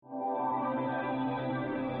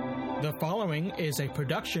The following is a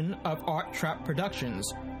production of Art Trap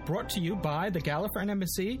Productions, brought to you by the Gallifreyan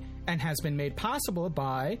Embassy and has been made possible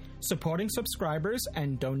by supporting subscribers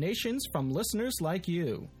and donations from listeners like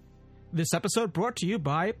you. This episode brought to you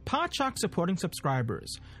by Podshock supporting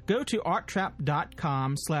subscribers. Go to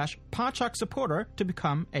arttrap.com/Podshock supporter to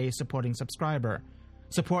become a supporting subscriber.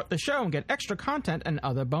 Support the show and get extra content and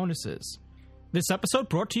other bonuses. This episode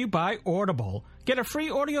brought to you by Audible. Get a free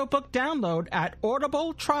audiobook download at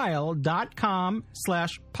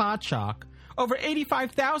audibletrial.com/Podshock. Over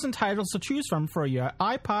 85,000 titles to choose from for your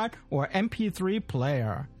iPod or MP3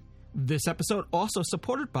 player. This episode also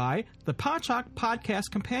supported by the Podshock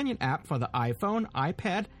Podcast Companion app for the iPhone,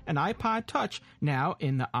 iPad, and iPod Touch, now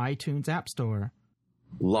in the iTunes App Store.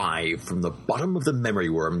 Live from the bottom of the memory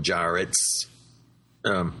worm jar, it's...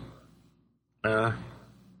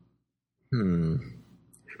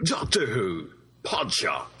 Doctor Who,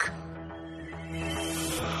 Podshock.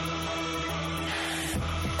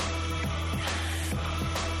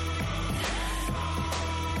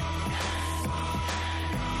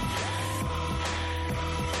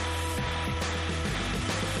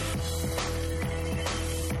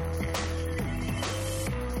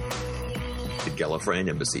 The Gallifreyan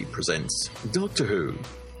Embassy presents Doctor Who,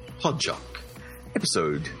 Podshock,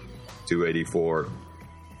 episode 284.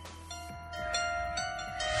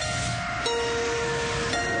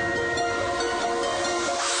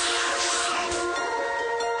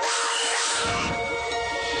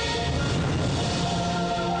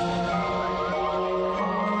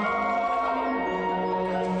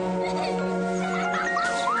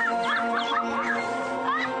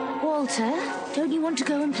 Don't you want to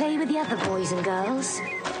go and play with the other boys and girls?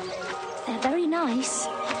 They're very nice.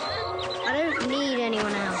 I don't need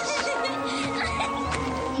anyone else.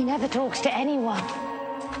 He never talks to anyone.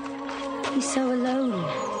 He's so alone.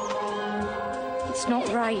 It's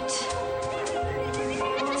not right.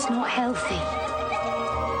 It's not healthy.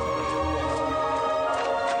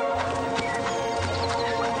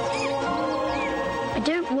 I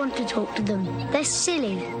don't want to talk to them. They're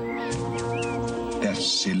silly. They're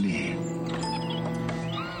silly.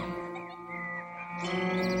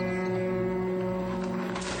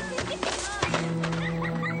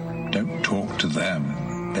 Don't talk to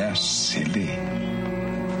them. They're silly.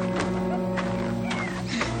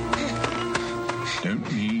 Don't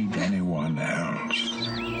need anyone else.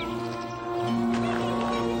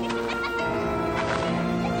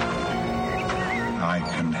 I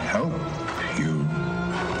can help you.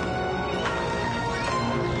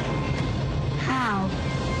 How?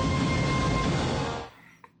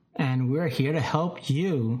 And we're here to help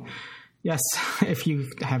you. Yes, if you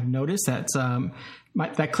have noticed, that's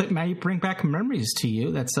that clip might bring back memories to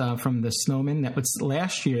you. That's from The Snowman. That was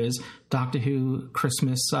last year's Doctor Who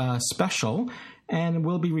Christmas special. And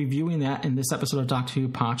we'll be reviewing that in this episode of Doctor Who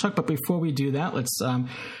Podshock. But before we do that, let's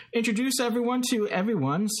introduce everyone to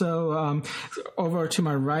everyone. So over to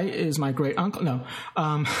my right is my great uncle. No.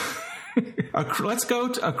 Let's go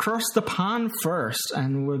across the pond first,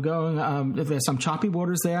 and we're going. There's some choppy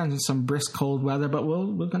waters there and some brisk cold weather, but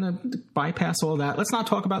we're going to bypass all that. Let's not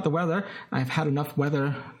talk about the weather. I've had enough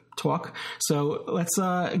weather talk. So let's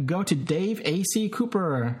go to Dave A.C.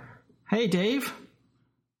 Cooper. Hey, Dave.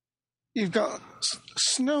 You've got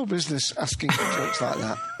snow business asking for jokes like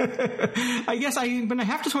that. I guess I'm going to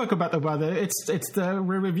have to talk about the weather.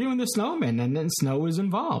 We're reviewing The Snowman, and then snow is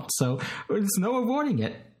involved, so there's no avoiding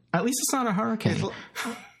it. At least it's not a hurricane.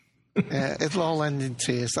 It'll all end in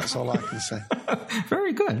tears. That's all I can say.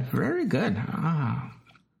 Very good. Very good.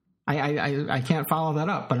 I can't follow that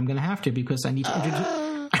up, but I'm going to have to because I need to introduce...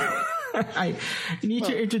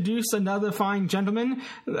 to introduce another fine gentleman,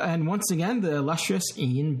 and once again, the illustrious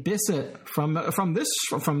Ian Bissett from this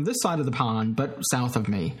side of the pond, but south of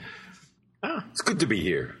me. It's good to be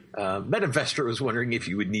here. Madam Vestra was wondering if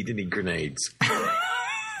you would need any grenades.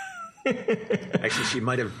 Actually, she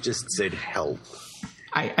might have just said help.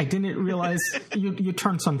 I didn't realize you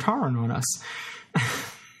turned Santaran on us.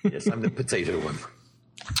 Yes, I'm the potato one.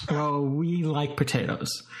 Well, we like potatoes.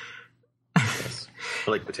 Yes,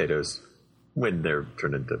 I like potatoes when they're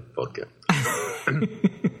turned into vodka.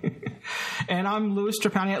 And I'm Louis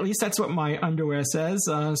Trapani. At least that's what my underwear says.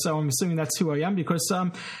 So I'm assuming that's who I am because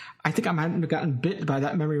I think I might have gotten bit by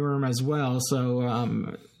that memory worm as well.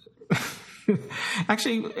 So...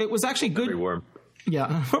 Actually, it was actually good. Memory worm.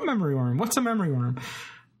 Yeah. What memory worm? What's a memory worm?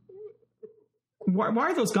 Why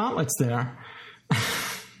are those gauntlets there? I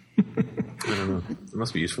don't know. It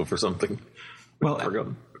must be useful for something. Well,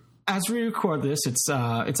 forgotten. as we record this, it's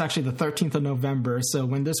actually the 13th of November. So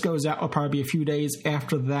when this goes out, it'll probably be a few days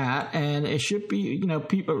after that, and it should be,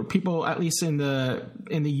 people at least in the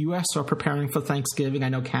U.S. are preparing for Thanksgiving. I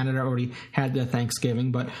know Canada already had their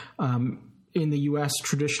Thanksgiving, but in the U.S.,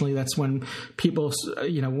 traditionally, that's when people,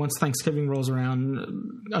 once Thanksgiving rolls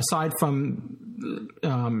around, aside from,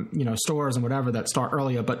 stores and whatever that start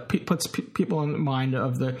earlier, but puts people in mind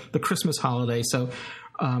of the Christmas holiday. So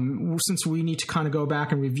since we need to kind of go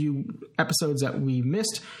back and review episodes that we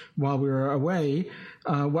missed while we were away,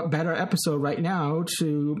 what better episode right now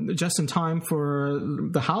to just in time for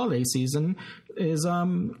the holiday season is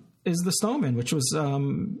The Snowman, which was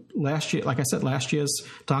last year, like I said, last year's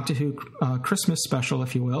Doctor Who Christmas special,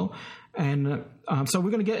 if you will. And so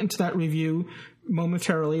we're going to get into that review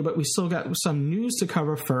momentarily, but we still got some news to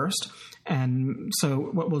cover first. And so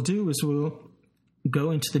what we'll do is we'll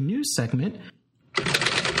go into the news segment.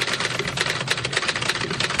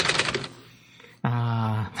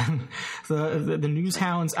 The news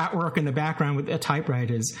hounds at work in the background with their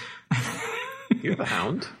typewriters. You have a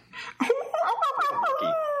hound?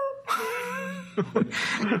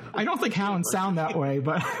 I don't think hounds sound that way,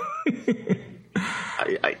 but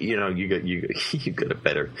you got a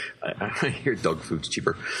better. I hear dog food's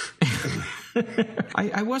cheaper.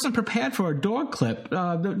 I wasn't prepared for a dog clip.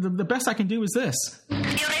 The best I can do is this.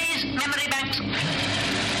 Erase memory banks.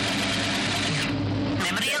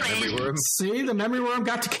 Memory erased. See, the memory worm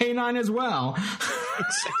got to K9 as well.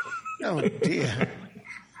 Oh dear.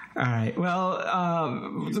 All right.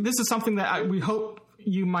 Well, this is something that we hope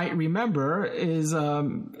you might remember is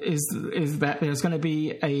that there's going to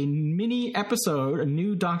be a mini episode, a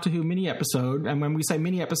new Doctor Who mini episode. And when we say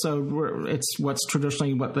mini episode, it's what's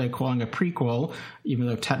traditionally what they're calling a prequel, even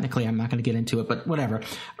though technically I'm not going to get into it, but whatever.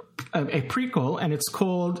 A prequel, and it's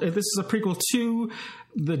called, this is a prequel to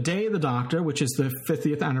The Day of the Doctor, which is the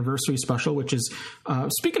 50th anniversary special, which is,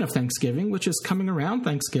 speaking of Thanksgiving, which is coming around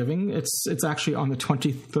Thanksgiving. It's actually on the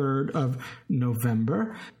 23rd of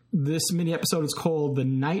November. This mini episode is called The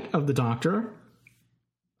Night of the Doctor.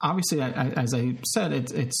 Obviously, as I said,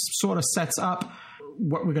 it sort of sets up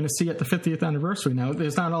what we're going to see at the 50th anniversary. Now,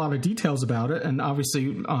 there's not a lot of details about it, and obviously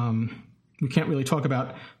we can't really talk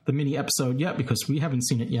about the mini episode yet because we haven't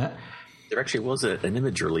seen it yet. There actually was an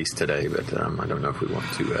image released today, but I don't know if we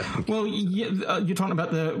want to. Well, you're talking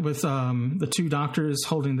about the two doctors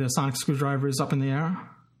holding the sonic screwdrivers up in the air?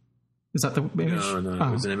 Is that the image? No.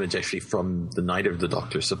 It was an image actually from the Night of the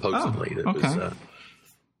Doctor, supposedly.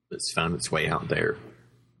 That's found its way out there.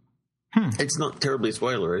 It's not terribly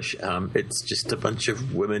spoilerish. It's just a bunch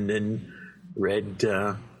of women in red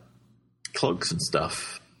cloaks and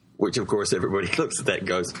stuff. Which, of course, everybody looks at that and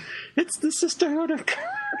goes, "It's the Sisterhood of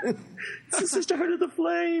it's the Sisterhood of the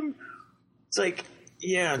Flame." It's like,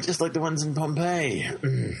 yeah, just like the ones in Pompeii.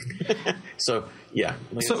 So, yeah.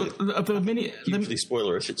 So the mini hugely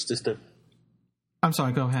spoilerish. It's just a. I'm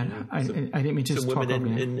sorry. Go ahead. I didn't mean to talk over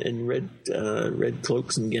women in red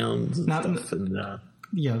cloaks and gowns and stuff. And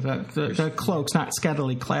the cloaks, not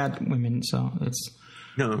scantily clad women. So it's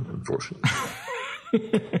no, unfortunately,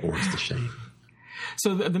 or it's the shame.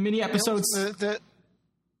 So the mini episodes.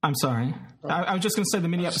 I'm sorry. I was just going to say the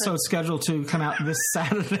mini episode scheduled to come out this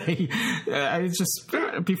Saturday. I just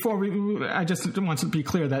want to be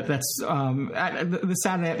clear that that's the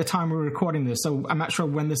Saturday at the time we're recording this. So I'm not sure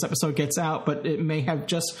when this episode gets out, but it may have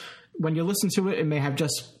just, when you listen to it, it may have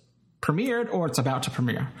just premiered or it's about to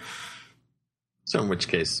premiere. So in which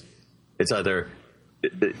case, it's either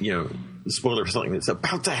spoiler for something that's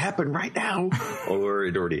about to happen right now, or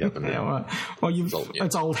it already happened.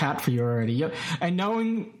 It's old hat for you already. And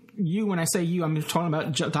knowing you, when I say you, I'm talking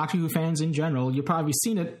about Doctor Who fans in general. You've probably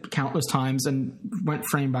seen it countless times and went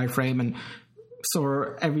frame by frame and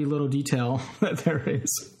saw every little detail that there is.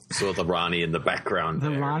 Saw the Ronnie in the background.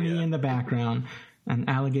 In the background and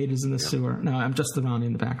alligators in the sewer. No, I'm just the Ronnie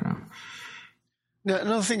in the background. Now,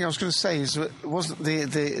 another thing I was going to say is that wasn't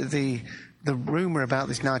the rumour about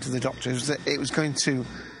this Night of the Doctor is that it was going to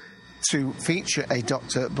feature a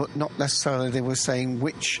Doctor, but not necessarily they were saying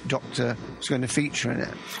which Doctor was going to feature in it.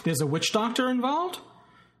 There's a witch Doctor involved?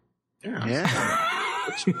 Yeah.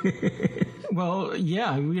 Well,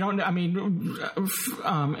 yeah, we don't. I mean,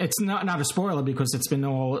 it's not a spoiler because it's been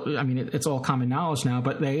all. I mean, it's all common knowledge now.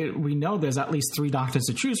 But we know there's at least 3 Doctors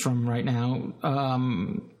to choose from right now.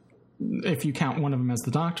 If you count one of them as the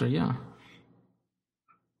Doctor, yeah.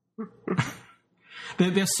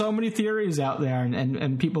 There's so many theories out there,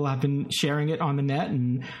 and people have been sharing it on the net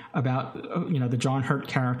and about the John Hurt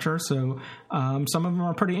character. So some of them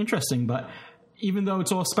are pretty interesting, but even though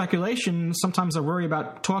it's all speculation, sometimes I worry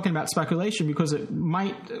about talking about speculation because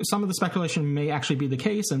some of the speculation may actually be the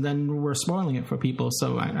case, and then we're spoiling it for people.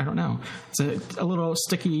 So I don't know. It's a little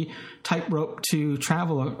sticky tightrope to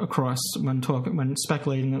travel across when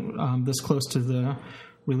speculating this close to the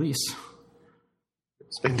release.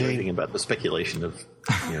 Speculating about the speculation of,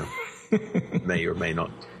 may or may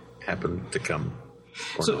not happen to come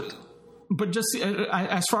or not. But just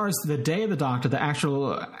as far as the Day of the Doctor, the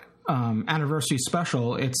actual anniversary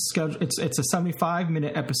special, it's a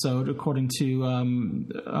 75-minute episode according to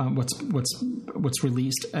what's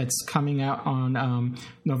released. It's coming out on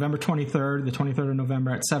November 23rd, the 23rd of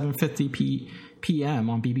November at 7:50 p.m.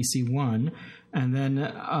 on BBC One, and then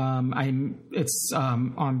it's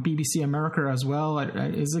on BBC America as well.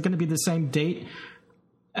 Is it going to be the same date?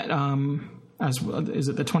 Is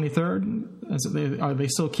it the 23rd? Are they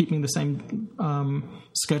still keeping the same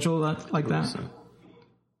schedule like that? So.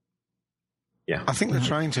 Yeah, I think they're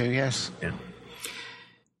trying to. Yes. Yeah.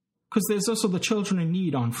 Because there's also the Children in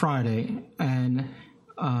Need on Friday, and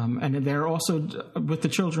they're also with the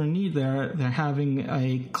Children in Need. They're having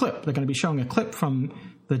a clip. They're going to be showing a clip from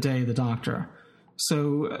the Day of the Doctor.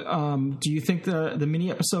 So, do you think the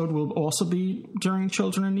mini episode will also be during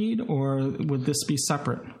Children in Need, or would this be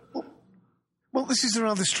separate? Well, this is a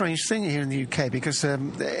rather strange thing here in the UK because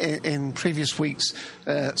in previous weeks,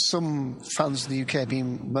 some fans of the UK have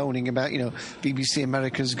been moaning about, BBC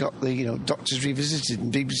America's got the, Doctors Revisited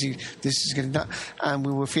and BBC this is getting that. And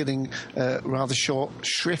we were feeling rather short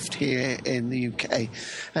shrift here in the UK.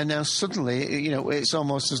 And now suddenly, it's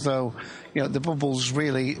almost as though, the bubble's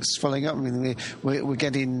really swelling up. I mean, we're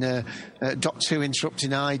getting Doctor Who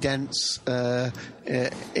interrupting idents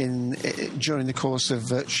during the course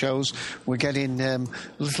of shows. We're getting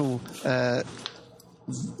little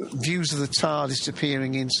views of the TARDIS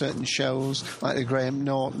appearing in certain shows, like the Graham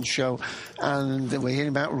Norton show, and we're hearing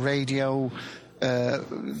about radio.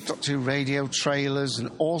 Doctor Who radio trailers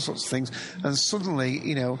and all sorts of things, and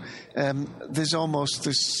suddenly, there's almost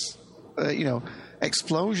this,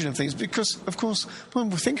 explosion of things, because of course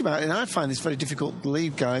when we think about it, and I find this very difficult to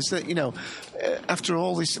believe, guys, that after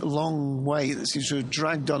all this long wait that seems to have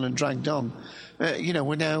dragged on,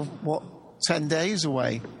 we're now 10 days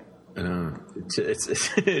away.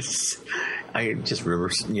 It's I just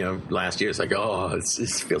remember last year it's like, it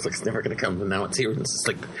feels like it's never going to come, and now it's here, and it's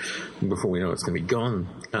like before we know it's going to be gone.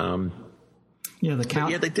 The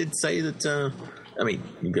count. Yeah, they did say that.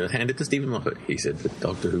 You got to hand it to Stephen Moffat. He said that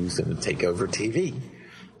Doctor Who's going to take over TV.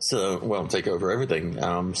 Take over everything.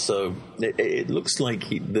 So it looks like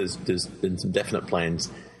there's been some definite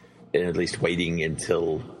plans, at least waiting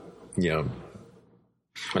until now.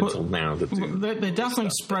 They're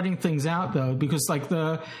definitely spreading things out, though, because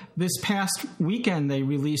this past weekend they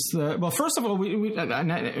released first of all,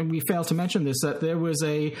 we failed to mention this, that there was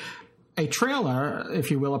a trailer,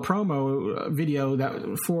 if you will, a promo video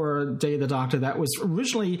for Day of the Doctor that was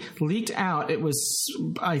originally leaked out. It was,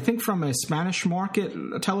 I think, from a Spanish market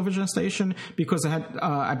television station, because it had,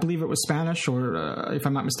 I believe it was Spanish, or if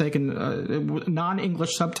I'm not mistaken,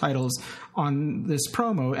 non-English subtitles on this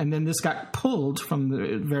promo, and then this got pulled from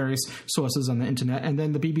the various sources on the internet, and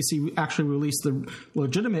then the BBC actually released the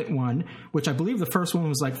legitimate one, which I believe the first one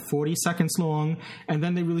was 40 seconds long, and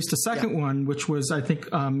then they released a second one, which was, I think,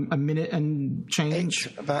 a minute and change.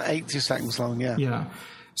 About 80 seconds long, yeah. Yeah.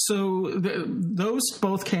 So those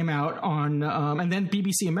both came out on, and then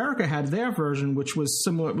BBC America had their version, which was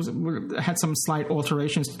similar. Had some slight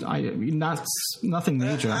alterations, nothing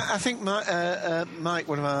major. I think Mike,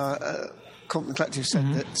 one of our company collectives,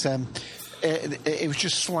 said that it was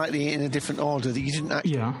just slightly in a different order, that you didn't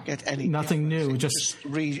actually get any nothing new, just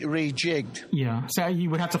rejigged. Yeah, so you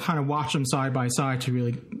would have to kind of watch them side by side to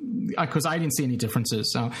really, because I didn't see any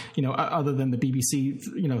differences. So other than the BBC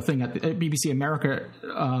thing at the BBC America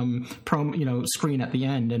screen at the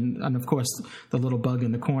end, and of course the little bug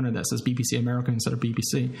in the corner that says BBC America instead of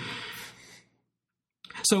BBC.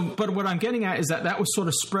 So, but what I'm getting at is that was sort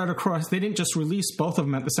of spread across. They didn't just release both of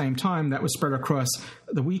them at the same time. That was spread across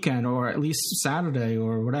the weekend, or at least Saturday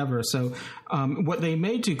or whatever. So, what they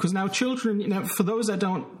may do, because now children, for those that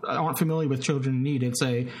aren't familiar with Children in Need, it's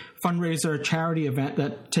a fundraiser charity event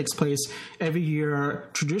that takes place every year,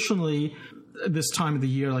 traditionally this time of the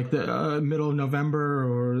year, like the middle of November,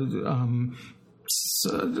 or is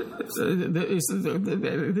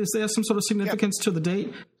there some sort of significance to the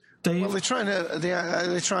date? Dave? Well, they're trying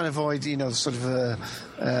to avoid, sort of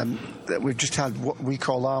that we've just had what we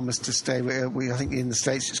call Armistice Day. I think in the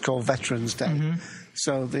States it's called Veterans Day.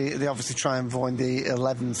 So they obviously try and avoid the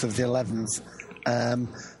 11th of the 11th.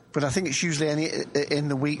 but I think it's usually in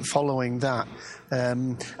the week following that.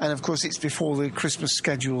 And, of course, it's before the Christmas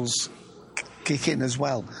schedules kick in as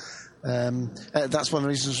well. That's one of the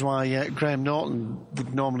reasons why Graham Norton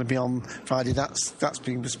would normally be on Friday. That's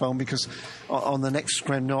being postponed because on the next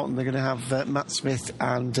Graham Norton they're going to have Matt Smith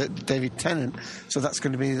and David Tennant, so that's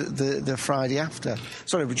going to be the Friday after.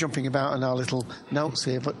 Sorry, we're jumping about on our little notes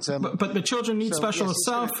here, but the Children Need special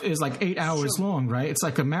itself is like 8 hours long, right? It's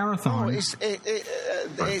like a marathon. Oh, it's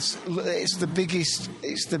the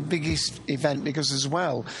biggest event because as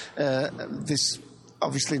well this.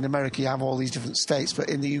 Obviously, in America, you have all these different states, but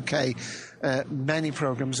in the UK, many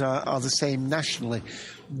programmes are the same nationally.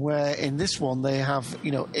 Where in this one, they have,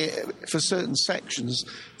 for certain sections,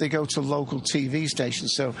 they go to local TV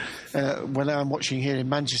stations. So when I'm watching here in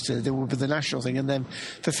Manchester, there will be the national thing, and then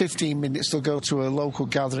for 15 minutes, they'll go to a local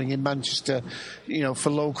gathering in Manchester, for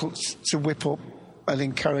locals to whip up and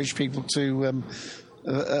encourage people to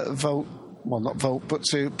vote. Well, not vote, but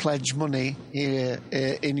to pledge money here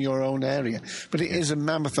in your own area. But it is a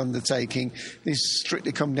mammoth undertaking. This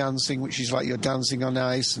Strictly Come Dancing, which is like you're dancing on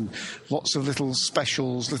ice, and lots of little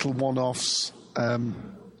specials, little one-offs.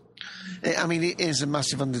 It is a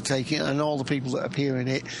massive undertaking, and all the people that appear in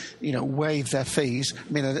it, waive their fees.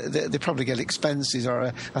 I mean, they probably get expenses,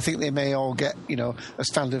 or I think they may all get, a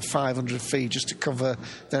standard 500 fee just to cover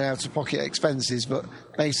their out-of-pocket expenses. But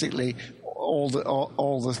basically, all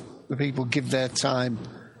the people give their time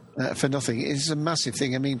for nothing. It's a massive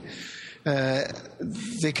thing. I mean,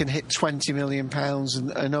 they can hit £20 million,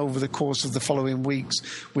 and over the course of the following weeks,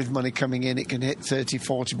 with money coming in, it can hit 30,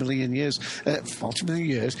 40 million years. 40 million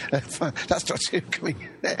years. That's not too coming.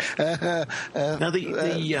 Now,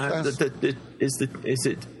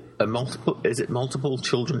 is it multiple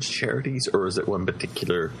children's charities, or is it one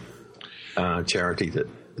particular charity that?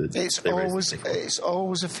 It's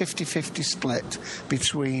always a 50-50 split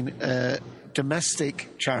between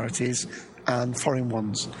domestic charities and foreign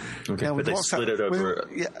ones. Okay, now, but they split it over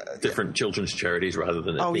different children's charities rather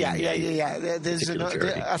than it being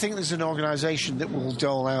I think there's an organisation that will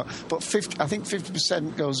dole out, but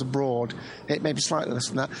 50% goes abroad. It may be slightly less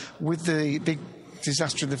than that. With the big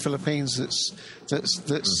disaster in the Philippines that's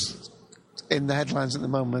in the headlines at the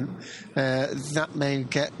moment, that may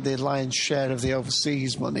get the lion's share of the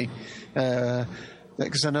overseas money.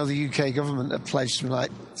 Because I know the UK government have pledged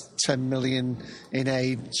like 10 million in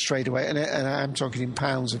aid straight away, and I'm talking in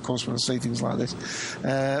pounds, of course, when I say things like this.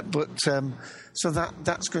 So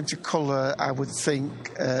that's going to colour, I would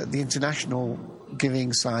think, the international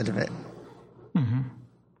giving side of it. Mm-hmm.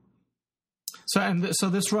 So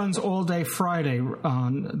this runs all day Friday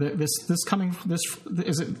on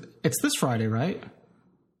it's this Friday, right?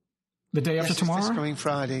 The day after tomorrow? It's this coming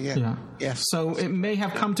Friday, yeah. Yes. So it may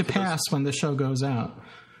have come to pass when the show goes out.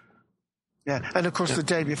 Yeah, and of course the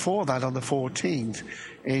day before that, on the 14th,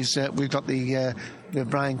 is we've got the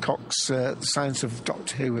Brian Cox Science of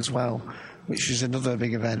Doctor Who as well, which is another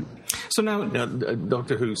big event. So now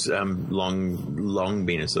Doctor Who's long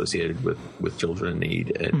been associated with children in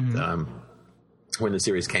need. And, when the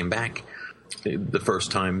series came back, the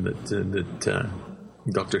first time that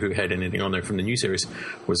Doctor Who had anything on there from the new series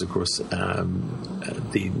was, of course,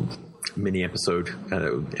 the mini episode.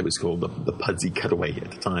 It was called the Pudsey Cutaway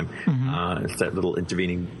at the time. It's that little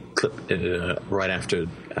intervening clip right after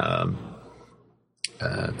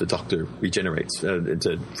the Doctor regenerates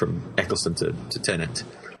from Eccleston to Tennant.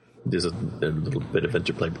 There's a little bit of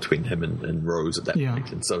interplay between him and Rose at that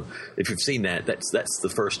point. And so if you've seen that, that's the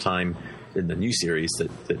first time in the new series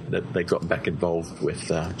that they got back involved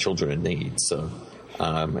with children in need. So,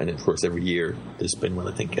 and of course, every year there's been one.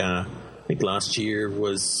 I think last year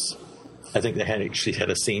was, I think they actually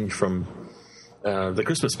had a scene from the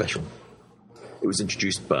Christmas special. It was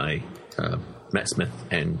introduced by Matt Smith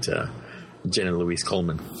and Jenna Louise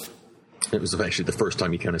Coleman. It was actually the first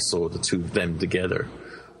time you kind of saw the two of them together.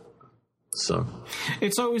 So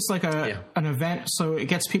it's always like an event, so it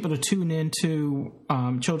gets people to tune into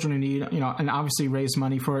children in need, and obviously raise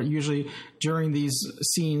money for it. Usually during these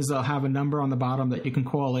scenes, they'll have a number on the bottom that you can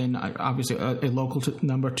call in. Obviously, a local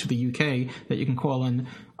number to the UK that you can call in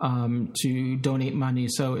to donate money.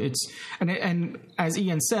 So it's and as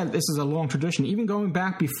Ian said, this is a long tradition. Even going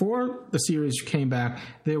back before the series came back,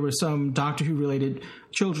 there were some Doctor Who related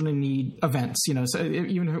children in need events. So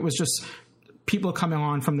even if it was just people coming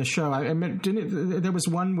on from the show. There was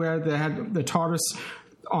one where they had the TARDIS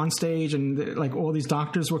on stage, and like all these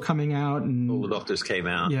doctors were coming out, and all the doctors came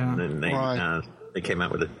out, and then they came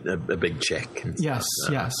out with a big check. And yes.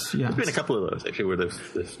 There's been a couple of those actually where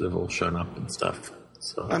they've all shown up and stuff.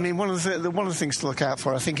 So I mean, one of the things to look out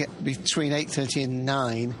for, I think between 8:30 and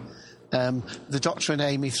 9. the Doctor and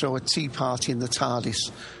Amy throw a tea party in the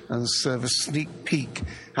TARDIS and serve a sneak peek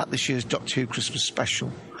at this year's Doctor Who Christmas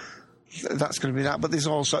special. That's going to be that. But there's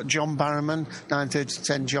also John Barrowman, 9:30 to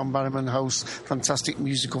 10. John Barrowman hosts fantastic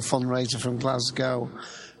musical fundraiser from Glasgow.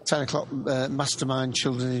 10 o'clock, Mastermind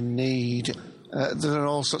Children in Need. There are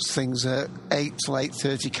all sorts of things. 8 till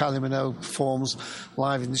 8:30, Kylie Minogue performs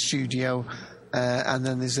live in the studio. And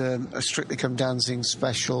then there's a Strictly Come Dancing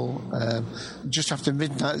special. Just after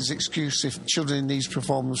midnight, there's exclusive Children in Need's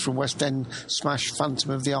performance from West End smash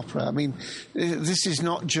Phantom of the Opera. I mean, this is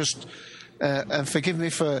not just... and forgive me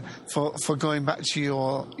for going back to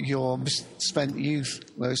your misspent youth,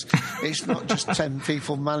 Lewis. It's not just 10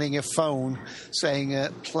 people manning a phone saying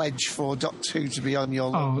pledge for Doctor Who to be on your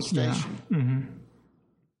local station. Yeah. Mm-hmm.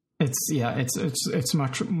 It's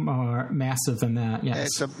much more massive than that. Yes.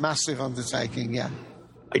 It's a massive undertaking. Yeah.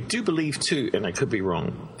 I do believe too, and I could be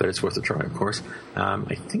wrong, but it's worth a try, of course.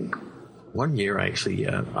 I think one year actually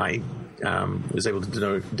I was able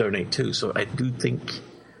to donate too, so I do think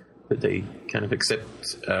that they kind of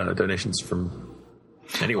accept donations from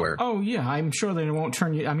anywhere. Oh, yeah, I'm sure they won't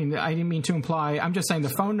turn you... I mean, I didn't mean to imply... I'm just saying the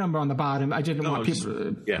phone number on the bottom, I didn't want people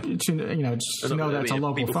to know that's a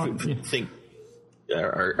local phone. Think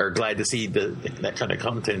are glad to see that kind of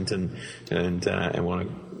content and want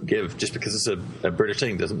to give. Just because it's a British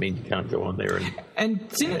thing doesn't mean you can't go on there. Am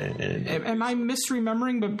I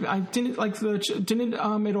misremembering? But I didn't didn't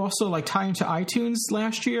it also tie into iTunes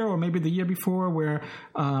last year or maybe the year before where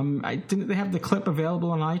they have the clip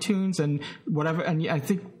available on iTunes and whatever, and I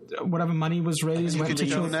think whatever money was raised went to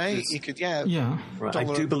donate. You could Right. I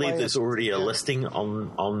do believe there's already a listing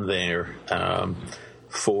on there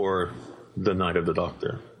for the Night of the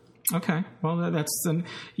Doctor. Okay, well that's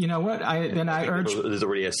you know what I urge. There's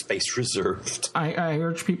already a space reserved. I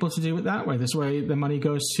urge people to do it that way. This way, the money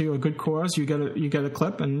goes to a good cause. You get a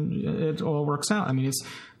clip, and it all works out. I mean,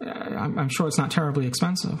 I'm sure it's not terribly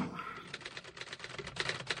expensive.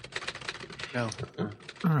 No.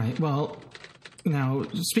 All right. Well, now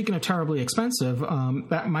speaking of terribly expensive,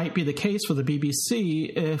 that might be the case for the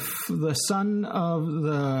BBC if the son of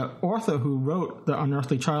the author who wrote The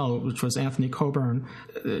Unearthly Child, which was Anthony Coburn,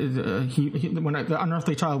 when The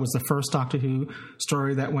Unearthly Child was the first Doctor Who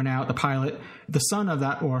story that went out, the pilot, the son of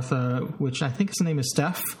that author, which I think his name is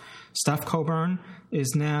Steph Coburn,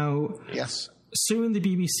 is now suing the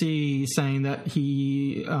BBC, saying that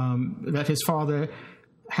that his father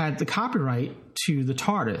had the copyright to the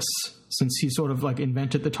TARDIS, since he sort of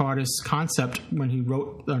invented the TARDIS concept when he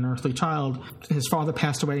wrote The Unearthly Child. His father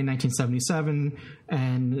passed away in 1977,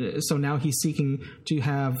 and so now he's seeking to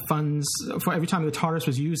have funds for every time the TARDIS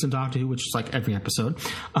was used in Doctor Who, which is every episode.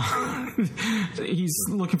 He's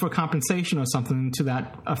looking for compensation or something to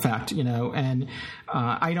that effect, and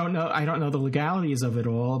I don't know the legalities of it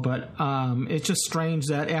all, but it's just strange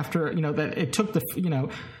that after that it took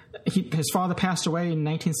his father passed away in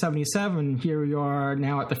 1977. Here we are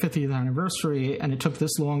now at the 50th anniversary, and it took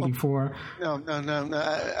this long before. No.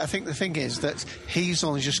 I think the thing is that he's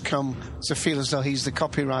only just come to feel as though he's the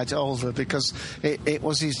copyright holder because it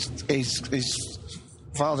was his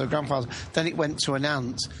father, grandfather. Then it went to an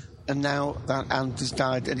aunt. And now that aunt has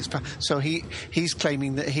died, and so he's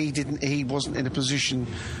claiming that he wasn't in a position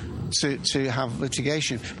to have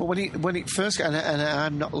litigation. But when it first, and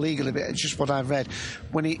I'm not legal a bit, it's just what I've read.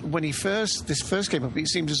 When this first came up, it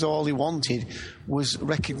seemed as though all he wanted was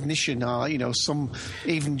recognition, or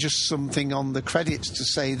even just something on the credits to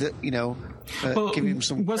say that give him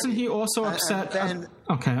some. Wasn't he also upset?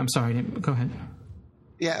 Okay, I'm sorry. Go ahead.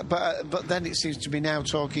 Yeah, but then it seems to be now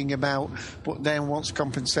talking about, but then wants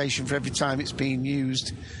compensation for every time it's been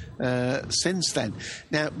used since then.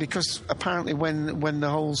 Now, because apparently when the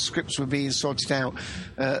whole scripts were being sorted out,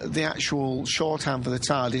 the actual shorthand for the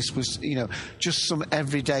TARDIS was, just some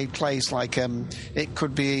everyday place, like it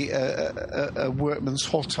could be a workman's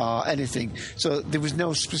hut or anything. So there was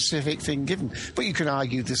no specific thing given. But you could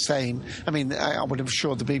argue the same. I mean, I would have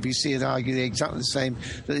sure the BBC had argued exactly the same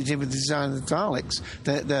that they did with the design of the Daleks.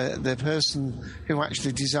 The person who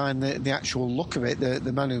actually designed the actual look of it,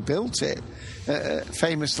 the man who built it,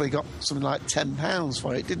 famously got something like £10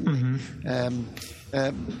 for it, didn't he?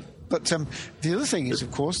 But the other thing is,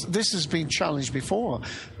 of course, this has been challenged before.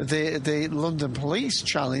 The London Police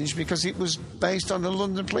challenged because it was based on the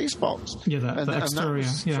London Police box. Yeah, the exterior. And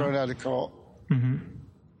that was thrown out of court. Mm-hmm.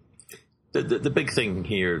 The big thing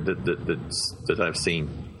here that I've seen,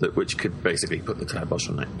 which could basically put the kibosh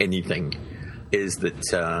on anything, is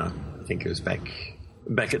that I think it was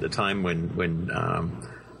back at the time when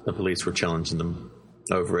the police were challenging them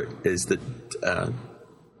over it, is that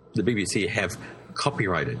the BBC have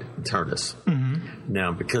copyrighted TARDIS. Mm-hmm.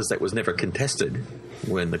 Now, because that was never contested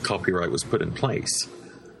when the copyright was put in place,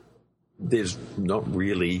 there's not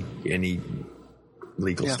really any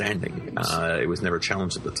legal standing. It was never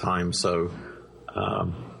challenged at the time, so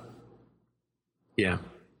yeah.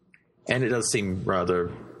 And it does seem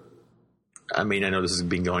rather... I mean, I know this has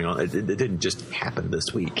been going on. It didn't just happen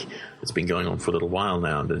this week. It's been going on for a little while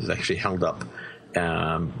now, and it's actually held up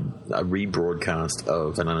a rebroadcast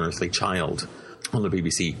of An Unearthly Child on the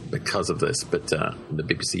BBC because of this. But the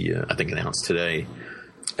BBC, I think, announced today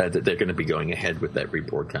that they're going to be going ahead with that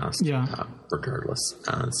rebroadcast regardless.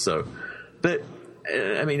 But,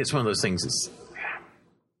 I mean, it's one of those things...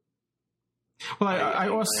 Well, I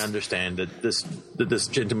also understand that this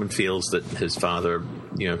gentleman feels that his father,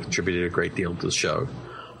 contributed a great deal to the show,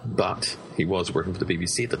 but he was working for the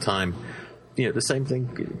BBC at the time. The same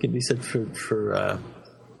thing can be said for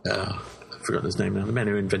I've forgotten his name now. The man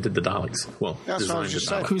who invented the Daleks. Well, that's what I was just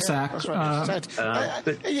saying. Cusack. That's what I just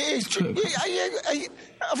said.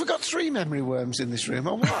 Have we got 3 memory worms in this room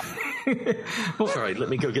or what? Sorry, let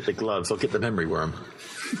me go get the gloves. I'll get the memory worm.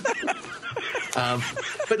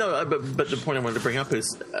 But the point I wanted to bring up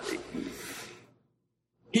is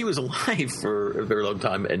he was alive for a very long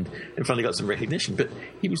time and finally got some recognition, but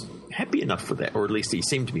he was happy enough with that, or at least he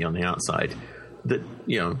seemed to be on the outside, that,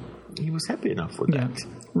 he was happy enough with that.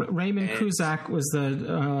 Raymond Cusack was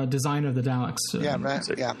the designer of the Daleks.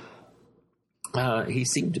 He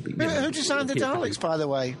seemed to be. Who designed the Daleks, by the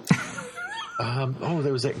way?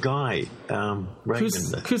 There was that guy.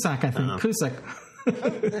 Raymond. Cusack, I think. Cusack.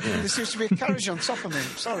 There seems to be a carriage on top of me.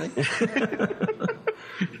 Sorry.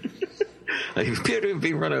 You appear to have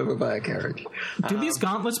been run over by a carriage. Do these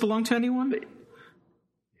gauntlets belong to anyone?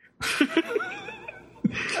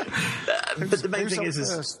 But the main thing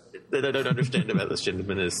is that I don't understand about this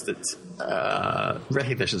gentleman is that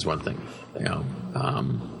recognition is one thing.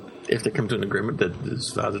 If they come to an agreement that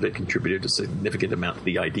his father did contribute a significant amount to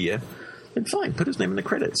the idea, then fine, put his name in the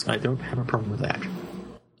credits. I don't have a problem with that.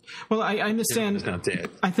 Well, I understand. He's not dead.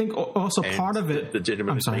 I think also part of it. The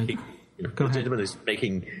gentleman who's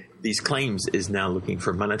making these claims is now looking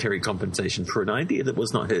for monetary compensation for an idea that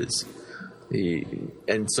was not his.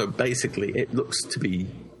 And so basically, it looks to be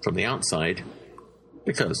from the outside,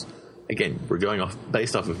 because again, we're going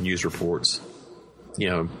based off of news reports,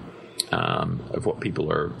 of what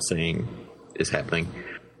people are saying is happening.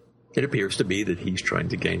 It appears to be that he's trying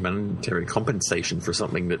to gain monetary compensation for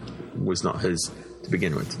something that was not his to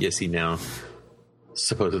begin with. Yes, he now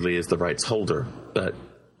supposedly is the rights holder, but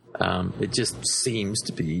it just seems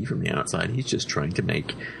to be, from the outside, he's just trying to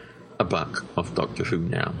make a buck off Doctor Who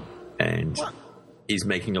now. And he's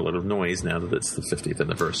making a lot of noise now that it's the 50th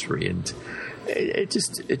anniversary, and it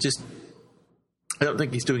just I don't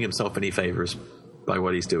think he's doing himself any favors by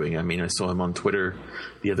what he's doing. I mean, I saw him on Twitter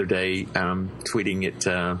the other day tweeting at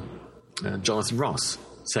Jonathan Ross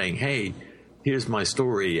saying, "Hey, here's my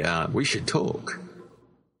story. We should talk."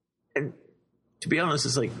 And to be honest,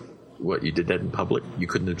 it's like, what, you did that in public? You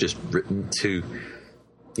couldn't have just written to,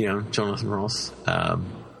 Jonathan Ross,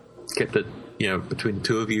 kept it, between the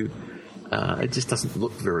two of you. It just doesn't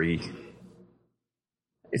look very...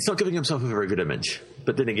 It's not giving himself a very good image.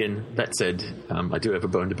 But then again, that said, I do have a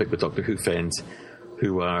bone to pick with Doctor Who fans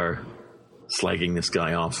who are slagging this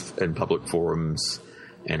guy off in public forums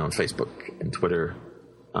and on Facebook and Twitter.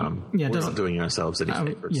 We're not doing ourselves any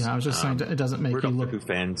favors. I was just saying it doesn't make you look... Doctor Who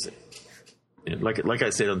fans... Like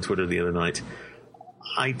I said on Twitter the other night,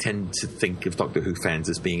 I tend to think of Doctor Who fans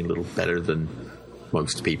as being a little better than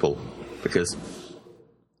most people, because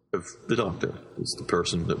of the Doctor is the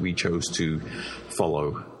person that we chose to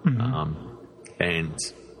follow. Mm-hmm. And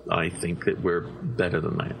I think that we're better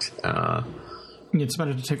than that. It's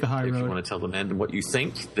better to take the high road. If you want to tell the man what you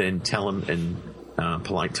think, then tell him in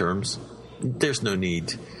polite terms. There's no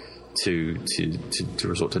need to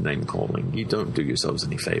resort to name calling. You don't do yourselves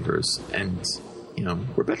any favors, and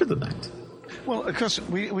we're better than that. Well, of course,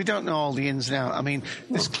 we don't know all the ins and outs. I mean,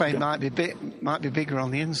 this claim might be bigger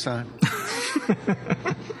on the inside.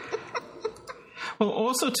 Well,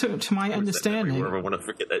 also to my understanding, I want to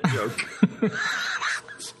forget that joke.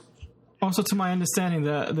 Also, to my understanding,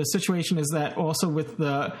 the situation is that also with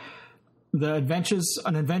the Adventures,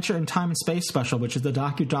 an Adventure in Time and Space special, which is the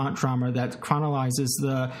docudrama that chronologizes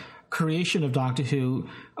the creation of Doctor Who,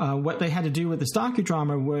 what they had to do with this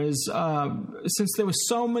docudrama was, since there were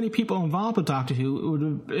so many people involved with Doctor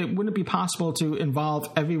Who, it wouldn't be possible to involve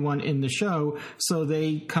everyone in the show, so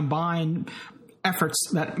they combined efforts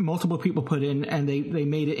that multiple people put in, and they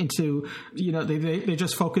made it into, they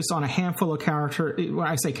just focus on a handful of when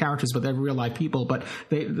I say characters, but they're real life people, but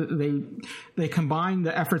they combine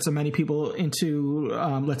the efforts of many people into,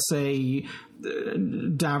 let's say,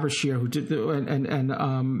 Davishir, who did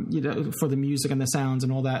for the music and the sounds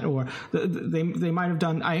and all that, or they might have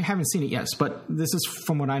done. I haven't seen it yet, but this is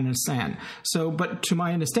from what I understand. So, but to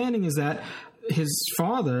my understanding is that his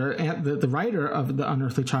father, the writer of The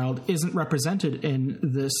Unearthly Child, isn't represented in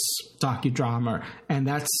this docudrama, and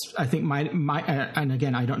that's, I think, my and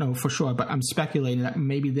again, I don't know for sure, but I'm speculating that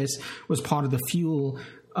maybe this was part of the fuel,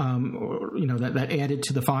 that added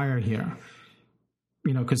to the fire here.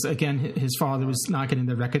 Because again, his father was not getting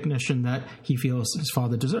the recognition that he feels his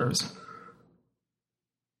father deserves.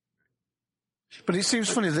 But it seems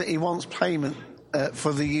funny that he wants payment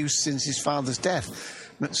for the use since his father's death.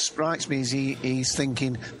 What strikes me is he's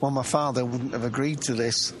thinking, well, my father wouldn't have agreed to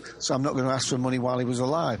this, so I'm not going to ask for money while he was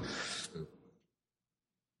alive.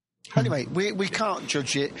 Anyway, we can't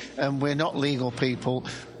judge it, and we're not legal people.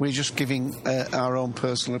 We're just giving our own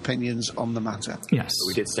personal opinions on the matter. Yes.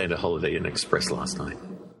 We did stay at a Holiday Inn Express last night.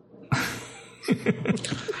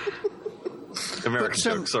 American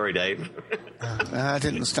joke. Sorry, Dave. I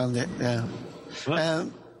didn't understand it. Yeah.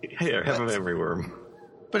 Here, have a memory worm.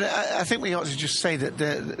 But I think we ought to just say that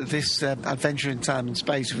this adventure in time and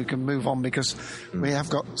space, if we can move on, because we have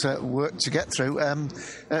got work to get through,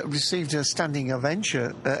 received a standing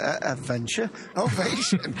ovation. Well,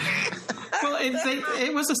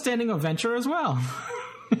 it was a standing ovation as well.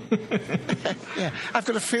 Yeah, I've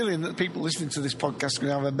got a feeling that people listening to this podcast are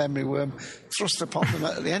going to have a memory worm thrust upon them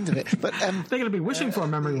at the end of it. But they're going to be wishing for a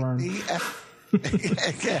memory worm. At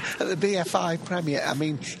the BFI premiere, I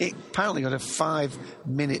mean, it apparently got a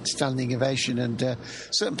 5-minute standing ovation, and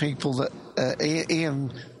certain people that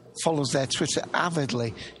Ian follows their Twitter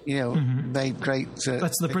avidly, made great.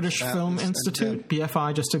 That's the British Film Institute,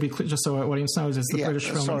 BFI. Just to be clear, just so our audience knows, is the British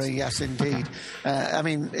Film Institute. Yes, indeed. I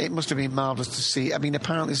mean, it must have been marvellous to see. I mean,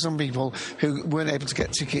 apparently some people who weren't able to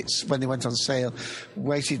get tickets when they went on sale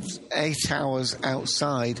waited 8 hours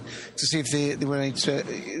outside to see if there were any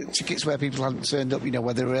tickets where people hadn't turned up,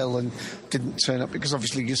 where they were ill and didn't turn up, because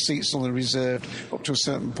obviously your seats are only reserved up to a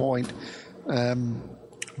certain point.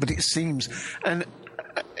 But it seems, and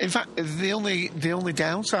in fact, the only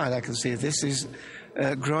downside I can see of this is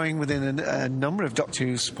growing within a number of Doctor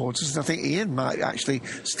Who supporters, and I think Ian might actually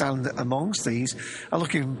stand amongst these, are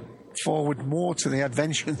looking forward more to the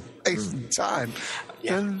adventure in time.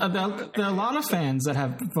 Yeah. There are a lot of fans that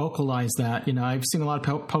have vocalized that. I've seen a lot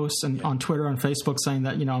of posts on Twitter and Facebook saying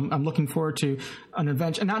that, I'm looking forward to an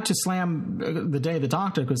adventure, and not to slam the Day of the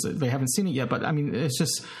Doctor because they haven't seen it yet, but I mean, it's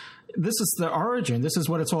just, this is the origin. This is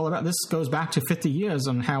what it's all about. This goes back to 50 years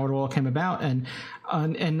on how it all came about. And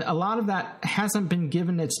a lot of that hasn't been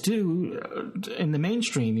given its due in the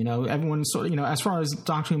mainstream. Everyone sort of, as far as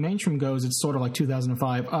Doctor Who mainstream goes, it's sort of like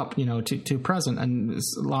 2005 up, to present. And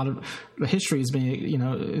a lot of the history is being,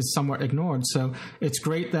 is somewhat ignored. So it's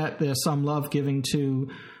great that there's some love given to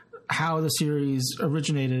how the series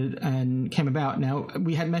originated and came about. Now,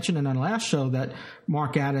 we had mentioned in our last show that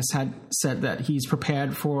Mark Gatiss had said that he's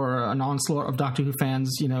prepared for an onslaught of Doctor Who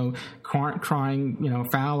fans, crying,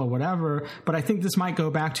 foul or whatever. But I think this might go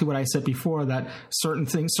back to what I said before, that certain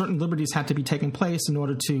liberties had to be taking place in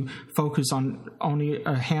order to focus on only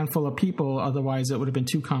a handful of people. Otherwise, it would have been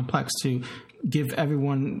too complex to give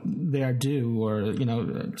everyone their due, or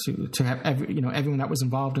to have everyone that was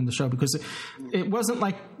involved in the show, because it wasn't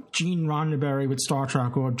like Gene Roddenberry with Star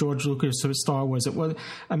Trek or George Lucas with Star Wars. It was,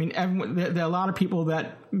 I mean, there are a lot of people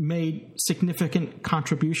that made significant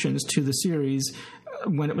contributions to the series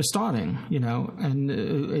when it was starting, and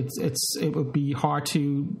it would be hard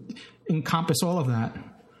to encompass all of that.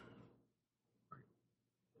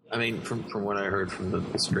 I mean, from what I heard from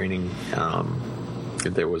the screening,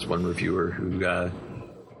 there was one reviewer who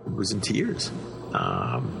was in tears.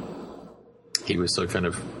 He was so kind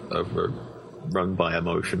of run by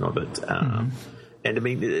emotion of it. And I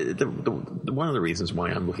mean, one of the reasons why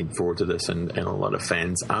I'm looking forward to this, and a lot of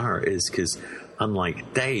fans are, is because,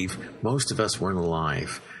 unlike Dave, most of us weren't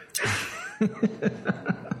alive.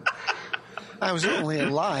 I was only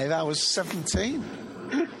alive. I was 17.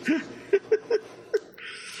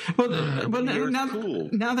 Well,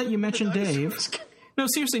 now that you mentioned Dave... No,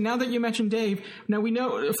 seriously, now that you mentioned Dave, now we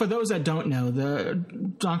know, for those that don't know, the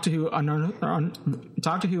Doctor Who An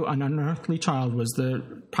Unearthly Child was the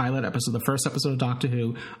pilot episode, the first episode of Doctor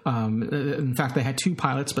Who. In fact, they had 2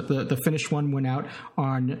 pilots, but the finished one went out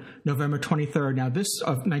on November 23rd. Now, this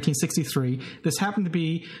of 1963, this happened to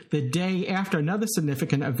be the day after another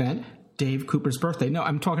significant event, Dave Cooper's birthday. No,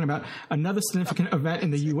 I'm talking about another significant event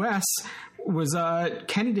in the U.S. was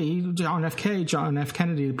Kennedy, John F.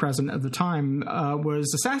 Kennedy, the president at the time,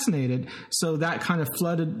 was assassinated. So that kind of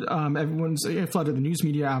flooded it flooded the news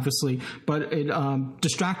media, obviously, but it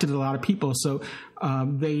distracted a lot of people. So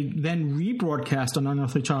they then rebroadcast on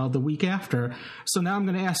Unearthly Child the week after. So now I'm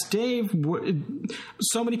going to ask Dave.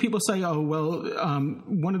 So many people say, "Oh, well,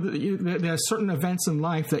 there are certain events in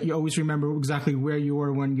life that you always remember exactly where you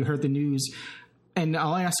were when you heard the news." And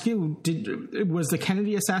I'll ask you: was the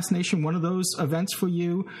Kennedy assassination one of those events for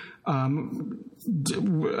you?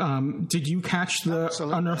 Did you catch the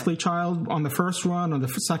Absolutely. Unearthly Child on the first run, on the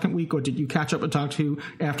second week, or did you catch up and talk to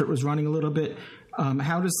after it was running a little bit?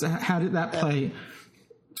 How did that play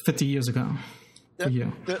 50 years ago for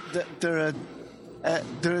you? There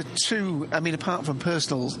are two. I mean, apart from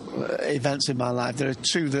personal events in my life, there are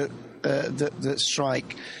two that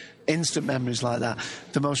strike instant memories like that.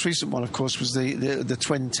 The most recent one, of course, was the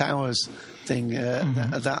Twin Towers thing.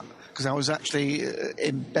 That because I was actually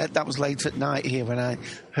in bed. That was late at night here when I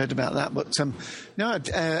heard about that. But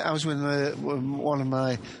I was with one of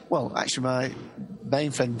my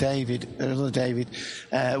main friend David, another David.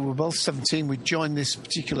 We were both 17. We joined this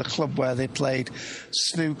particular club where they played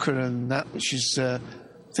snooker and that, which is I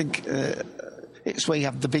think. It's where you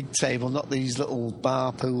have the big table, not these little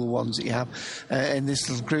bar pool ones that you have. In this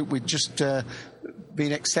little group, we'd just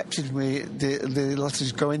been accepted. They let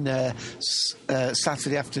us go in there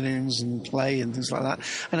Saturday afternoons and play and things like that.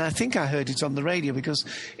 And I think I heard it on the radio because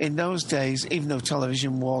in those days, even though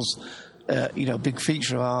television was a big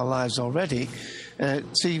feature of our lives already,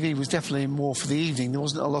 TV was definitely more for the evening. There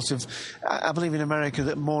wasn't a lot of... I believe in America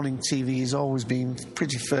that morning TV has always been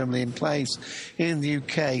pretty firmly in place. In the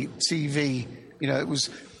UK, TV... it was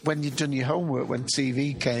when you'd done your homework when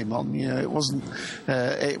TV came on. It wasn't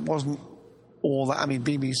all that. I mean,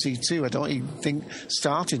 BBC Two, I don't even think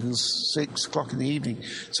started at 6 o'clock in the evening.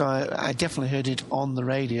 So I definitely heard it on the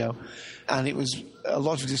radio, and it was a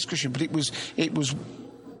lot of discussion. But it was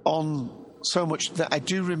on so much that I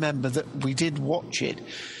do remember that we did watch it,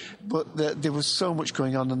 but there was so much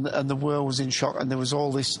going on, and the world was in shock, and there was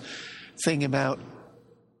all this thing about.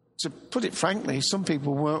 To put it frankly, some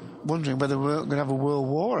people were wondering whether we weren't going to have a world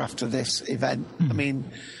war after this event. I mean,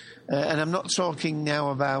 and I'm not talking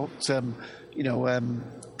now about,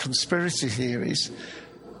 conspiracy theories,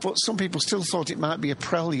 but some people still thought it might be a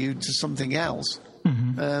prelude to something else.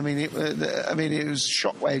 It was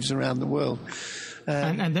shockwaves around the world.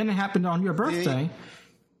 And then it happened on your birthday.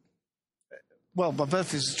 Well, my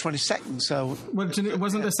birthday is the 22nd, so...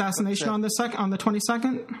 Wasn't the assassination on the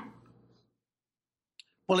 22nd?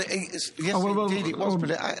 Well, indeed it was,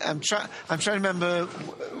 but I'm trying to remember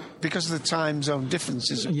because of the time zone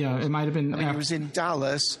differences. Yeah, it might have been. It was in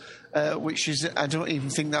Dallas, which is I don't even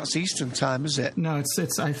think that's Eastern time, is it? No,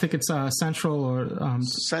 it's. I think it's Central or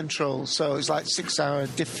Central. So it's like 6 hour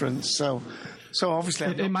difference. So obviously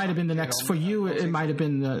it might have been the next for you. It might have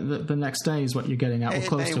been the next day is what you're getting at.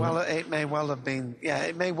 Close to it. It may well have been. Yeah,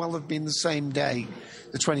 it may well have been the same day,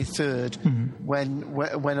 the 23rd,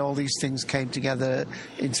 when all these things came together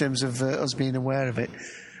in terms of us being aware of it.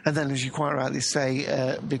 And then, as you quite rightly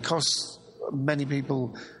say, because many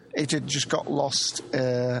people, it had just got lost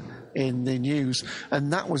in the news,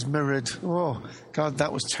 and that was mirrored. Oh God,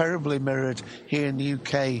 that was terribly mirrored here in the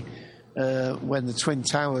UK. When the Twin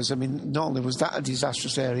Towers, I mean, not only was that a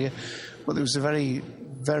disastrous area, but there was a very,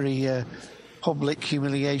 very public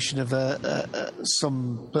humiliation of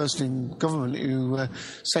some person in government who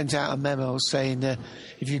sent out a memo saying,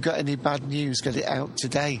 if you've got any bad news, get it out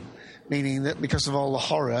today. Meaning that because of all the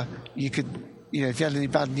horror, you could, if you had any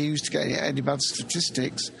bad news to get any bad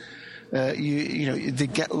statistics,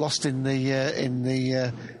 they'd get lost in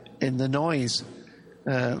the noise.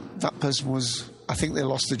 That person was... I think they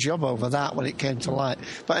lost the job over that when it came to light.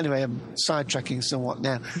 But anyway, I'm sidetracking somewhat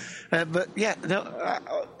now.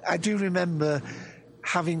 I do remember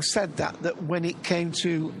having said that when it came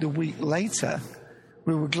to the week later,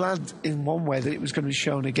 we were glad in one way that it was going to be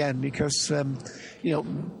shown again because,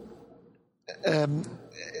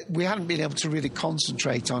 we hadn't been able to really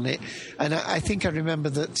concentrate on it. And I think I remember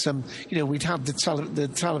that, we'd had the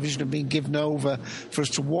television had been given over for us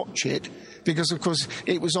to watch it because, of course,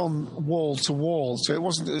 it was on wall to wall. So it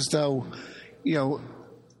wasn't as though,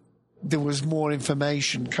 there was more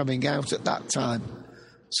information coming out at that time.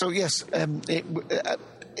 So, yes, that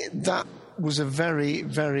was a very,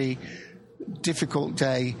 very difficult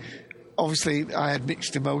day. Obviously, I had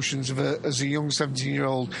mixed emotions as a young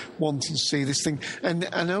 17-year-old wanting to see this thing. And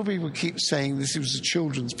I know people keep saying this was a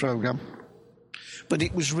children's programme, but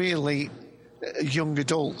it was really young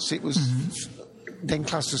adults. It was then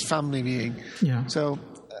classed as family viewing. Yeah. So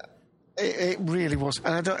it really was.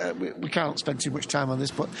 And I don't. We can't spend too much time on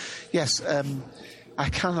this, but yes, I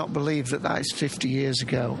cannot believe that is 50 years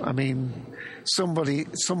ago. I mean, some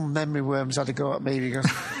memory worms had to go at me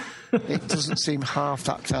because it doesn't seem half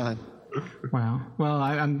that time. Wow. Well,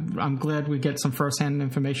 I'm glad we get some firsthand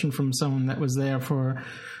information from someone that was there for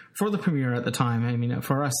the premiere at the time. I mean,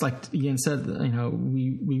 for us, like Ian said,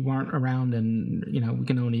 we weren't around, and we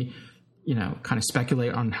can only kind of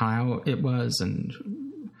speculate on how it was, and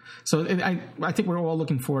so I think we're all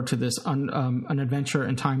looking forward to this an adventure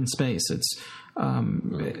in time and space. It's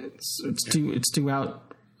due out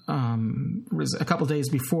a couple of days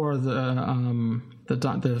before the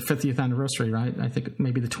 50th anniversary, right? I think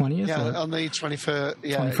maybe the 20th. Yeah, on the 21st.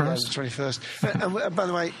 Yeah, 21st. The 21st. And by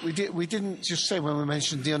the way, we didn't just say when we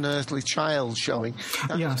mentioned the Unearthly Child showing.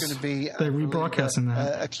 That was going to be they're rebroadcasting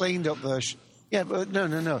that, a cleaned up version. Yeah, but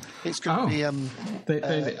no. It's going to be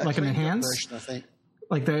like an enhanced version, I think.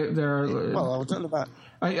 Like they're well, I don't know about.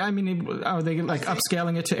 I mean, are they like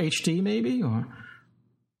upscaling it to HD maybe, or?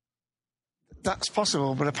 That's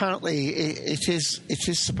possible, but apparently it is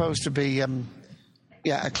supposed to be a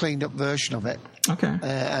cleaned up version of it. Okay.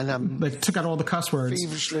 And they took out all the cuss words.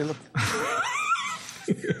 Feverishly all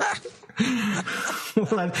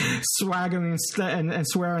that swaggering and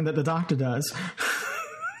swearing that the Doctor does.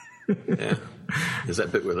 Yeah. There's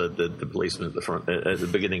that bit where the policeman at the front at the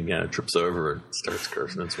beginning trips over and starts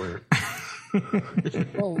cursing and swearing.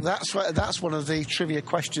 Well, that's one of the trivia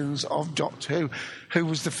questions of Doctor Who. Who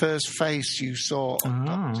was the first face you saw on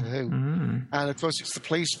Doctor Who? And of course, it's the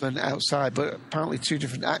policeman outside. But apparently, two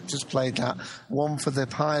different actors played that. One for the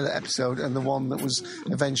pilot episode, and the one that was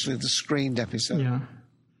eventually the screened episode. Yeah.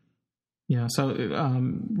 Yeah, so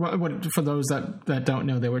for those that don't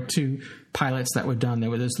know, there were two pilots that were done. There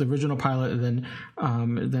was the original pilot, and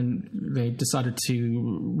then they decided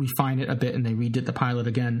to refine it a bit, and they redid the pilot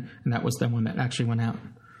again, and that was the one that actually went out.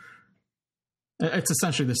 It's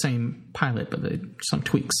essentially the same pilot, but some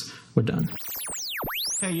tweaks were done.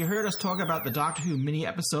 Hey, you heard us talk about the Doctor Who mini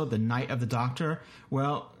episode, The Night of the Doctor.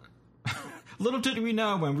 Well, little did we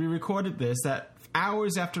know when we recorded this that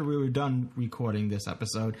hours after we were done recording this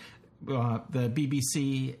episode, the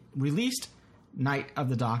BBC released Night of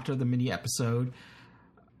the Doctor, the mini episode,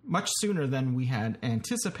 much sooner than we had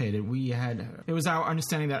anticipated. It was our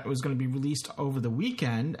understanding that it was going to be released over the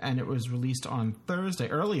weekend, and it was released on Thursday,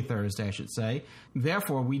 early Thursday, I should say.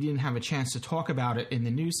 Therefore, we didn't have a chance to talk about it in the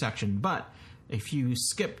news section. But if you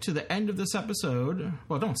skip to the end of this episode,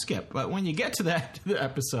 well, don't skip, but when you get to the end of the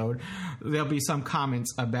episode, there'll be some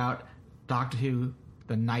comments about Doctor Who,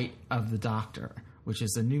 The Night of the Doctor, which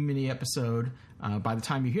is a new mini episode. By the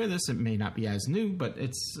time you hear this, it may not be as new, but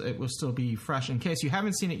it will still be fresh. In case you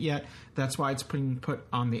haven't seen it yet, that's why it's being put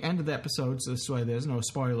on the end of the episode, so this way there's no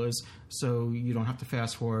spoilers, so you don't have to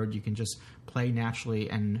fast forward. You can just play naturally,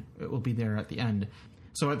 and it will be there at the end.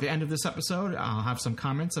 So at the end of this episode, I'll have some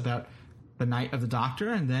comments about the Night of the Doctor,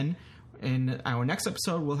 and then in our next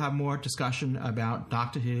episode, we'll have more discussion about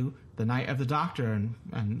Doctor Who, the Night of the Doctor,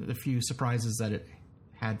 and the few surprises that it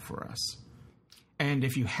had for us. And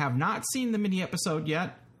if you have not seen the mini episode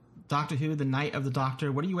yet, Doctor Who, The Night of the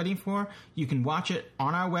Doctor, what are you waiting for? You can watch it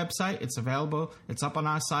on our website. It's available. It's up on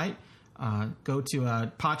our site. Go to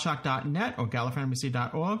podshock.net or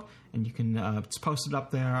gallifreymbassy.org, and you can. It's posted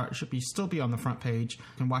up there. It should still be on the front page. You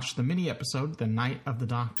can watch the mini episode, The Night of the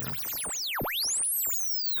Doctor.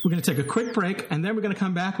 We're going to take a quick break, and then we're going to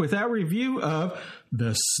come back with our review of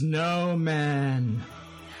The Snowman.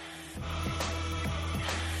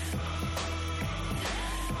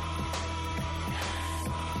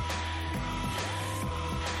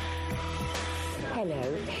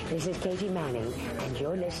 Hello, this is Katie Manning, and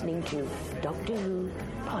you're listening to Doctor Who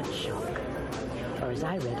Podshock, or as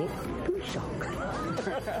I read it,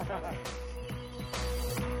 Pooshock.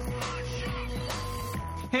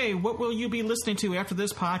 Hey, what will you be listening to after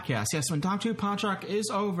this podcast? Yes, when Doctor Who Podshock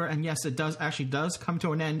is over, and yes, it does come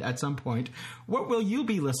to an end at some point, what will you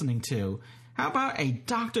be listening to? How about a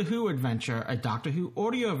Doctor Who adventure, a Doctor Who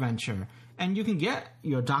audio adventure? And you can get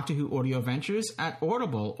your Doctor Who audio adventures at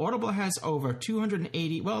Audible. Audible has over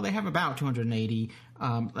 280, well, they have about 280,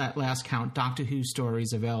 at last count, Doctor Who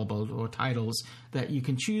stories available, or titles that you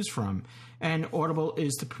can choose from. And Audible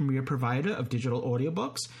is the premier provider of digital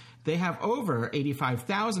audiobooks. They have over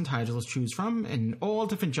 85,000 titles to choose from in all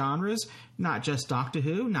different genres, not just Doctor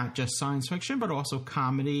Who, not just science fiction, but also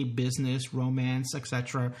comedy, business, romance,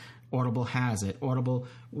 etc. Audible has it. Audible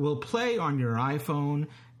will play on your iPhone.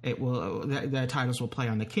 The titles will play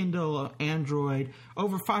on the Kindle, Android,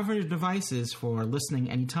 over 500 devices for listening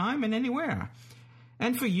anytime and anywhere.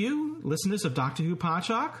 And for you, listeners of Doctor Who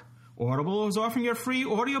Podshock, Audible is offering your free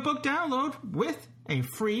audiobook download with a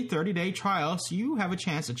free 30-day trial, so you have a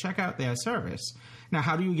chance to check out their service. Now,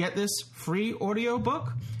 how do you get this free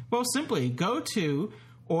audiobook? Well, simply go to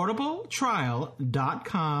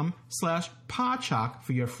audibletrial.com/Podshock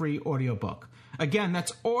for your free audiobook. Again,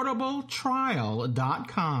 that's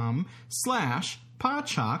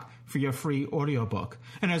audibletrial.com/Podshock for your free audiobook.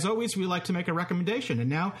 And as always, we like to make a recommendation. And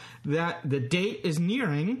now that the date is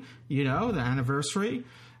nearing, the anniversary,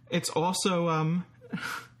 it's also,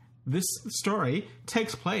 this story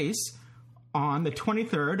takes place on the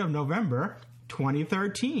 23rd of November,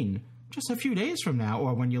 2013. Just a few days from now,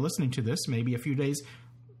 or when you're listening to this, maybe a few days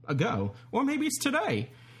ago, or maybe it's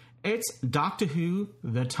today. It's Doctor Who,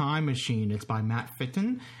 The Time Machine. It's by Matt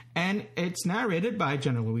Fitton, and it's narrated by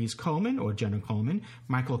Jenna Louise Coleman, or Jenna Coleman,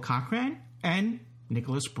 Michael Cochran, and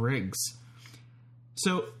Nicholas Briggs.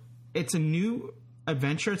 So it's a new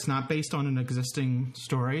adventure. It's not based on an existing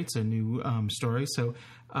story. It's a new story. So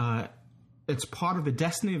it's part of the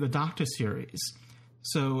Destiny of the Doctor series.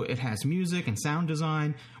 So it has music and sound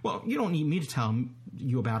design. Well, you don't need me to tell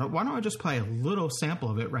you about it. Why don't I just play a little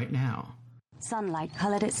sample of it right now? Sunlight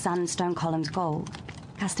coloured its sandstone columns gold,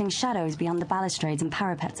 casting shadows beyond the balustrades and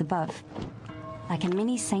parapets above. Like a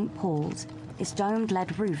mini St. Paul's, its domed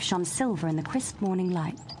lead roof shone silver in the crisp morning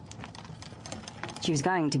light. She was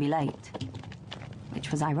going to be late,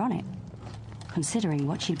 which was ironic, considering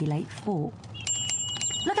what she'd be late for.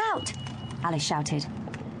 "Look out!" Alice shouted.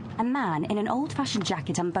 A man in an old-fashioned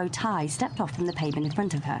jacket and bow tie stepped off from the pavement in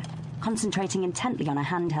front of her, concentrating intently on a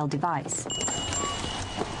handheld device.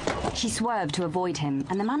 She swerved to avoid him,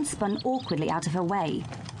 and the man spun awkwardly out of her way.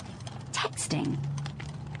 Texting.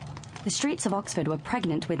 The streets of Oxford were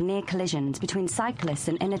pregnant with near collisions between cyclists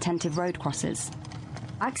and inattentive road crossers.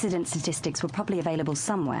 Accident statistics were probably available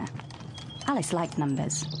somewhere. Alice liked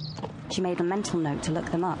numbers. She made a mental note to look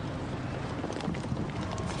them up.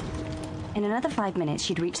 In another 5 minutes,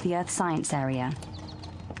 she'd reached the Earth Science area.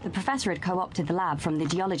 The professor had co-opted the lab from the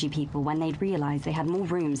geology people when they'd realised they had more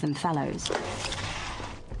rooms than fellows.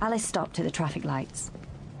 Alice stopped at the traffic lights.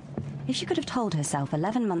 If she could have told herself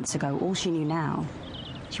 11 months ago all she knew now,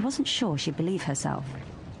 she wasn't sure she'd believe herself.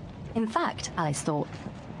 In fact, Alice thought,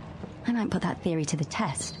 I might put that theory to the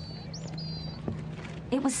test.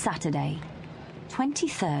 It was Saturday,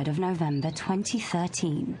 23rd of November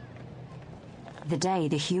 2013. The day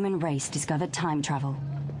the human race discovered time travel.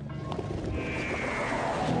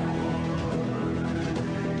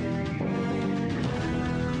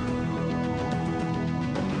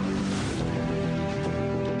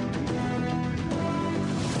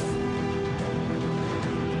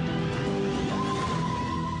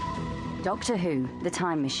 Doctor Who, The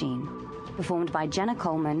Time Machine, performed by Jenna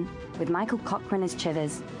Coleman, with Michael Cochran as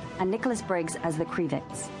Chivers and Nicholas Briggs as the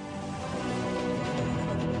Krivits.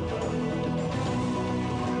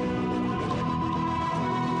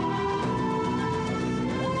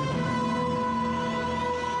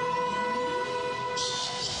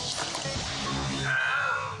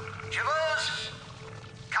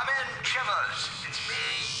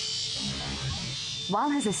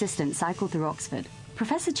 While his assistant cycled through Oxford,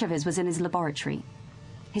 Professor Chivers was in his laboratory.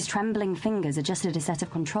 His trembling fingers adjusted a set of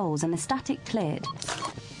controls and the static cleared.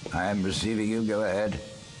 I am receiving you. Go ahead.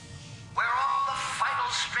 We're on the final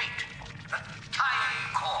street. The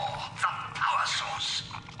time core. The power source.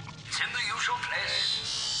 It's in the usual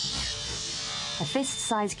place. A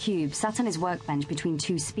fist-sized cube sat on his workbench between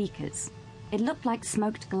two speakers. It looked like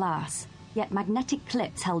smoked glass, yet magnetic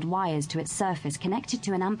clips held wires to its surface connected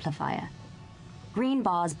to an amplifier. Green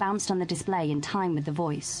bars bounced on the display in time with the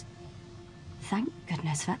voice. Thank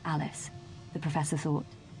goodness for Alice, the professor thought.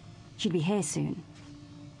 She'd be here soon.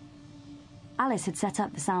 Alice had set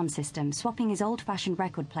up the sound system, swapping his old-fashioned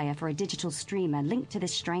record player for a digital streamer linked to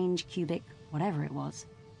this strange, cubic, whatever it was.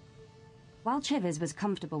 While Chivers was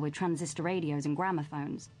comfortable with transistor radios and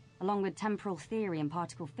gramophones, along with temporal theory and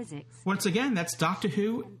particle physics... Once again, that's Doctor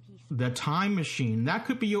Who, The Time Machine. That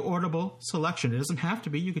could be your Audible selection. It doesn't have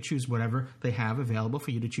to be. You could choose whatever they have available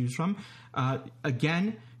for you to choose from.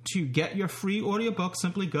 Again, to get your free audiobook,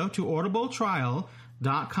 simply go to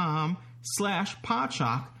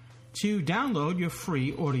audibletrial.com/Podshock to download your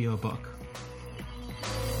free audiobook.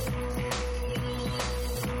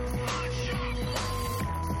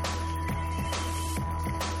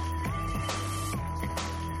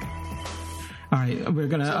 All right, we're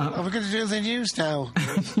gonna. Are we going to do the news now?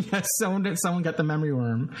 Yes, someone got the memory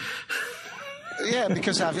worm. Yeah,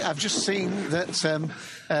 because I've just seen that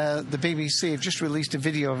the BBC have just released a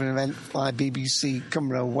video of an event by BBC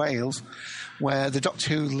Cymru Wales where the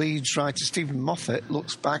Doctor Who leads writer Stephen Moffat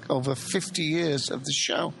looks back over 50 years of the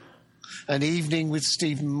show. An evening with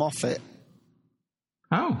Stephen Moffat.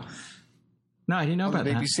 Oh. No, I didn't know about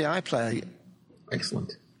that. BBC iPlayer.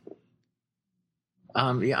 Excellent.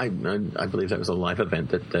 Yeah, I believe that was a live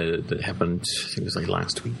event that happened, I think it was like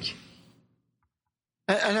last week.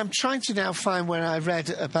 And I'm trying to now find where I read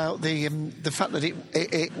about the fact that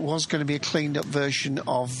it was going to be a cleaned up version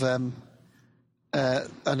of An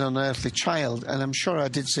Unearthly Child, and I'm sure I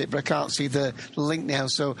did see it, but I can't see the link now,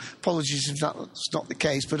 so apologies if that's not the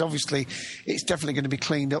case, but obviously it's definitely going to be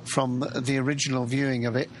cleaned up from the original viewing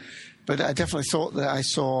of it, but I definitely thought that I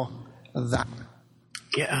saw that.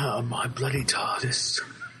 Get out of my bloody TARDIS.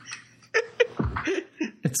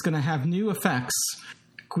 It's going to have new effects.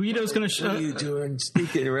 Guido's going to show... What are you doing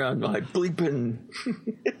sneaking around my bleeping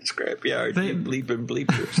scrapyard, bleeping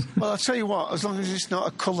bleepers? Well, I'll tell you what, as long as it's not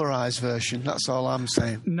a colorized version, that's all I'm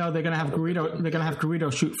saying. No, they're going to have Guido. They're going to have Guido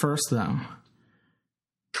shoot first, though.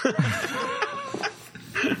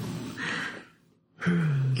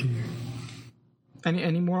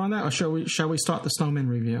 Any more on that, or shall we start the Snowman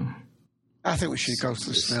review? I think we should go to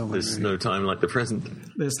the Snowman. There's no time like the present.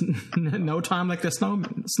 There's no time like the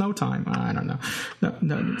snow time. I don't know.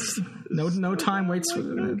 No time waits.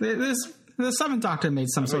 The Seventh Doctor made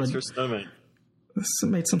some sort of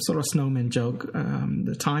snowman joke.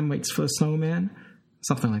 The time waits for the snowman,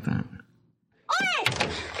 something like that. Oi!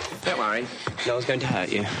 Don't worry, no one's going to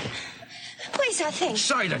hurt you. What is that thing?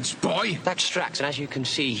 Silence, boy! That's Strax, and as you can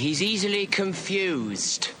see, he's easily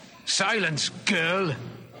confused. Silence, girl!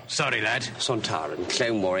 Sorry, lad. Sontaran,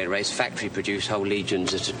 Clone Warrior race, factory produce whole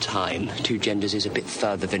legions at a time. 2 genders is a bit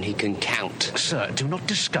further than he can count. Sir, do not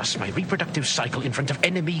discuss my reproductive cycle in front of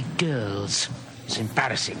enemy girls. It's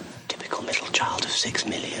embarrassing. Typical middle child of 6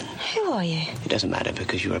 million. Who are you? It doesn't matter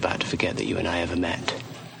because you're about to forget that you and I ever met.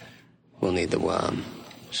 We'll need the worm.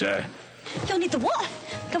 Sir? You'll need the what?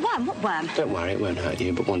 The worm? What worm? Don't worry, it won't hurt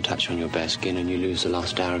you, but one touch on your bare skin and you lose the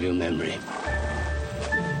last hour of your memory.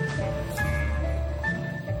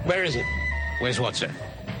 Where is it? Where's what, sir?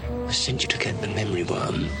 I sent you to get the memory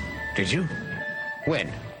worm. Did you?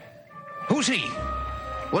 When? Who's he?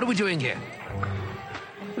 What are we doing here?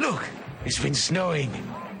 Look, it's been snowing.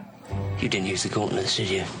 You didn't use the gauntlets, did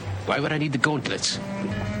you? Why would I need the gauntlets?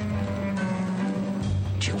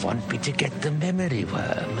 Do you want me to get the memory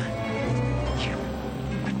worm?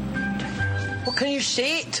 Well, can you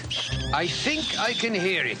see it? I think I can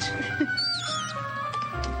hear it.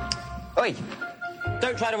 Oi!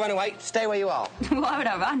 Don't try to run away. Stay where you are. Why would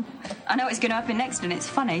I run? I know it's going to happen next and it's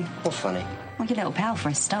funny. What's funny? Well, your little pal for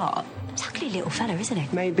a start. It's ugly little fella, isn't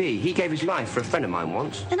he? Maybe. He gave his life for a friend of mine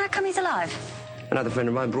once. Then how come he's alive? Another friend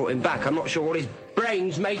of mine brought him back. I'm not sure all his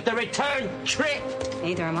brains made the return trip.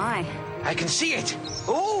 Neither am I. I can see it.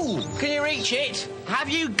 Ooh! Can you reach it? Have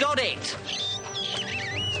you got it?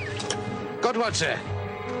 Got what, sir?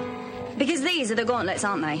 Because these are the gauntlets,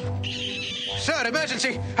 aren't they? Sir,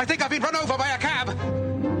 emergency! I think I've been run over by a cab!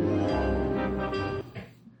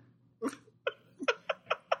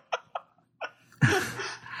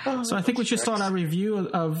 So I think we should start our review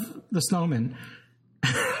of The Snowman.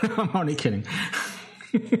 I'm only kidding.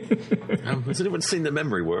 Has anyone seen the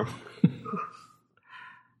memory worm?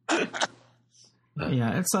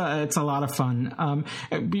 Yeah, it's a lot of fun.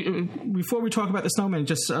 Before we talk about The Snowman,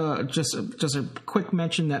 just a quick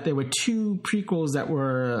mention that there were 2 prequels that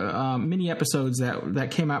were mini episodes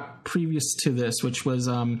that came out previous to this, which was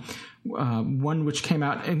one which came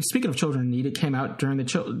out. And speaking of Children in Need, it came out during the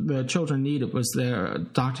Children in Need. It was their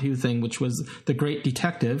Doctor Who thing, which was The Great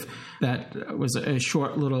Detective. That was a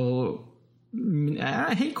short little.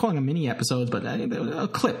 I hate calling them mini episodes, but a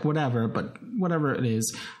clip, whatever it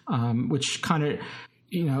is, which kind of,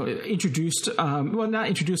 introduced, well, not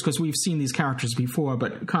introduced because we've seen these characters before,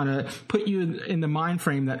 but kind of put you in the mind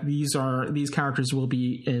frame that these characters will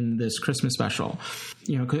be in this Christmas special,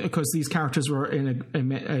 because these characters were in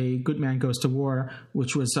a Good Man Goes to War,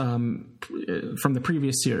 which was from the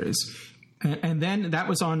previous series. And then that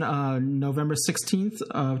was on November 16th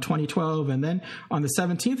of 2012. And then on the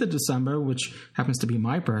 17th of December, which happens to be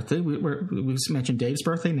my birthday, we mentioned Dave's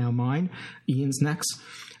birthday, now mine, Ian's next,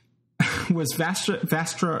 was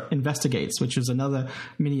Vastra Investigates, which is another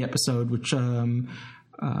mini episode, which, again,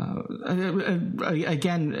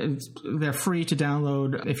 they're free to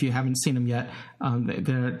download if you haven't seen them yet.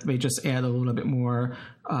 They just add a little bit more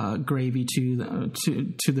gravy to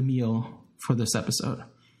the meal for this episode.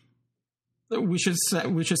 We should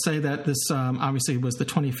say that this obviously was the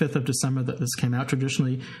 25th of December that this came out.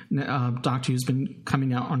 Traditionally, Doctor Who's been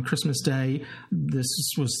coming out on Christmas Day. This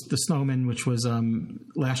was The Snowman, which was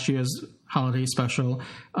last year's holiday special,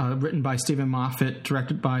 written by Stephen Moffat,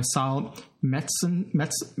 directed by Saul Metzstein.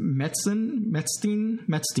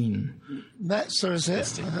 Metzer, is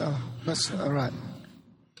it? That's all right.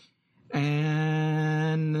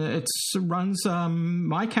 And it runs,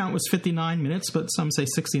 my count was 59 minutes, but some say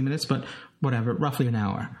 60 minutes, but whatever, roughly an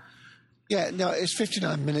hour. Yeah, no, it's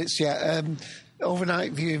 59 minutes, yeah.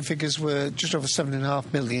 Overnight viewing figures were just over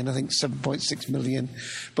 7.5 million, I think 7.6 million,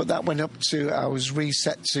 but that went up to, I was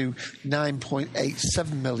reset to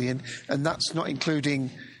 9.87 million, and that's not including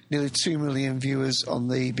nearly 2 million viewers on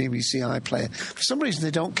the BBC iPlayer. For some reason,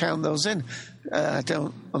 they don't count those in. I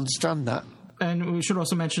don't understand that. And we should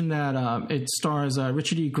also mention that it stars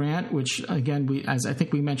Richard E. Grant, which, again, as I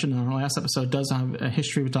think we mentioned in our last episode, does have a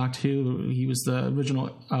history with Doctor Who. He was the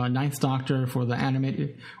original Ninth Doctor for the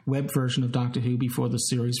animated web version of Doctor Who before the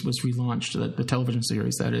series was relaunched, the television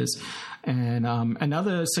series, that is. And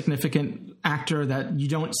another significant actor that you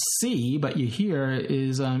don't see but you hear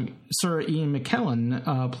is Sir Ian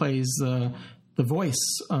McKellen plays the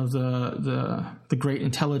voice of the great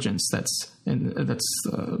intelligence that's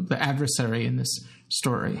the adversary in this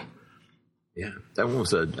story. Yeah, that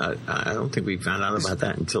was I don't think we found out about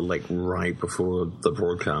that until like right before the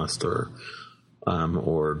broadcast, or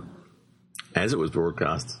as it was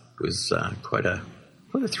broadcast. It was quite a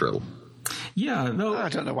thrill. Yeah, though I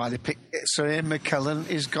don't know why they picked it. So Ian McKellen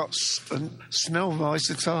has got no voice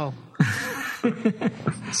at all.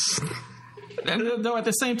 Though at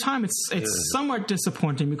the same time, it's somewhat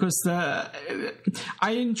disappointing because I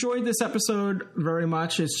enjoyed this episode very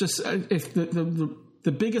much. It's just if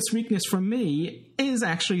the biggest weakness for me is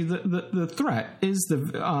actually the threat, is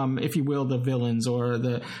if you will, the villains or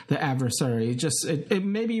the adversary. Just it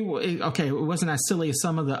wasn't as silly as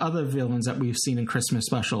some of the other villains that we've seen in Christmas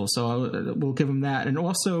specials, so we'll give them that. And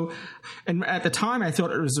also, and at the time I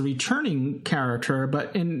thought it was a returning character,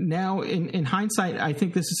 but in hindsight, I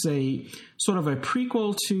think this is a sort of a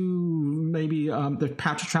prequel to maybe the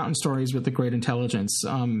Patrick Troughton stories with the Great Intelligence.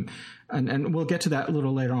 And we'll get to that a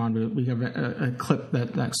little later on. We have a clip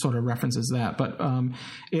that sort of references that. But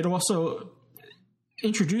it also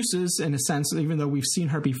introduces, in a sense, even though we've seen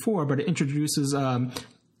her before, but it introduces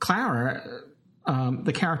Clara,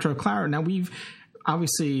 the character of Clara. Now, we've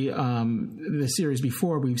obviously, the series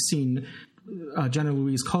before, we've seen Jenna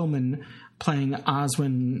Louise Coleman playing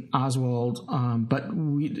Oswald, but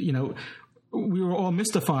we were all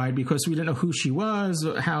mystified because we didn't know who she was,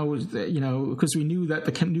 because we knew that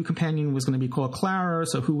the new companion was going to be called Clara.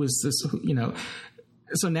 So who was this,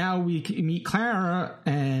 So now we meet Clara,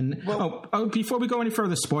 and before we go any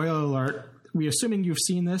further, spoiler alert, we're assuming you've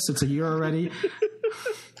seen this. It's a year already.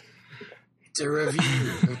 It's a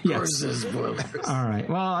review. Of course, yes. Spoilers. All right.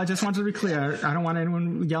 Well, I just want to be clear. I don't want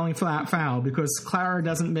anyone yelling foul because Clara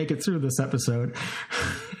doesn't make it through this episode.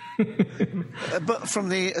 But from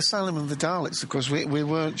the Asylum of the Daleks, of course, we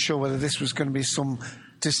weren't sure whether this was going to be some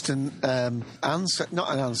distant ancestor,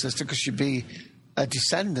 not an ancestor, because she'd be a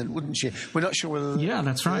descendant, wouldn't she? We're not sure whether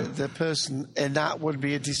that's right. The person in that would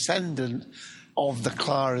be a descendant of the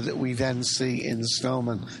Clara that we then see in The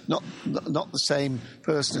Snowman. Not the same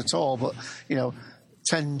person at all, but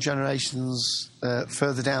 10 generations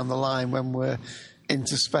further down the line when we're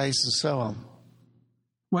into space and so on.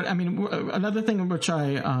 Well, I mean, another thing which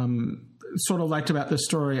I sort of liked about this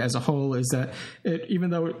story as a whole is that even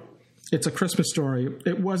though it's a Christmas story,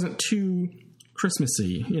 it wasn't too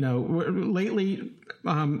Christmassy. Lately,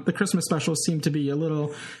 the Christmas specials seem to be a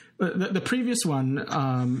little. The previous one,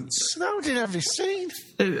 Snowden, have you seen?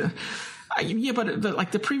 Yeah, but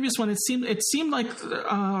the previous one, it seemed like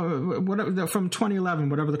whatever from 2011,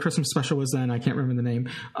 whatever the Christmas special was then. I can't remember the name.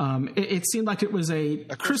 It seemed like it was a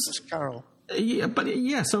Christmas Carol.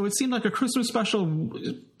 Yeah, so it seemed like a Christmas special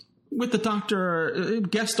with the Doctor,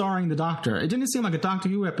 guest starring the Doctor. It didn't seem like a Doctor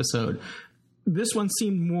Who episode. This one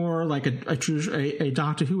seemed more like a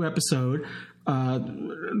Doctor Who episode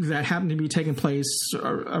that happened to be taking place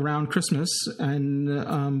around Christmas,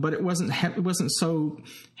 and but it wasn't so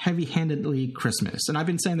heavy-handedly Christmas. And I've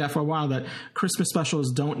been saying that for a while, that Christmas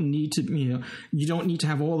specials don't need to, you don't need to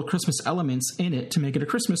have all the Christmas elements in it to make it a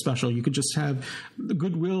Christmas special. You could just have the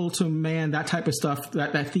goodwill to man, that type of stuff,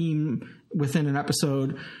 that theme within an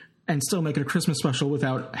episode, and still make it a Christmas special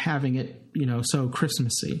without having it, so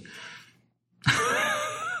Christmassy.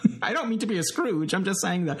 I don't mean to be a Scrooge. I'm just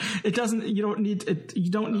saying that it doesn't. You don't need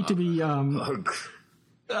to be,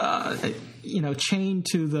 chained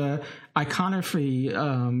to the iconography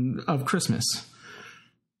of Christmas.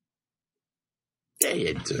 Yeah,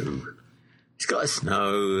 you do. It's got to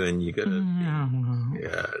snow, and you got to.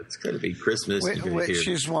 Yeah, it's got to be Christmas. Which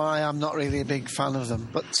is why I'm not really a big fan of them.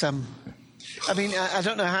 But I mean, I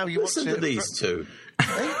don't know how you listen want to these two.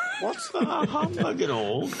 Hey, what? Humbug and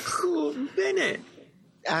all. Cool minute.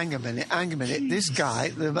 Hang a minute. This guy,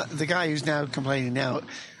 the guy who's now complaining now,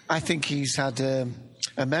 I think he's had a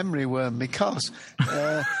memory worm because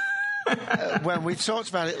when we talked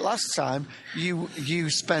about it last time, you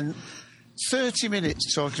spent 30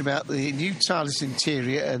 minutes talking about the new TARDIS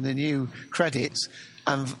interior and the new credits,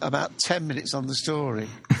 and about 10 minutes on the story.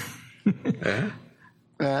 Yeah?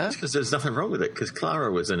 Because there's nothing wrong with it, because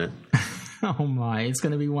Clara was in it. Oh my! It's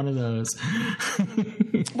going to be one of those.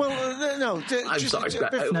 Well, no. I'm sorry.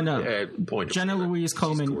 No. Jenna Louise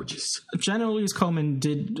Coleman. Jenna Louise Coleman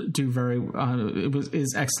did do very.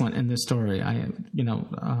 Is excellent in this story.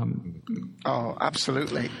 Oh,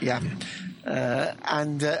 absolutely, yeah.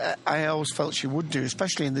 And I always felt she would do,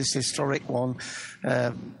 especially in this historic one.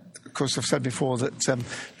 Of course, I've said before that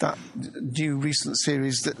that new recent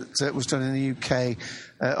series that was done in the UK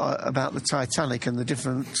about the Titanic and the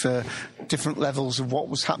different levels of what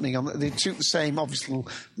was happening on. They took the same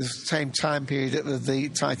time period of the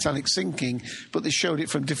Titanic sinking, but they showed it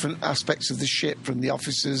from different aspects of the ship, from the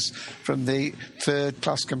officers, from the third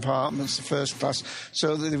class compartments, the first class,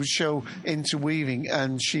 so that they would show interweaving.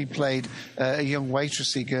 And she played a young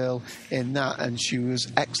waitressy girl in that, and she was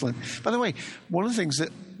excellent. By the way, one of the things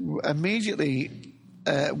that immediately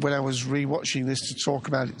when I was rewatching this to talk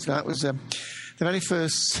about it tonight was the very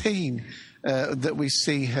first scene that we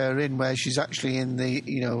see her in, where she's actually in the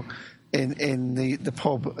in the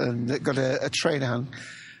pub and got a train hand.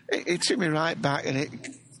 It took me right back, and it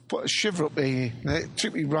put a shiver up me. It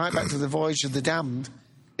took me right back to the Voyage of the Damned.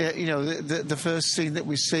 The first scene that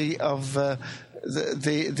we see of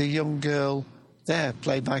the young girl there,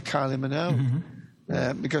 played by Kylie Minogue. Mm-hmm.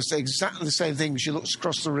 Because they're exactly the same thing. She looks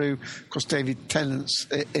across the room. Of course, David Tennant's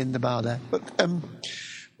in the bar there. But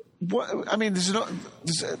what I mean, do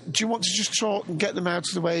you want to just talk and get them out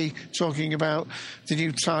of the way, talking about the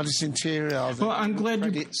new TARDIS interior? Well, I'm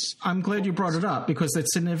glad you brought it up, because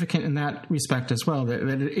it's significant in that respect as well. That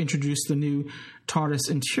it introduced the new TARDIS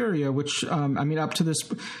interior, which up to this.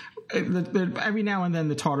 Every now and then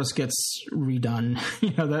the TARDIS gets redone,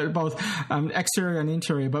 both exterior and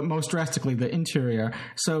interior, but most drastically the interior.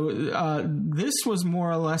 So this was more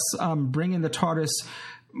or less bringing the TARDIS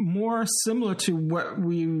more similar to what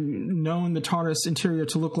we've known the TARDIS interior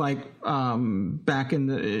to look like back in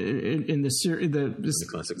the series. The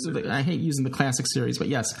classic series. I hate using the classic series, but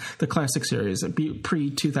yes, the classic series,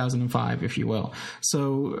 pre-2005, if you will.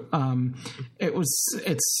 So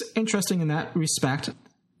it's interesting in that respect.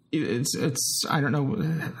 It's I don't know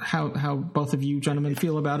how both of you gentlemen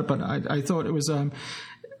feel about it, but I thought it was. I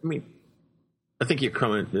think your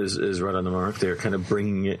comment is right on the mark. They're kind of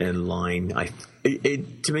bringing it in line.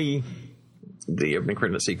 To me, the opening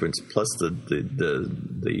credit sequence plus the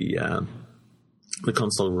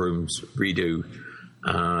console rooms redo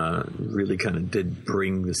really kind of did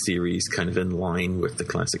bring the series kind of in line with the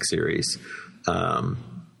classic series.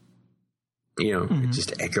 It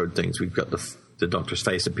just echoed things. We've got the Doctor's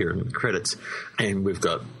face appearing in the credits, and we've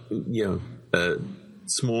got a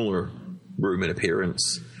smaller room in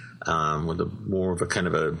appearance with more of a kind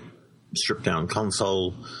of a stripped down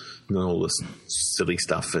console, and all this silly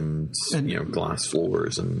stuff and glass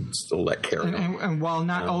floors and all that carry on. And while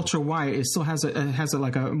not ultra white, it still has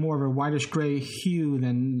a more of a whitish gray hue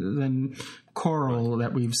than coral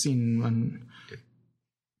that we've seen.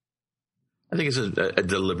 I think it's a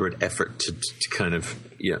deliberate effort to kind of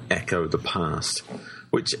echo the past,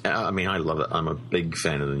 which I love it. I'm a big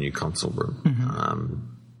fan of the new console room. Mm-hmm.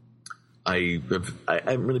 I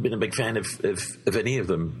haven't really been a big fan of any of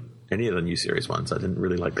them, any of the new series ones. I didn't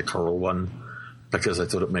really like the coral one because I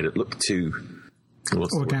thought it made it look too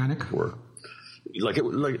organic. Like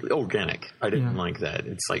organic. I didn't like that.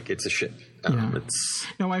 It's like it's a ship.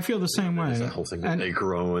 I feel the same way. That whole thing that they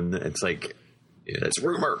grow, and it's like it's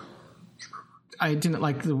rumor. I didn't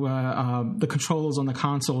like the controls on the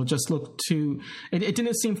console. It just looked too. It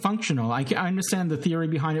didn't seem functional. I understand the theory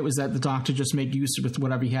behind it was that the Doctor just made use with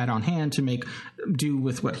whatever he had on hand to make do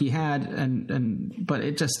with what he had, but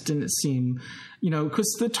it just didn't seem,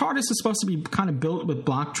 because the TARDIS is supposed to be kind of built with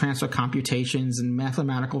block transfer computations and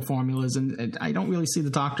mathematical formulas, and I don't really see the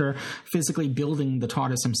Doctor physically building the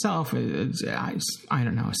TARDIS himself. I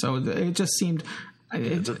don't know. So it just seemed.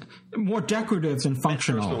 More decorative than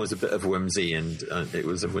functional. The first one was a bit of whimsy, and it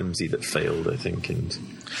was a whimsy that failed, I think. And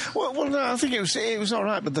well, no, I think it was all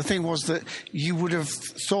right. But the thing was that you would have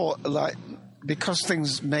thought, like, because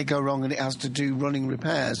things may go wrong and it has to do running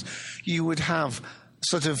repairs, you would have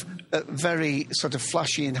sort of very sort of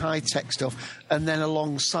flashy and high-tech stuff, and then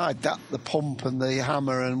alongside that, the pump and the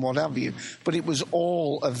hammer and what have you. But it was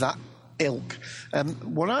all of that ilk.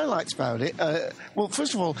 What I liked about it, well,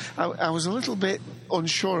 first of all, I was a little bit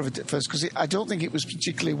unsure of it at first, because I don't think it was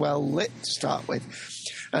particularly well lit to start with.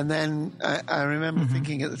 And then I remember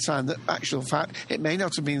thinking at the time that, actual fact, it may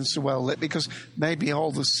not have been so well lit because maybe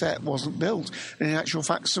all the set wasn't built. And in actual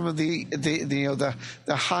fact, some of the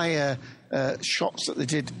higher shots that they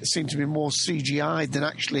did seem to be more CGI'd than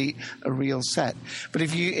actually a real set. But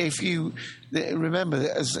if you remember,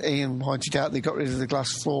 as Ian pointed out, they got rid of the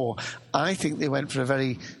glass floor. I think they went for a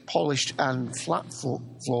very polished and flat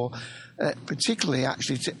floor. Particularly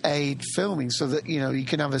actually to aid filming, so that you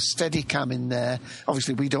can have a steady cam in there.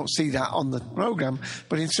 Obviously we don't see that on the programme,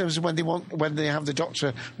 but in terms of when they have the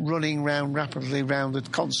Doctor running rapidly round the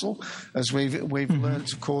console, as we've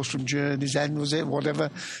learnt, of course, from Journey's End, was it,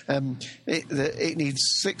 whatever, it needs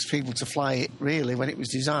 6 people to fly it really when it was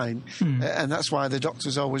designed, and that's why the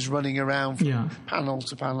Doctor's always running around from panel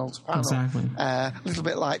to panel to panel. Exactly. A little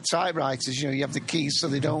bit like typewriters, you have the keys so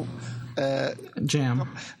they don't jam.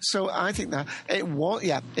 So I think that it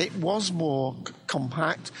was more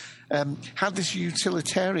compact, had this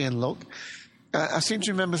utilitarian look. I seem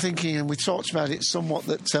to remember thinking, and we talked about it somewhat,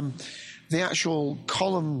 that the actual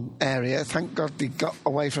column area, thank God they got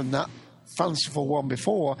away from that fanciful one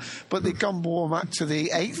before, but they've gone more back to the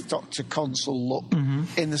 8th Doctor console look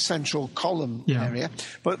in the central column area.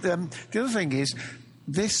 But the other thing is,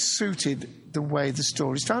 this suited the way the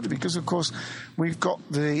story started, because of course we've got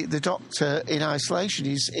the Doctor in isolation.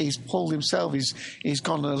 He's pulled himself. He's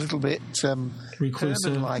gone a little bit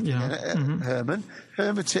Herman-like. Herman,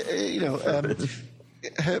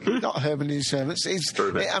 not Herman and his hermits.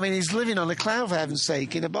 He's living on a cloud, for heaven's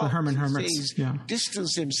sake, in a box. The Herman Hermits. He's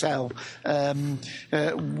distanced himself.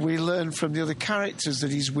 We learn from the other characters that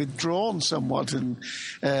he's withdrawn somewhat, and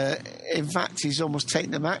in fact, he's almost taken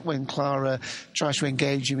the back when Clara tries to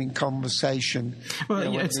engage him in conversation.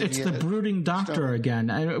 Well, it's the brooding Doctor again.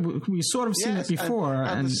 We sort of seen it before,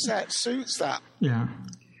 and the set suits that. Yeah.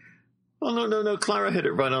 Oh no! Clara hit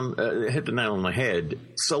it right on, hit the nail on the head.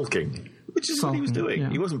 Sulking. Which is what he was doing.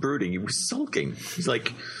 He wasn't brooding. He was sulking. He's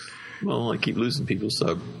like, well, I keep losing people,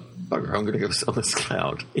 so bugger, I'm going to go sell this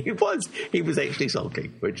cloud. He was actually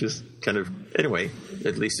sulking, which is kind of, anyway,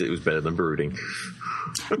 at least it was better than brooding.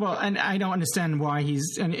 Well, and I don't understand why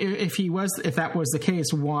if that was the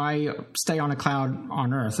case, why stay on a cloud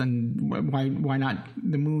on Earth, and why not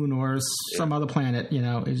the moon or some other planet?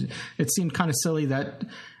 It seemed kind of silly that.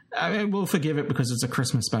 We'll forgive it because it's a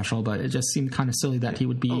Christmas special, but it just seemed kind of silly that he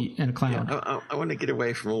would be in a cloud. Yeah, I want to get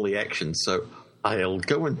away from all the action, so I'll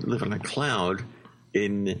go and live on a cloud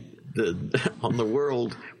on the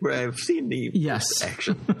world where I've seen the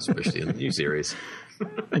action, especially in the new series.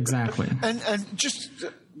 Exactly. And just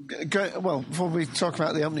before we talk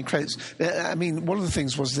about the opening credits, one of the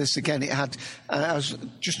things was this again. It had I was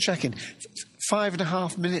just checking.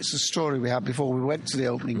 5.5 minutes of story we had before we went to the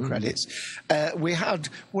opening credits. We had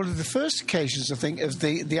one of the first occasions, I think, of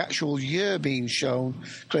the actual year being shown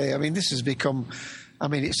clearly. this has become...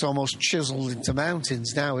 it's almost chiseled into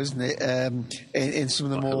mountains now, isn't it? In some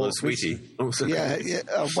of the more... Hello, sweetie. Oh, so yeah.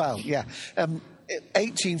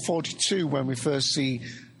 1842, when we first see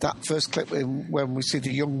that first clip, when we see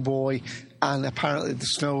the young boy and apparently the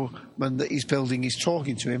snowman that he's building is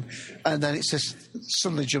talking to him, and then it says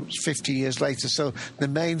suddenly jumps 50 years later. So the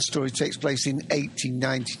main story takes place in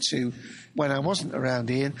 1892, when I wasn't around,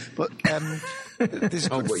 Ian. But there's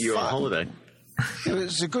you were on holiday?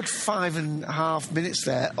 There's a good 5.5 minutes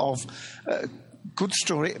there of good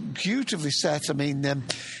story, beautifully set.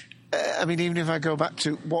 Even if I go back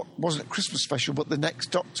to what wasn't a Christmas special, but the next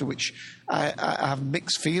Doctor, which I have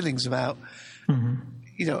mixed feelings about.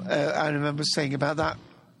 I remember saying about that,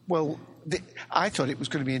 I thought it was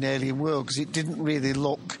going to be an alien world because it didn't really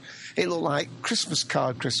look... It looked like Christmas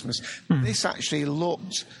card Christmas. This actually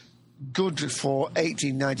looked good for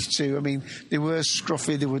 1892. They were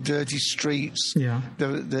scruffy, there were dirty streets. Yeah.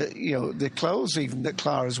 The clothes even that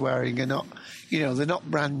Clara's wearing are not... they're not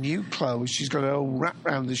brand new clothes. She's got a whole wrap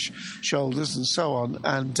around the shoulders and so on.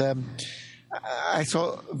 And I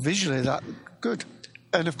thought visually that good.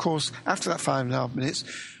 And of course, after that 5.5 minutes,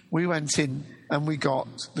 we went in and we got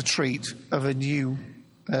the treat of a new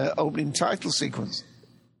opening title sequence.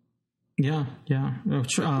 Yeah.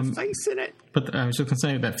 Face in it. But I was just going to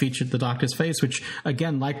say that featured the Doctor's face, which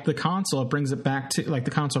again, like the console, it brings it back to like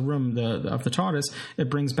the console room of the TARDIS. It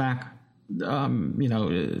brings back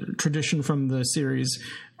tradition from the series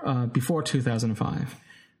before 2005.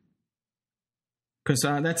 Because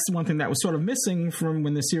that's one thing that was sort of missing from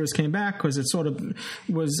when the series came back, because it sort of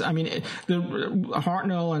was, I mean,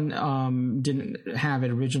 Hartnell and didn't have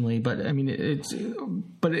it originally, but I mean,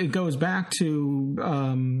 but it goes back to,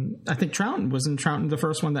 I think Troughton, wasn't Troughton the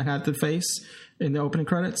first one that had the face in the opening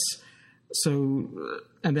credits? So,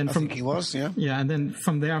 and then I think he was, yeah. Yeah, and then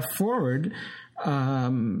from there forward,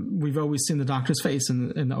 we've always seen the Doctor's face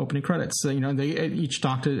in the opening credits. So, each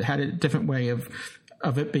Doctor had a different way of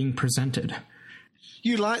it being presented.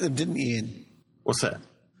 You liked them, didn't you, Ian? What's that?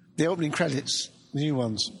 The opening credits, the new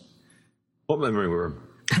ones. What memory were?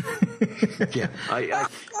 Yeah, I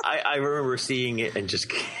remember seeing it and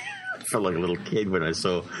just felt like a little kid when I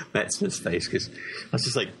saw Matt Smith's face, because I was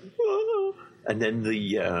just like, whoa. And then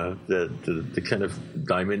the kind of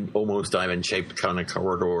almost diamond shaped kind of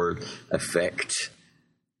corridor effect.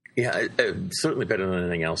 Yeah, certainly better than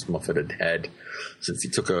anything else Moffat had had since he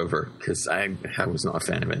took over, because I was not a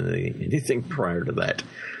fan of anything prior to that.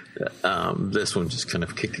 This one just kind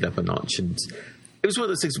of kicked it up a notch, and it was one of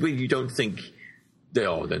those things where you don't think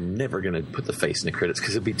they're never going to put the face in the credits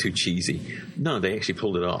because it'd be too cheesy. No, they actually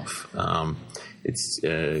pulled it off. It's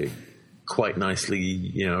quite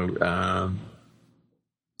nicely,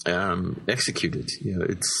 executed.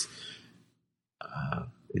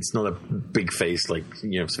 It's not a big face like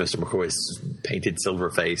Sylvester McCoy's painted silver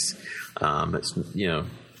face.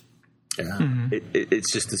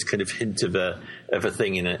 It's just this kind of hint of a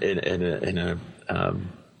thing in a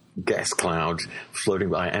gas cloud floating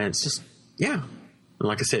by, and it's just and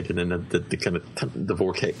like I said, and then the kind of the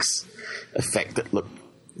vortex effect that looked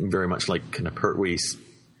very much like kind of Pertwee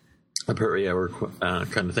hour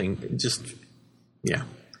kind of thing. Just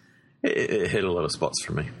it hit a lot of spots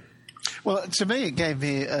for me. Well, to me, it gave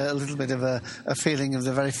me a little bit of a feeling of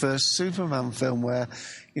the very first Superman film where,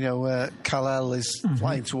 Kal-El is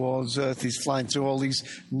flying towards Earth, he's flying through all these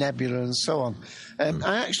nebula and so on.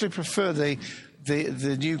 I actually prefer the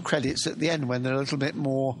new credits at the end when they're a little bit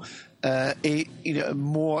more,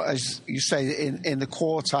 more, as you say, in the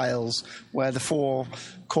quartiles where the four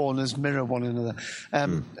corners mirror one another.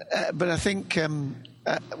 But I think,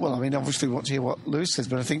 obviously we want to hear what Lewis says,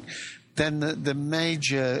 but I think then the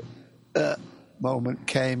major moment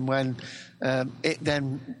came when it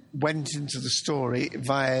then went into the story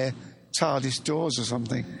via TARDIS doors or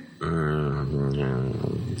something. That's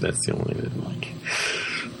the only thing I didn't like.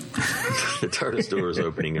 The TARDIS doors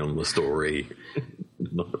opening on the story.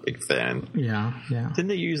 Not a big fan. Yeah. Didn't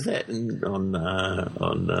they use that on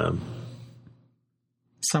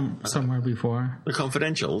somewhere before? The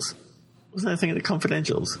Confidentials? Wasn't that a thing of the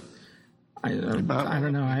Confidentials? I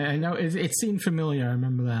don't know. I know it seemed familiar. I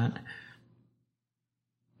remember that.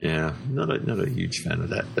 Yeah, not a huge fan of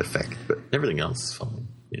that effect, but everything else is fine.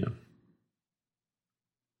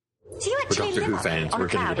 Do you actually Doctor Who fans, on a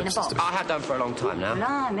cloud in a box? I have done for a long time now.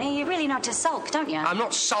 Blimey, you really know to sulk, don't you? I'm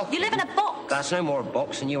not sulking. You live in a box. That's no more a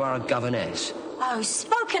box than you are a governess. Oh,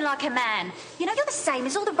 spoken like a man. You're the same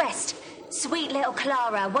as all the rest. Sweet little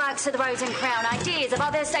Clara works at the Rose and Crown. Ideas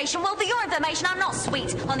about their station. Well, for your information, I'm not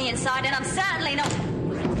sweet on the inside, and I'm certainly not...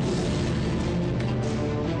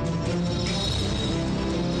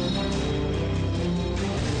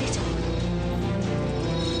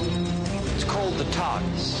 It's called the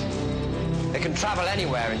TARDIS. It can travel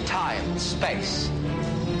anywhere in time and space.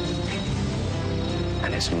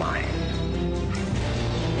 And it's mine.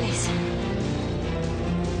 This.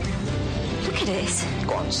 Look at it.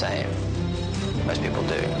 Go on, say it. Most people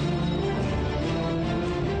do.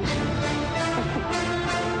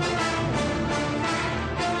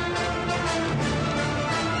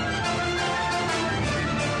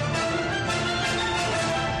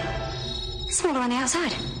 Smaller on the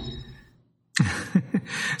outside.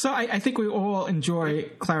 So I think we all enjoy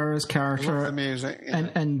Clara's character, the music,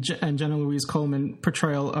 and Jenna Louise Coleman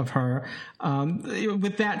portrayal of her.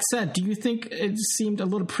 With that said, do you think it seemed a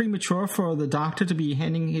little premature for the Doctor to be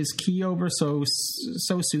handing his key over so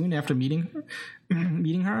soon after meeting her?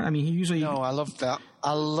 I mean, he usually... No, I loved that.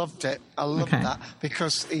 I loved it. I loved that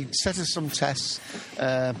because he'd set us some tests.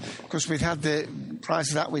 Because prior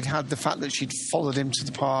to that, we'd had the fact that she'd followed him to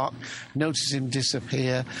the park, noticed him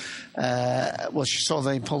disappear. She saw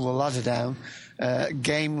that he pulled the ladder down.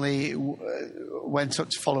 Gamely went up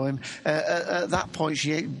to follow him. At that point,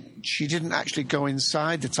 she didn't actually go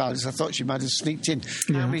inside the TARDIS. I thought she might have sneaked in.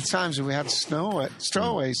 Yeah. How many times have we had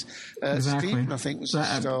stowaways? Exactly. Stephen, I think, was a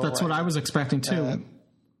stowaway. That's what I was expecting too.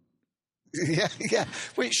 Yeah,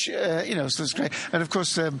 which so it's great. And of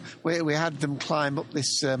course, we had them climb up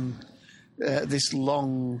this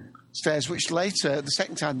long stairs, which later, the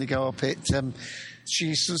second time they go up it,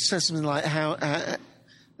 she sort of says something like, "How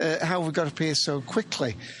have we got up here so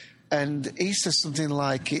quickly?" And he says something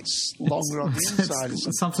like it's longer on the inside.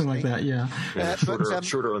 Something like that, yeah.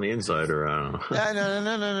 Shorter on the inside, or I don't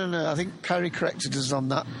know. No. I think Perry corrected us on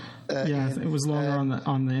that. It was longer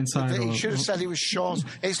on the inside. He should have said it was short.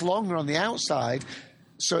 It's longer on the outside,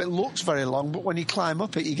 so it looks very long, but when you climb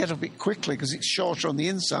up it, you get up it quickly because it's shorter on the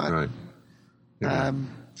inside. Right. Yeah.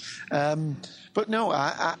 But no,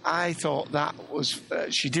 I thought that was...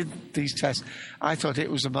 she did these tests. I thought it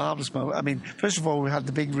was a marvellous moment. I mean, first of all, we had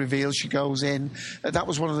the big reveal. She goes in. That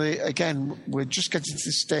was one of the... Again, we're just getting to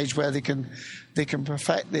the stage where they can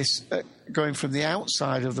perfect this, going from the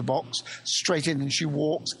outside of the box straight in, and she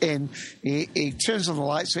walks in. He turns on the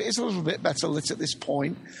light, so it is a little bit better lit at this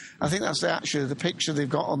point. I think that's actually the picture they've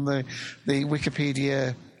got on the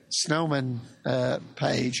Wikipedia Snowman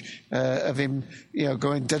page of him,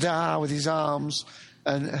 going da-da with his arms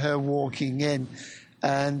and her walking in.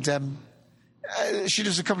 And she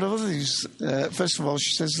does a couple of other things. First of all,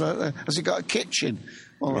 she says, has it got a kitchen?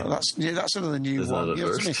 Well, that's another new one. You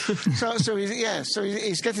know what I mean? So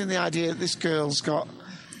he's getting the idea that this girl's got,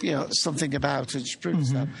 something about her. She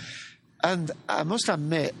proves that. And I must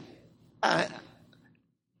admit,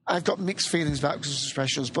 I've got mixed feelings about Christmas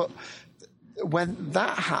specials, but when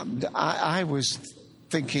that happened, I was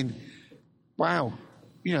thinking, wow,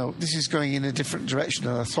 this is going in a different direction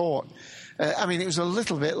than I thought. I mean, it was a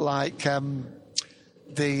little bit like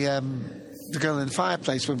the Girl in the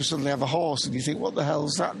Fireplace, where we suddenly have a horse and you think, what the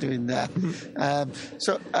hell's that doing there?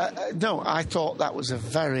 No, I thought that was a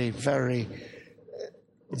very, very,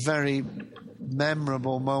 very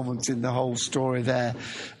memorable moment in the whole story there.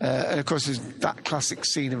 And, of course, there's that classic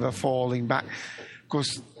scene of her falling back. Of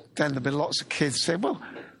course, then there'll be lots of kids saying, well,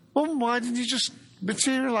 Mum, why didn't you just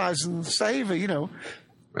materialise and save her,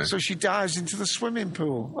 Right. So she dives into the swimming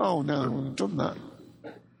pool. Oh, no, we've done that.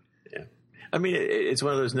 Yeah. I mean, it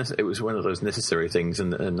was one of those necessary things,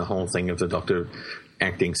 and the whole thing of the Doctor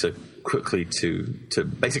acting so quickly to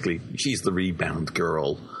basically, she's the rebound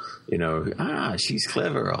girl. She's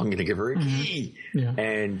clever. I'm going to give her a key. Yeah.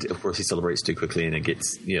 And, of course, he celebrates too quickly, and it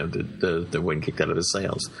gets, the wind kicked out of his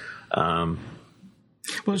sails.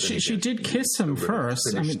 Well, she did kiss him first.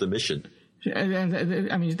 Finish the mission. I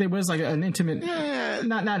mean, there was like an intimate,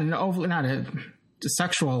 not a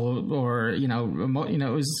sexual or it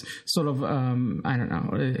was sort of I don't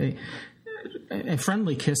know, a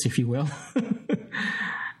friendly kiss, if you will.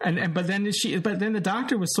 but then the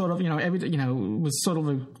Doctor was sort of was sort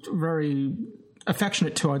of very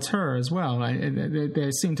affectionate towards her as well.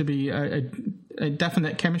 There seemed to be a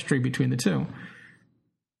definite chemistry between the two.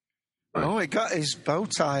 Oh, he got his bow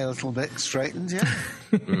tie a little bit straightened, yeah.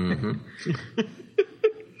 Mm-hmm.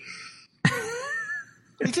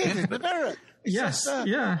 He did in the mirror. Yes,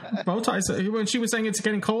 yeah. Bow ties. When she was saying it's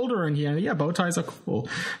getting colder in here, yeah, bow ties are cool.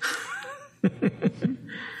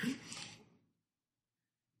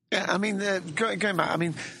 Yeah, I mean, going back, I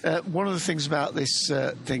mean, one of the things about this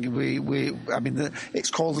thing,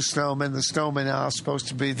 it's called the Snowmen. The Snowmen are supposed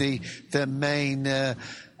to be the main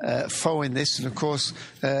foe in this, and of course,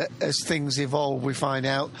 as things evolve, we find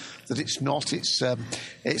out that it's not. It's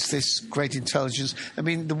this great intelligence. I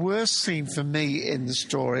mean, the worst scene for me in the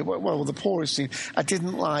story, well, the poorest scene, I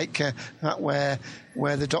didn't like that where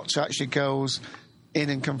the Doctor actually goes in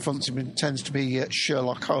and confronts him and tends to be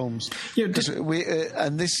Sherlock Holmes. Yeah,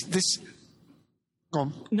 and this. Go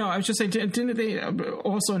on. No, I was just saying, didn't they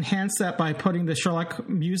also enhance that by putting the Sherlock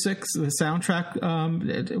music, the soundtrack?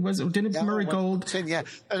 Didn't Murray Gold? Yeah.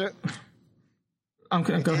 Go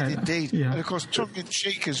ahead. Indeed, yeah. And of course, tongue in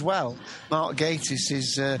cheek as well. Mark Gatiss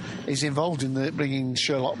is involved in bringing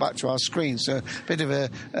Sherlock back to our screen. So a bit of a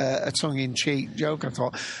tongue in cheek joke, I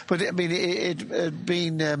thought. But I mean, it had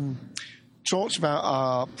been talked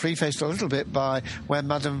about, prefaced a little bit by when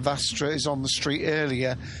Madame Vastra is on the street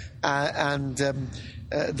earlier, and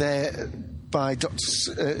there by Dr.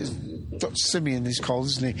 Simeon, he's called,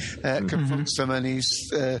 isn't he? Confronts them, and he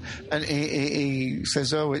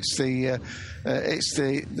says, "Oh, it's the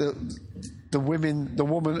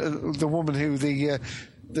woman who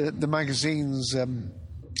the magazine's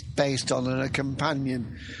based on, and a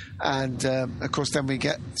companion." And of course, then we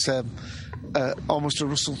get almost a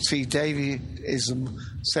Russell T Davies-ism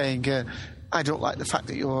saying, I don't like the fact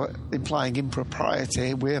that you're implying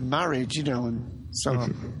impropriety. We're married, and so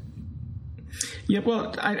on. Yeah,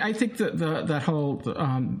 well, I think that that whole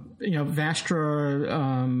Vastra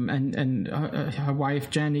and her wife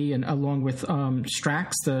Jenny, and along with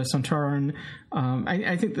Strax the Centauran,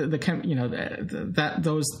 I think that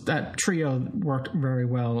that trio worked very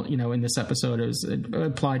well. In this episode, it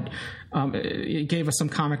applied. It gave us some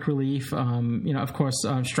comic relief. Of course,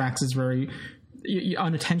 Strax is very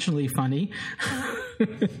unintentionally funny.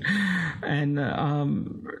 And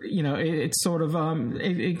it sort of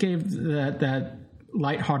it gave that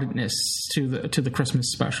lightheartedness to the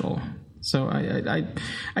Christmas special. So I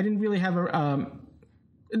didn't really have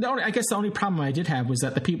I guess the only problem I did have was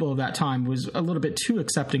that the people of that time was a little bit too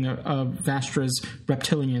accepting of Vastra's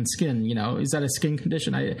reptilian skin. Is that a skin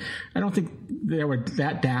condition? I don't think they were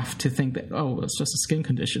that daft to think that, oh, it's just a skin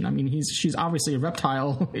condition. I mean, she's obviously a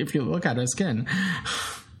reptile if you look at her skin.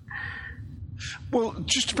 Well,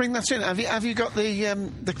 just to bring that in, have you got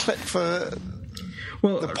the clip for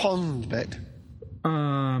the pond bit?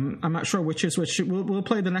 I'm not sure which is which. We'll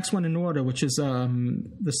play the next one in order, which is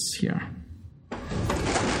this here.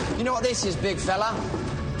 You know what this is, big fella?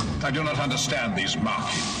 I do not understand these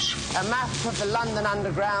markings. A map of the London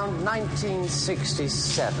Underground,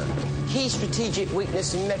 1967. Key strategic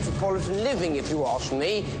weakness in metropolitan living, if you ask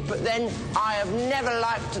me. But then, I have never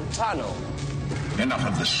liked a tunnel. Enough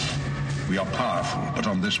of this. We are powerful, but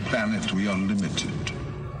on this planet we are limited.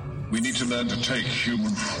 We need to learn to take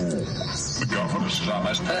human form. The governess is our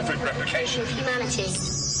most perfect replication of humanity.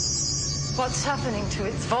 What's happening to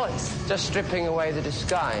its voice? Just stripping away the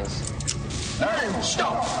disguise. No!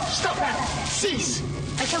 Stop! Stop that! Cease!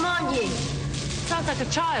 I command you! Sounds like a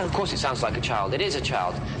child. Of course it sounds like a child. It is a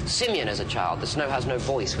child. Simeon is a child. The snow has no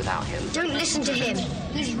voice without him. Don't listen to him.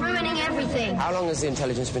 He's ruining everything. How long has the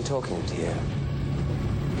intelligence been talking to you?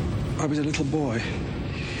 I was a little boy.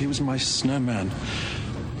 He was my snowman.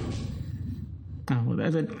 Oh, well,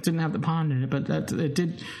 it didn't have the pond in it, but it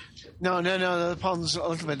did. No, the pond's a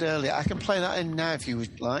little bit earlier. I can play that in now if you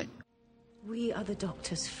would like. We are the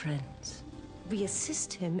Doctor's friends. We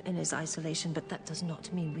assist him in his isolation, but that does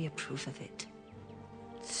not mean we approve of it.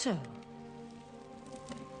 So,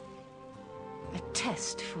 a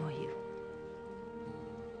test for you.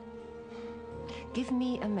 Give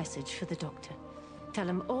me a message for the Doctor. Tell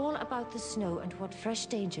him all about the snow and what fresh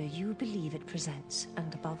danger you believe it presents.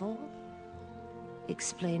 And above all,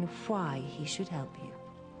 explain why he should help you.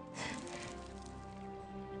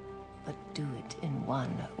 But do it in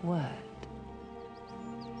one word.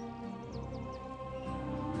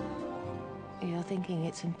 You're thinking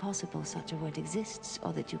it's impossible such a word exists,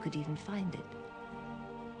 or that you could even find it.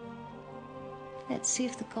 Let's see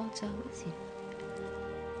if the gods are with you.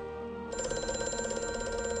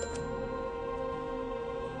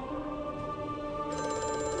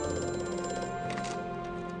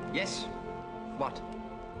 Yes? What?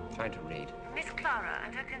 Trying to read. Miss Clara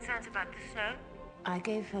and her concerns about the snow? I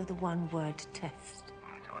gave her the one-word test.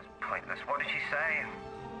 It was pointless. What did she say?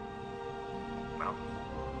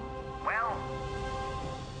 Well?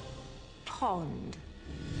 Pond.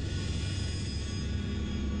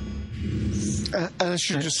 And I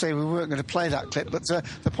should just say we weren't going to play that clip, but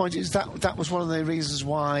the point is that was one of the reasons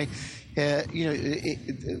why,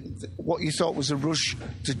 what you thought was a rush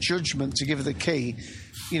to judgment to give her the key,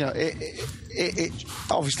 it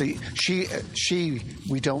obviously she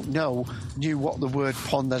we don't know knew what the word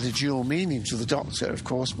pond had a dual meaning to the Doctor, of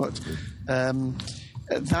course, but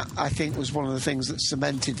that I think was one of the things that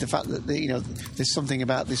cemented the fact that there's something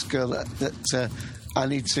about this girl that I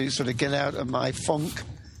need to sort of get out of my funk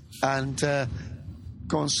and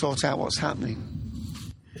go and sort out what's happening.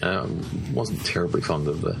 Wasn't terribly fond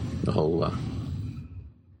of the whole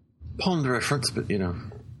pond reference, but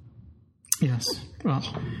Yes. Well,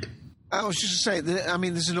 I was just to say that, I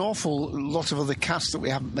mean, there's an awful lot of other casts that we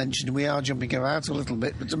haven't mentioned, and we are jumping around a little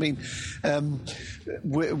bit. But I mean,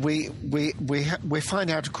 we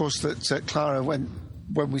find out, of course, that Clara, when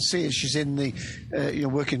we see her, she's in the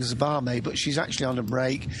working as a barmaid, but she's actually on a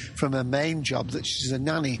break from her main job, that she's a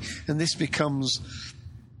nanny, and this becomes,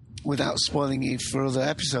 without spoiling it for other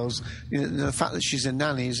episodes, the fact that she's a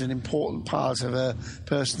nanny is an important part of her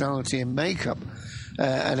personality and makeup.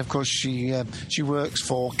 And of course, she works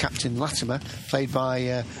for Captain Latimer, played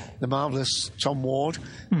by the marvellous Tom Ward.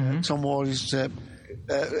 Mm-hmm. Tom Ward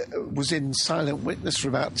was in Silent Witness for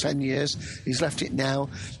about 10 years. He's left it now.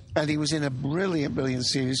 And he was in a brilliant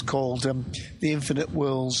series called The Infinite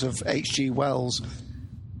Worlds of H.G. Wells,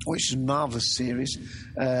 which is a marvellous series.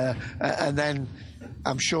 And then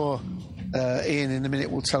I'm sure Ian in a minute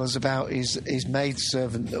will tell us about his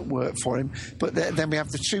maidservant that worked for him. But then we have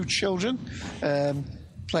the two children,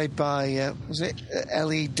 played by,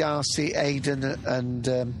 Ellie, Darcy, Aidan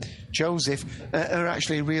and Joseph, are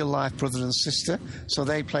actually real-life brother and sister. So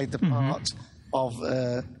they played the part of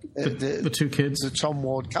the two kids, the Tom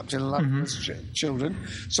Ward, Captain Latimer's children.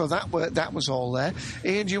 So that was all there.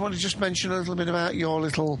 Ian, do you want to just mention a little bit about your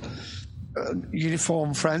little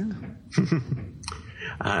uniform friend?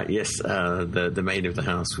 Yes, the maid of the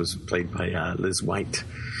house was played by Liz White.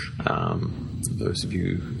 Those of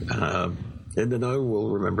you And then I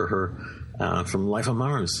will remember her from Life on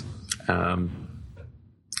Mars,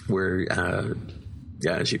 where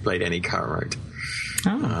she played Annie Cartwright.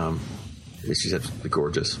 Oh. She's absolutely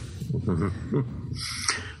gorgeous. We've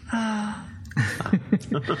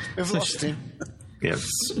lost him. Yeah,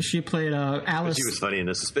 she played Alice. She was funny in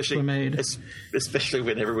this, especially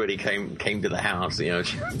when everybody came to the house. She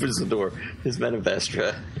opens the door. There's Men of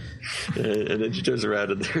Vestra, and then she turns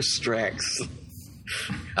around and there's Strax.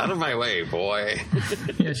 Out of my way, boy.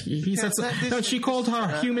 Yeah, he said no, she called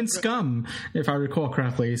her human scum, if I recall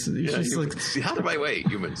correctly. She's out of my way,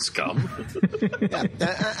 human scum.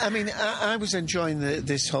 I was enjoying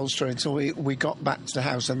this whole story until we got back to the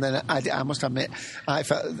house, and then I must admit, I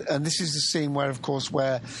felt, and this is the scene where, of course,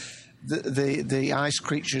 where the ice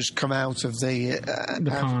creatures come out of the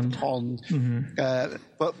pond. Mm-hmm.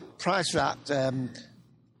 But prior to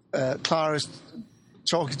that, Clara's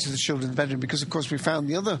talking to the children in the bedroom, because of course we found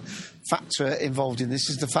the other factor involved in this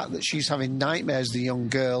is the fact that she's having nightmares, the young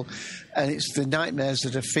girl, and it's the nightmares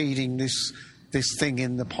that are feeding this thing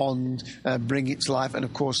in the pond, bring it to life. And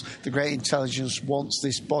of course the Great Intelligence wants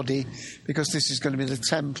this body because this is going to be the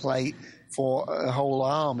template for a whole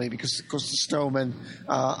army, because of course the snowmen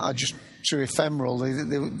are just too ephemeral, they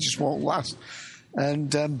just won't last.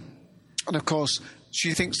 And of course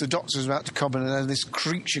she thinks the Doctor's about to come in, and then this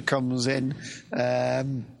creature comes in,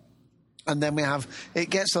 and then it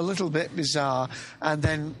gets a little bit bizarre, and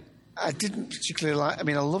then I didn't particularly like, I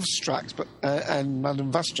love Strax and Madame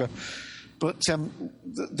Vestra, but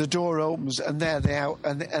the door opens, and there they out,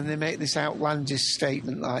 and they make this outlandish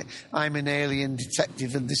statement like, I'm an alien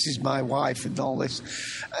detective, and this is my wife, and all this.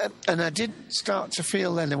 And I did start to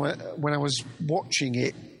feel then, when I was watching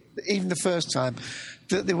it, even the first time,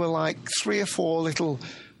 that there were like 3 or 4 little,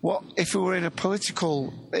 what if we were in a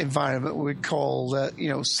political environment we would call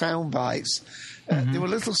sound bites. Mm-hmm. There were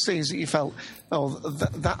little scenes that you felt,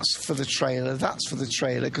 that's for the trailer,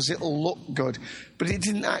 because it'll look good, but it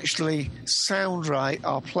didn't actually sound right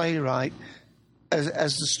or play right as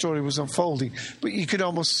the story was unfolding. But you could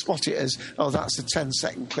almost spot it as, that's a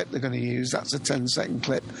 10-second clip they're going to use, that's a 10-second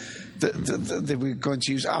clip that they were going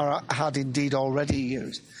to use, or had indeed already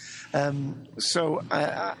used. So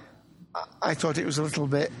I thought it was a little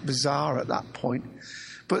bit bizarre at that point.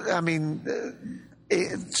 But,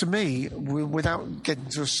 to me, without getting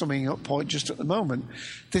to a summing up point just at the moment,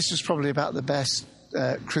 this is probably about the best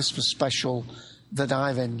Christmas special that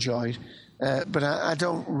I've enjoyed. But I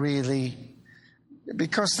don't really...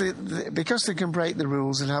 Because they can break the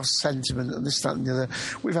rules and have sentiment and this, that and the other.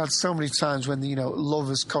 We've had so many times when, love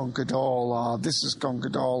has conquered all, or this has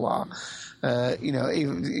conquered all, or...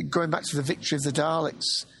 going back to the victory of the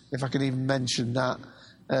Daleks, if I can even mention that,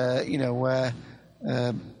 where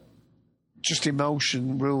just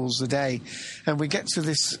emotion rules the day. And we get to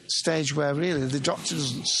this stage where really the Doctor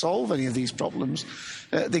doesn't solve any of these problems.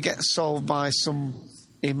 They get solved by some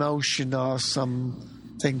emotion or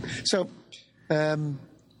something. So I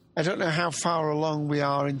don't know how far along we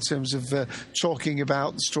are in terms of talking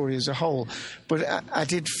about the story as a whole, but I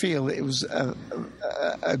did feel that it was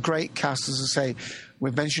a great cast. As I say,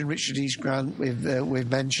 we've mentioned Richard East Grant, we've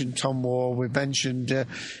mentioned Tom Moore, we've mentioned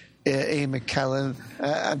Ian McKellen.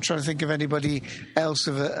 I'm trying to think of anybody else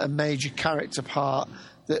of a major character part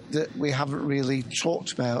that we haven't really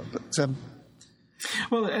talked about, but...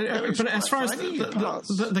 Well, but as far as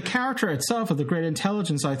the character itself of the Great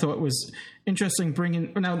Intelligence, I thought was interesting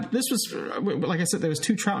bringing... Now, this was, like I said, there was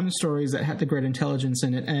 2 Troughton stories that had the Great Intelligence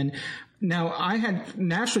in it, and now I had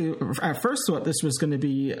naturally at first thought this was going to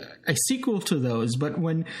be a sequel to those, but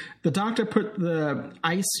when the Doctor put the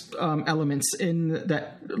ice elements in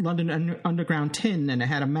that London Underground tin, and it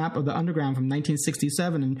had a map of the Underground from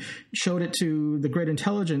 1967 and showed it to the Great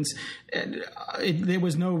Intelligence, there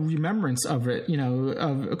was no remembrance of it,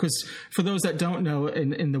 because for those that don't know,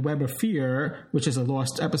 in the Web of Fear, which is a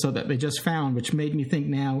lost episode that they just found, which made me think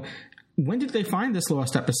now, when did they find this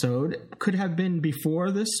lost episode? Could have been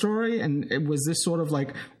before this story, and was this sort of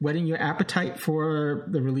like whetting your appetite for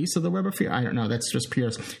the release of the Web of Fear? I don't know. That's just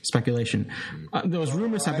pure speculation. Those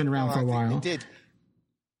rumors have been around for a while. They did.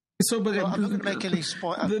 So, but I'm not going to make any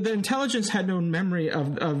spoil. The Intelligence had no memory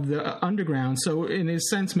of the Underground, so in a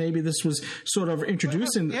sense, maybe this was sort of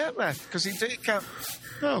introducing. Because he can't.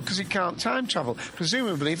 No, because he can't time travel.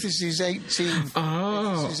 Presumably, if this is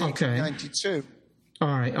 1892.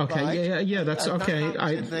 All right. Okay. Right? Yeah. That's okay.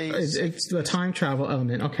 It's the time travel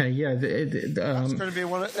element. Okay. Yeah. That's going to be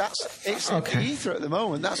one. It's in the ether at the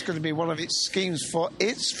moment. That's going to be one of its schemes for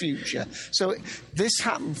its future. So this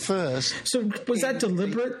happened first. So was that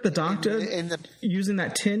deliberate? The Doctor using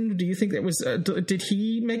that tin? Do you think that was? Did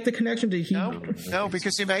he make the connection? Did he? No,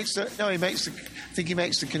 because he makes the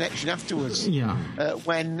connection afterwards. Yeah.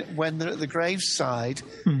 When they're at the graveside,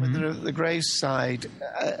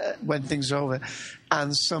 when things are over.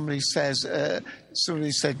 And somebody said, I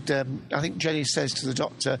think Jenny says to the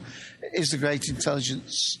Doctor, is the great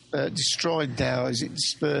intelligence destroyed now? Is it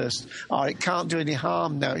dispersed? Oh, it can't do any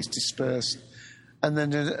harm now, it's dispersed. And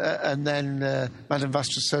then Madame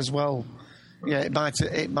Vastra says, well, yeah, it might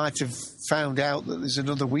have found out that there's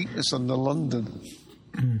another weakness under London.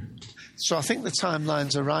 So I think the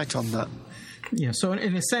timelines are right on that. Yeah, so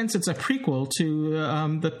in a sense, it's a prequel to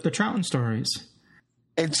the Troughton stories.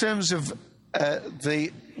 In terms of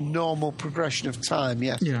the normal progression of time,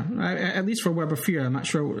 yes. Yeah, at least for Web of Fear. I'm not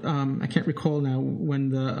sure. I can't recall now when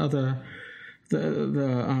the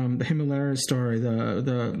Himalaya story,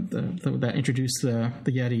 that introduced the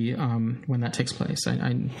Yeti, when that takes place.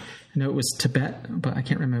 I know it was Tibet, but I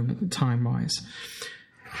can't remember time wise.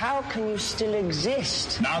 How can you still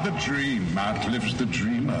exist? Now the dream outlives the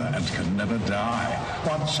dreamer and can never die.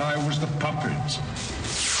 Once I was the puppet.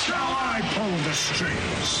 Now I pull the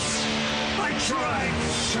strings. I tried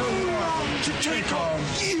so long to take on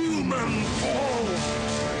human form.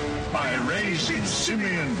 By raising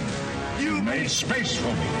Simeon, you made space for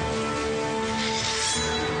me.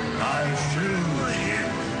 I fill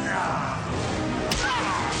him now.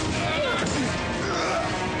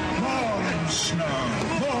 More than snow,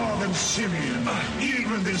 more than Simeon,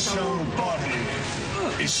 even this old body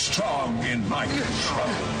is strong in my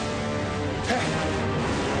control.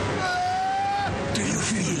 Do you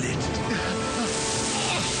feel it?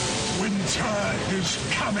 Winter is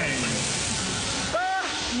coming.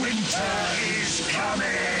 Winter is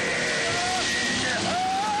coming.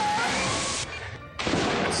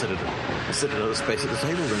 Sit at another space at the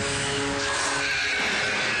table then.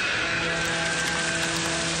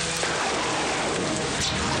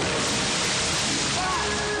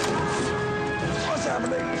 What's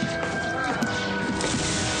happening?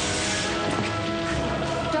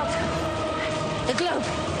 Doctor, the globe.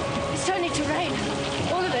 It's turning to rain.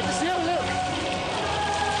 All of it. The snow, look.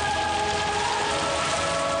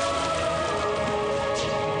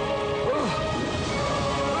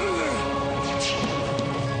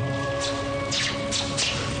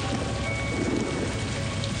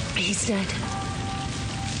 He's dead.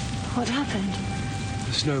 What happened?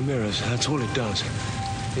 The snow mirrors, that's all it does.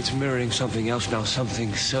 It's mirroring something else now,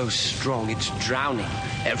 something so strong, it's drowning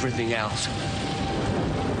everything else.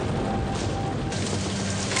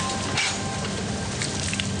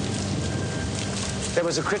 There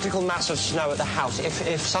was a critical mass of snow at the house.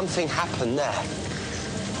 If something happened there...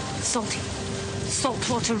 Salty.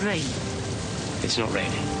 Saltwater rain. It's not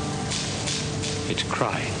raining. It's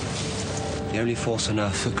crying. The only force on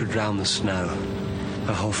earth that could drown the snow.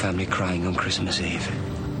 A whole family crying on Christmas Eve.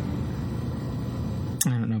 I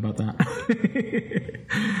don't know about that.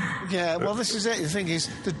 Yeah, well, this is it. The thing is,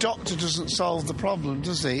 the Doctor doesn't solve the problem,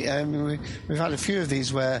 does he? We've had a few of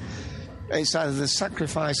these where it's either the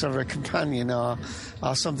sacrifice of a companion or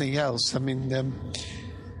something else. I mean,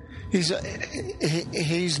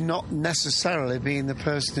 he's not necessarily being the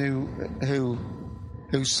person who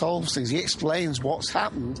solves things. He explains what's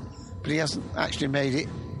happened, but he hasn't actually made it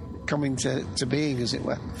coming to being, as it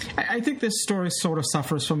were. I think this story sort of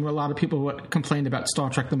suffers from a lot of people who complained about Star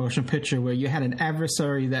Trek The Motion Picture, where you had an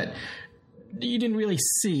adversary that you didn't really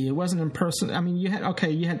see. It wasn't in person. I mean, you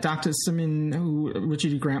had Dr. Simeon, who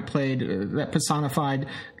Richard E. Grant played, that personified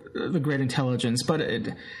the great intelligence, but I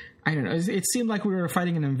don't know. It seemed like we were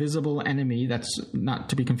fighting an invisible enemy. That's not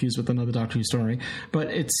to be confused with another Doctor Who story, but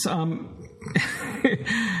it's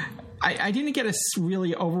I didn't get a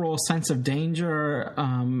really overall sense of danger.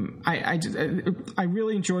 I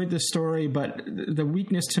really enjoyed this story, but the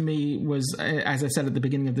weakness to me was, as I said at the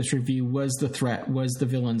beginning of this review, was the threat, was the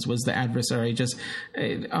villains, was the adversary.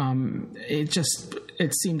 It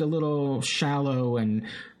seemed a little shallow, and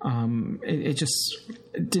it just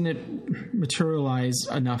didn't materialize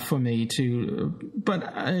enough for me to.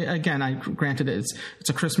 But granted, it's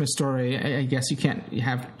a Christmas story. I guess you can't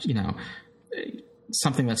have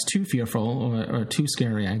something that's too fearful or too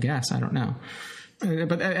scary, I guess. I don't know.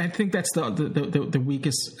 But I think that's the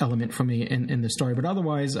weakest element for me in the story. But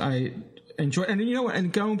otherwise, I enjoy. And you know what?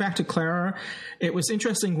 And going back to Clara, it was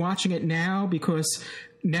interesting watching it now because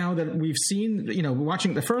now that we've seen,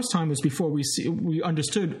 watching it the first time was before we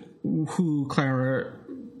understood who Clara,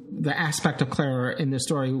 the aspect of Clara in this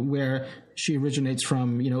story, where she originates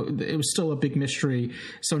from. It was still a big mystery.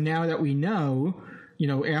 So now that we know,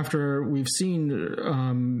 after we've seen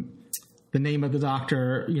the name of the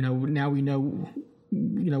doctor, now we know,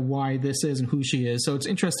 why this is and who she is. So it's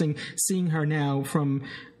interesting seeing her now from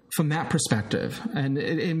that perspective. And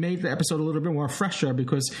it made the episode a little bit more fresher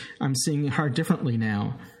because I'm seeing her differently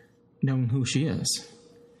now, knowing who she is.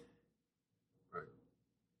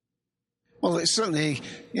 Well, it's certainly,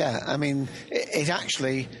 it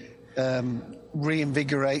actually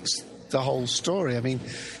reinvigorates the whole story.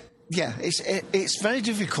 It's very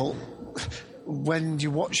difficult when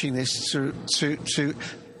you're watching this to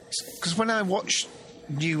because when I watch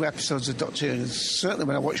new episodes of Doctor Who, and certainly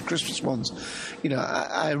when I watch Christmas ones,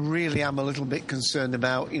 I really am a little bit concerned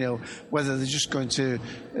about, whether they're just going to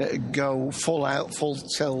go full out, full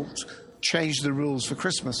tilt, change the rules for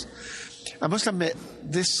Christmas. I must admit,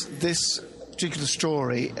 this particular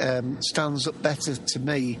story stands up better to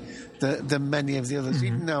me than many of the others,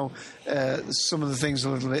 even though some of the things are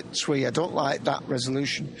a little bit twee. I don't like that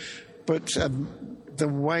resolution, but the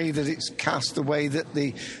way that it's cast, the way that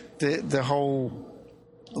the whole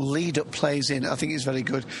lead-up plays in, I think is very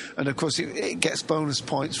good. And, of course, it gets bonus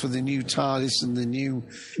points for the new TARDIS and the new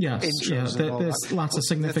intros. Yeah, there's lots of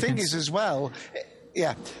significance. The thing is, as well,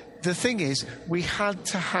 the thing is, we had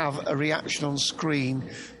to have a reaction on screen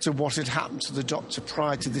to what had happened to the Doctor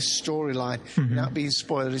prior to this storyline, without being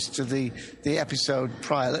spoilers to the episode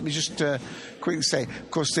prior. Let me just quickly say, of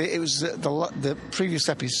course, it was the previous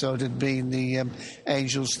episode had been the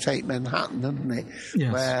Angels Take Manhattan, hadn't it?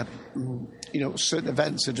 Yes. Where certain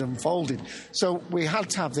events had unfolded. So we had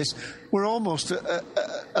to have this. We're almost a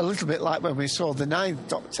little bit like when we saw the Ninth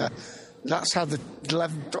Doctor. That's how the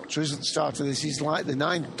 11th Doctor is at the start of this. He's like the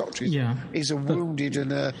 9th Doctor. He's a wounded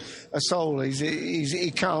and a soul.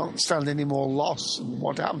 He can't stand any more loss and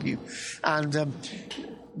what have you. And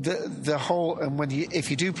the whole, and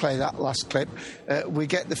if you do play that last clip, we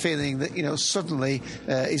get the feeling that suddenly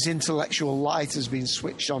his intellectual light has been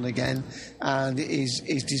switched on again, and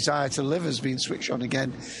his desire to live has been switched on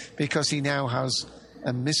again, because he now has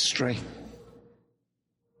a mystery.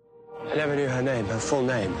 I never knew her name, her full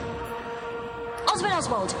name. Oswin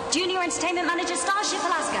Oswald, Junior Entertainment Manager, Starship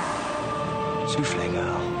Alaska. Souffle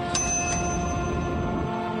girl.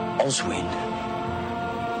 Oswin.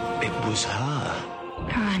 It was her.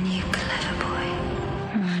 Run, you clever boy.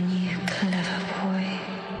 Run, you clever boy.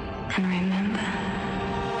 And remember.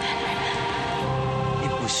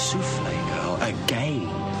 It was Souffle girl again.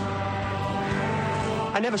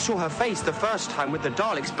 I never saw her face the first time with the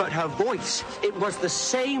Daleks, but her voice, it was the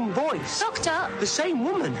same voice. Doctor! The same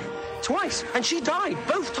woman. Twice, and she died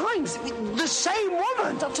both times. The same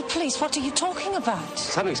woman. Doctor, please, what are you talking about?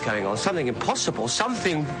 Something's going on, something impossible,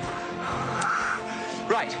 something...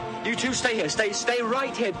 Right, you two stay here, stay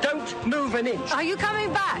right here. Don't move an inch. Are you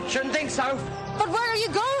coming back? Shouldn't think so. But where are you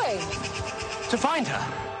going? To find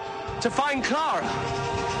her. To find Clara.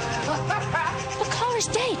 But Clara's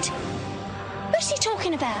dead. What's he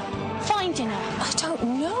talking about? Finding her? I don't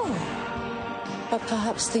know. But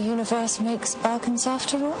perhaps the universe makes bargains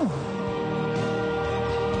after all.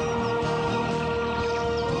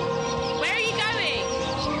 Where are you going?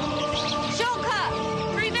 Shortcut!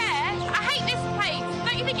 Through there? I hate this place.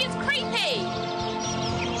 Don't you think it's creepy?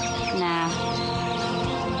 Nah.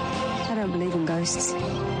 I don't believe in ghosts.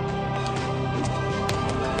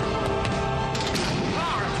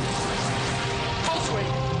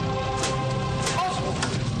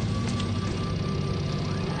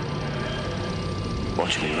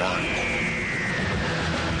 Watch me run.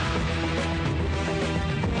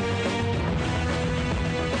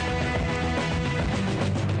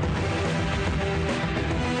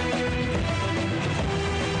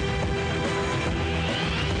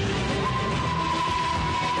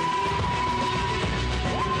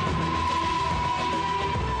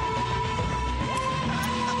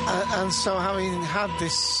 And so, having had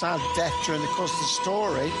this sad death during the course of the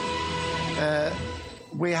story,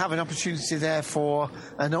 we have an opportunity there for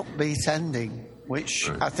an upbeat ending, which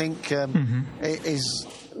I think is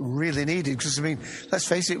really needed. Because, I mean, let's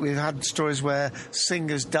face it, we've had stories where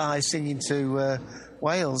singers die singing to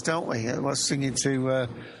whales, don't we? Well, singing to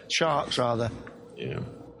sharks, rather. Yeah.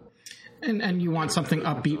 And you want something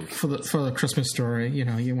upbeat for the Christmas story.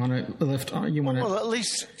 You want to lift. You want well, at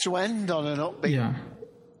least to end on an upbeat. Yeah,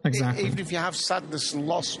 exactly. Even if you have sadness and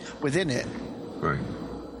loss within it. Right.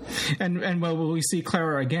 And well, we see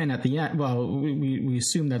Clara again at the end. Well, we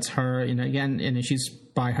assume that's her, again, and she's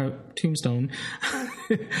by her tombstone.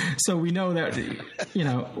 So we know that,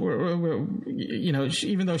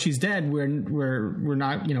 even though she's dead, we're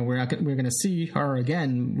not going to see her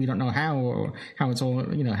again. We don't know how it's all,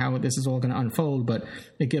 how this is all going to unfold, but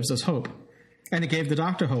it gives us hope. And it gave the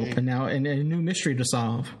Doctor hope, and now and a new mystery to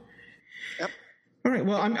solve. Yep. All right.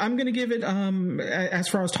 Well, I'm going to give it, as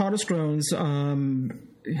far as TARDIS groans,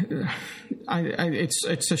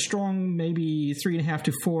 it's a strong maybe 3.5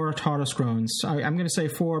 to 4 TARDIS groans. I'm going to say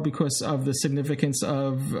 4 because of the significance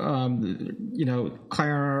of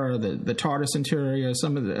Clara, or the TARDIS interior,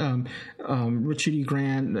 some of the Richard E.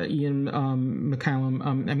 Grant, Ian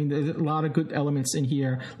McCallum. There's a lot of good elements in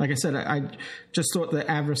here. Like I said, I just thought the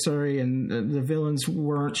adversary and the villains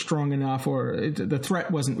weren't strong enough, or the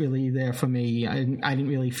threat wasn't really there for me. I didn't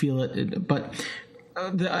really feel it, but.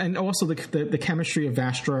 And also the chemistry of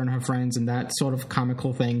Vastra and her friends and that sort of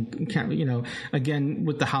comical thing, again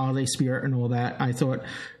with the holiday spirit and all that, I thought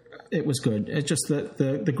it was good. It's just that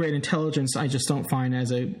the great intelligence I just don't find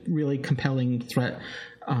as a really compelling threat.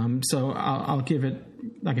 So I'll give it,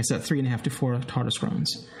 like I said, 3.5 to 4 TARDIS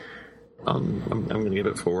groans. I'm going to give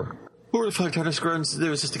it 4. 4 to 5 TARDIS groans.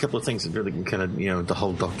 There was just a couple of things that really kind of, the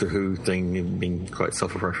whole Doctor Who thing being quite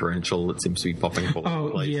self-referential. It seems to be popping up all over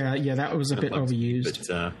the place. Yeah, that was a bit overused.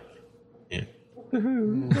 But, yeah.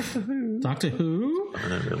 Doctor Who? I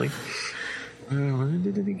don't know, really. I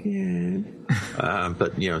did it again.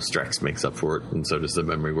 But, Strax makes up for it, and so does the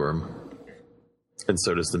Memory Worm. I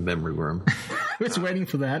was waiting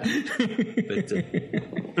for that.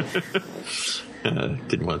 But,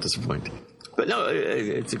 didn't want to disappoint. But no,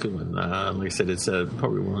 it's a good one. Like I said, it's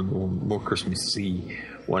probably one of the more Christmassy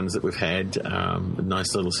ones that we've had. A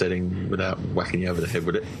nice little setting without whacking you over the head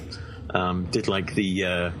with it. Did like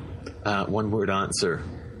the one-word answer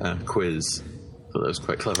quiz. So that was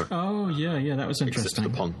quite clever. Oh, yeah, that was interesting. Except for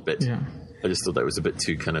the pond bit. Yeah. I just thought that was a bit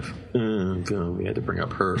too kind of, we had to bring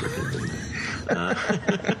up her.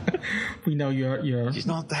 We know you're... She's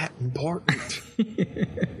not that important.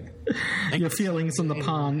 Your feelings in the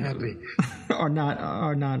pond are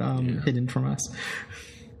not hidden from us.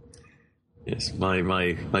 Yes,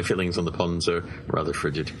 my feelings on the ponds are rather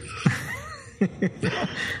frigid.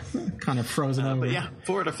 Kind of frozen over. But yeah,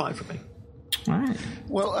 4 out of 5 for me. All right.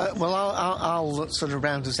 Well, I'll sort of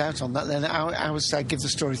round us out on that then. I would say give the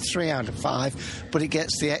story 3 out of 5, but it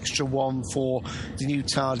gets the extra 1 for the new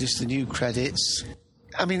TARDIS, the new credits.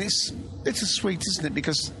 I mean, it's sweet, isn't it?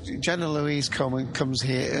 Because Jenna Louise Coleman comes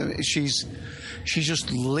here. She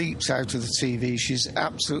just leaps out of the TV. She's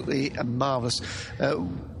absolutely marvellous.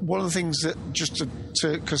 One of the things that just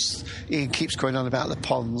because Ian keeps going on about the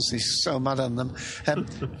ponds, he's so mad on them.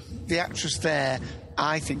 The actress there,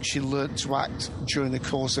 I think she learnt to act during the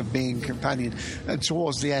course of being a companion, and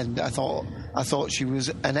towards the end, I thought she was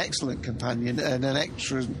an excellent companion and an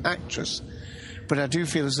excellent actress. But I do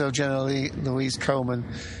feel as though Jenna Louise Coleman,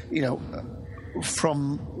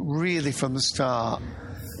 from the start,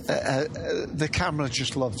 the camera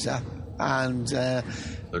just loves her, and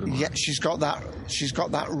she's got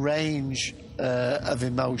that range of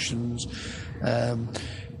emotions.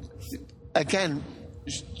 Again,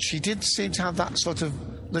 she did seem to have that sort of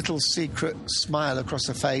little secret smile across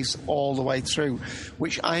her face all the way through,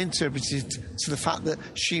 which I interpreted to the fact that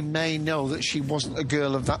she may know that she wasn't a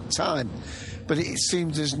girl of that time. But it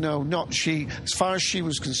seemed as though as far as she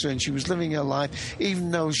was concerned, she was living her life, even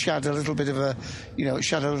though she had a little bit of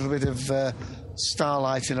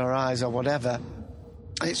starlight in her eyes or whatever.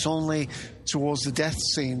 It's only towards the death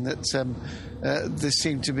scene that there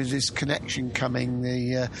seemed to be this connection coming,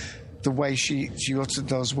 the way she uttered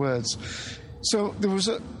those words. So there was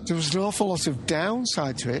an awful lot of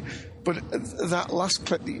downside to it. But that last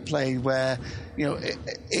clip that you played, where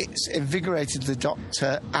it's invigorated the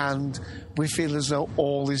Doctor, and we feel as though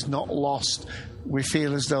all is not lost. We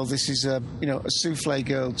feel as though this is a souffle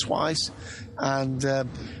girl twice, and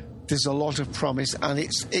there's a lot of promise, and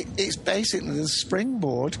it's basically the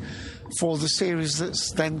springboard for the series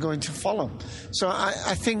that's then going to follow. So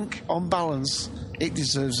I think, on balance, it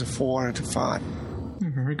deserves a 4 out of 5.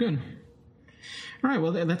 Very good. All right,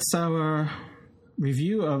 well, that's our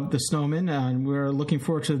review of The Snowman, and we're looking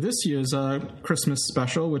forward to this year's Christmas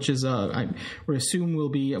special, which is we assume will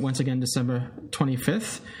be once again December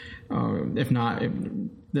 25th, if not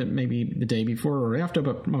maybe the day before or after,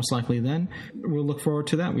 but most likely then. We'll look forward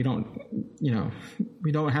to that. We don't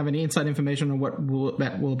have any inside information on what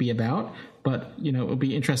that will be about, but it'll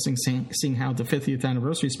be interesting seeing how the 50th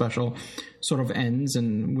anniversary special sort of ends,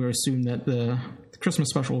 and we assume that the Christmas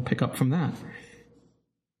special will pick up from that.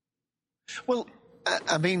 Well,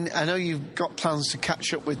 I mean, I know you've got plans to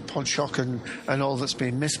catch up with Podshock and all that's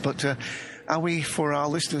been missed, but are we, for our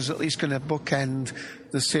listeners, at least going to bookend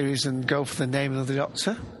the series and go for the name of the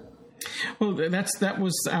Doctor? Well, that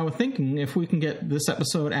was our thinking. If we can get this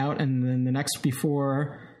episode out and then the next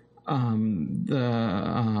before the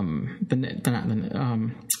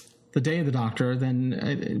Day of the Doctor,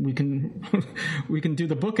 then we can do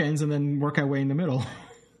the bookends and then work our way in the middle.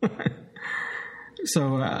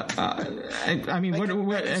 So,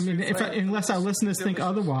 unless our listeners think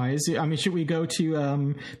otherwise, I mean, should we go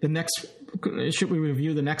to the next? Should we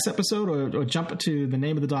review the next episode, or jump to the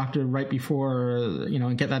Name of the Doctor right before,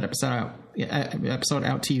 and get that episode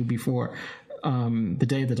out to you before the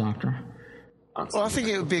Day of the Doctor? Well, I think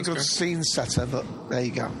it would be a good scene setter, but there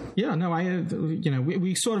you go. Yeah, no,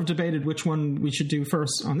 we sort of debated which one we should do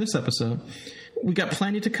first on this episode. We got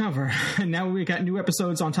plenty to cover, and now we got new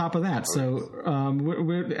episodes on top of that. So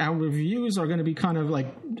our reviews are going to be kind of like,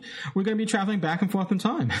 we're going to be traveling back and forth in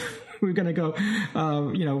time. We're going to go,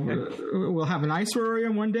 we'll have an ice area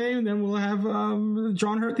one day, and then we'll have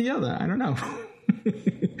John Hurt the other. I don't know.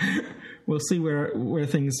 We'll see where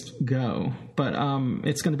things go, but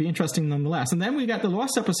it's going to be interesting nonetheless. And then we got the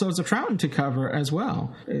lost episodes of Troughton to cover as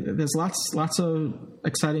well. There's lots of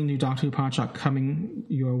exciting new Doctor Who Podshock coming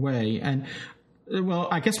your way. And well,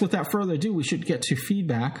 I guess without further ado, we should get to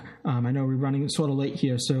feedback. I know we're running sort of late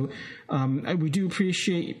here, so we do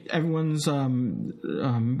appreciate everyone's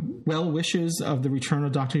well wishes of the return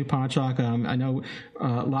of Doctor Who Podshock. I know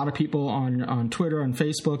a lot of people on Twitter and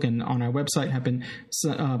Facebook and on our website have been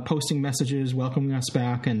posting messages welcoming us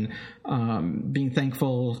back and being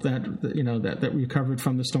thankful that we recovered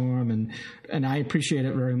from the storm, and I appreciate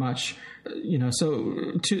it very much.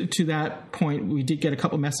 So to that point, we did get a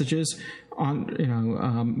couple messages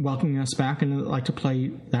on welcoming us back, and I'd like to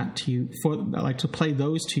play that to you. I'd like to play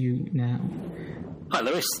those to you now. Hi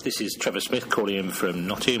Lewis, this is Trevor Smith calling in from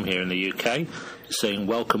Nottingham here in the UK, saying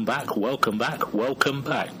welcome back, welcome back, welcome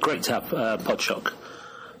back. Great to have Podshock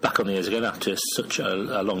back on the air again after such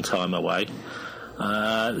a long time away.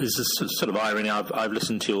 There's a sort of irony. I've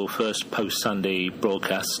listened to your first post-Sandy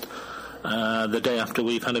broadcast the day after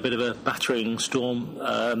we've had a bit of a battering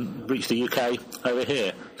storm reach the UK over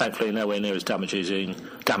here. Thankfully nowhere near as damaging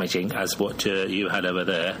as what you had over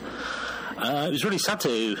there. It was really sad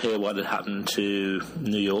to hear what had happened to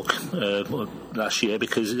New York last year,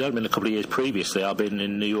 because it had been a couple of years previously. I've been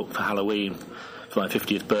in New York for Halloween for my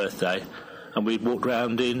 50th birthday, and we walked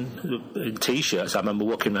around in T-shirts. I remember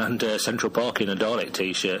walking around Central Park in a Dalek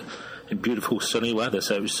T-shirt in beautiful sunny weather,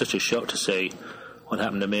 so it was such a shock to see what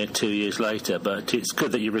happened to me 2 years later. But it's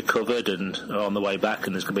good that you recovered and are on the way back,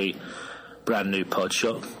 and there's going to be brand new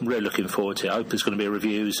Podshock. I'm really looking forward to it. I hope there's going to be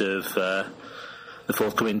reviews of the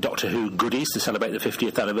forthcoming Doctor Who goodies to celebrate the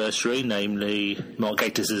 50th anniversary, namely Mark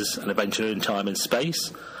Gatiss' An Adventure in Time and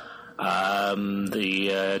Space,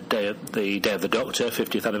 the Day of the Doctor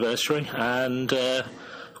 50th anniversary, and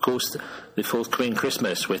of course the forthcoming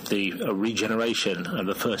Christmas with the regeneration and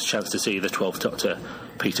the first chance to see the 12th Doctor,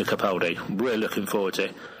 Peter Capaldi. Really looking forward to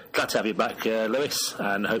it. Glad to have you back, Lewis,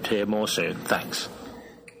 and hope to hear more soon. Thanks.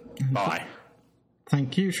 Bye.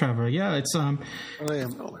 Thank you, Trevor. Yeah, it's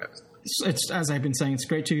as I've been saying, it's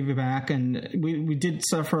great to be back, and we did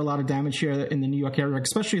suffer a lot of damage here in the New York area,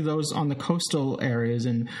 especially those on the coastal areas.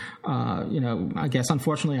 And I guess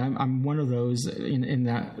unfortunately I'm one of those in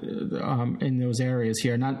those areas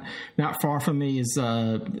here. Not far from me is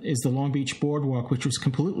the Long Beach Boardwalk, which was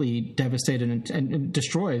completely devastated and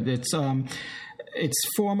destroyed. It's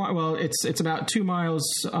 4 miles. Well, it's about 2 miles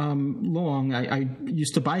long. I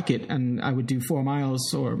used to bike it, and I would do 4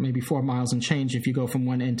 miles, or maybe 4 miles and change if you go from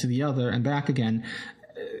one end to the other and back again.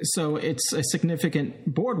 So it's a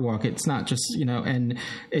significant boardwalk. It's not just and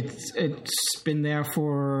it's been there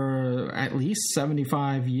for at least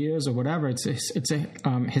 75 years or whatever. It's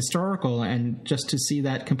historical, and just to see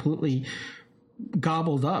that completely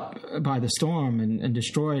gobbled up by the storm and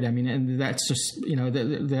destroyed. I mean, and that's just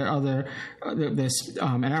there are there's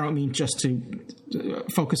and I don't mean just to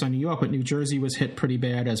focus on New York, but New Jersey was hit pretty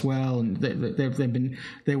bad as well, and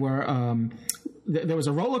there was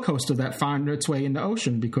a roller coaster that found its way in the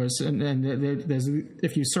ocean because there's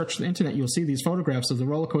if you search the internet, you'll see these photographs of the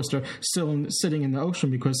roller coaster still sitting in the ocean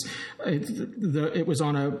because it was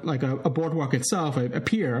on a boardwalk itself, a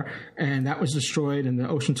pier, and that was destroyed, and the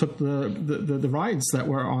ocean took the rides that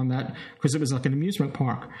were on that because it was like an amusement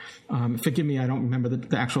park. Forgive me, I don't remember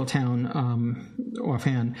the actual town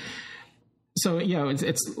offhand. So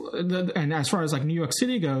and as far as like New York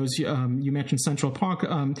City goes, you mentioned Central Park.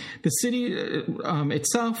 The city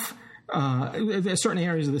itself There's certain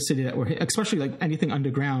areas of the city that were hit, especially like anything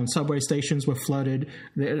underground. Subway stations were flooded.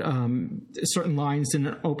 Certain lines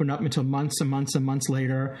didn't open up until months and months and months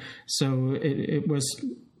later. So it was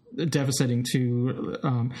devastating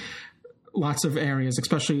to lots of areas,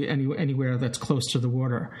 especially anywhere that's close to the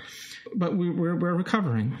water. But we're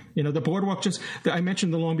recovering. The boardwalk I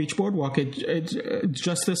mentioned the Long Beach Boardwalk. It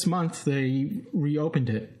just this month they reopened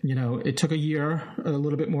it. It took a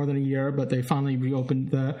little bit more than a year, but they finally reopened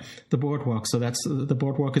the boardwalk. So the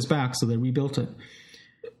boardwalk is back. So they rebuilt it.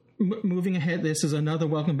 Moving ahead, this is another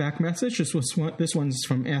welcome back message. This one's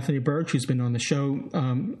from Anthony Burge, who's been on the show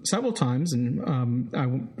several times, and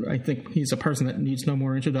I think he's a person that needs no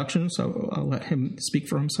more introduction. So I'll let him speak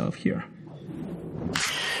for himself here.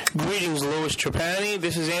 Greetings, Louis Trapani.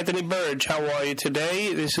 This is Anthony Burge. How are you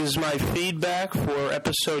today? This is my feedback for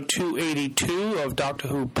episode 282 of Doctor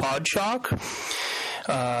Who Podshock.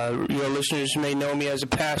 Your listeners may know me as a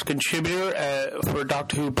past contributor for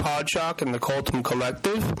Doctor Who Podshock and the Colton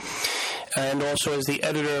Collective, and also as the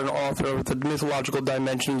editor and author of the Mythological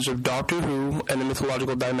Dimensions of Doctor Who and the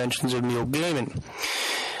Mythological Dimensions of Neil Gaiman.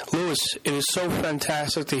 Louis, it is so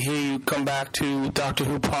fantastic to hear you come back to Doctor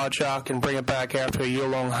Who Podshock and bring it back after a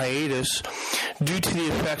year-long hiatus due to the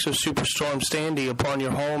effects of Superstorm Sandy upon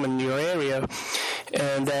your home and your area,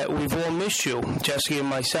 and that we've all missed you, Jesse and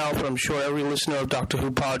myself, and I'm sure every listener of Doctor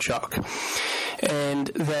Who Podshock. And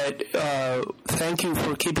that thank you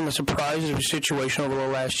for keeping us apprised of your situation over the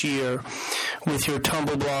last year with your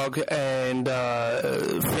Tumblr blog and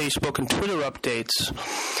Facebook and Twitter updates.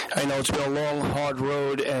 I know it's been a long, hard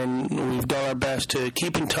road, and we've done our best to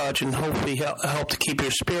keep in touch and hopefully help to keep your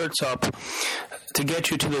spirits up to get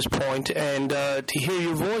you to this point and to hear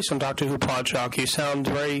your voice on Doctor Who Podshock. You sound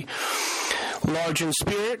very large in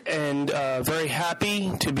spirit and very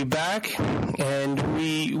happy to be back, and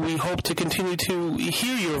we hope to continue to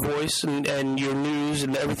hear your voice and your news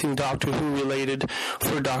and everything Doctor Who related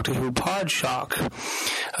for Doctor Who Podshock.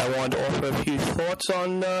 I wanted to offer a few thoughts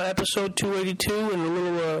on episode 282 and a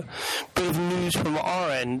little bit of news from our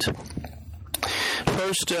end.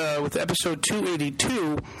 First, with episode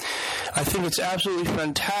 282, I think it's absolutely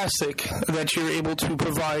fantastic that you're able to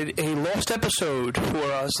provide a lost episode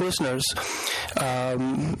for us listeners.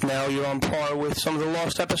 Now you're on par with some of the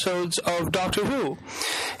lost episodes of Doctor Who.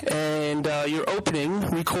 And your opening,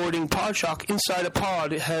 recording Podshock Inside a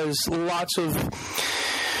Pod, has lots of,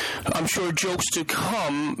 I'm sure, jokes to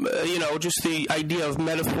come, just the idea of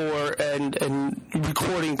metaphor and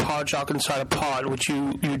recording Podshock inside a pod, which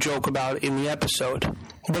you joke about in the episode.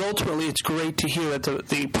 But ultimately, it's great to hear that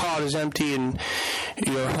the pod is empty and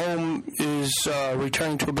your home is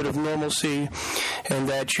returning to a bit of normalcy, and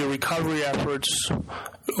that your recovery efforts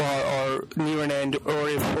are near an end or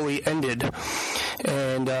have fully ended.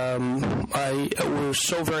 And we're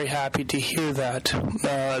so very happy to hear that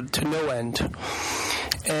to no end.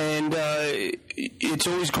 And it's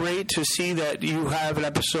always great to see that you have an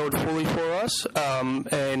episode fully for us.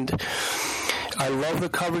 And I love the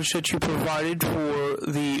coverage that you provided for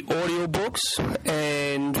the audiobooks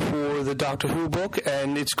and for the Doctor Who book.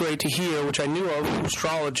 And it's great to hear, which I knew of,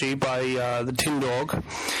 Astrology by the Tin Dog.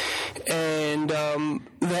 And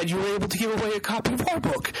that you were able to give away a copy of our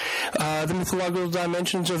book, The Mythological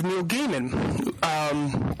Dimensions of Neil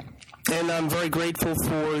Gaiman. And I'm very grateful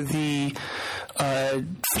for the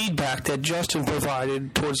feedback that Justin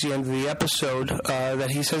provided towards the end of the episode, that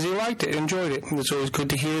he says he liked it, enjoyed it. And it's always good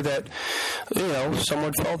to hear that,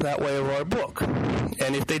 someone felt that way of our book.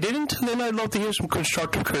 And if they didn't, then I'd love to hear some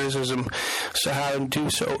constructive criticism, so how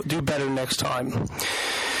to do better next time.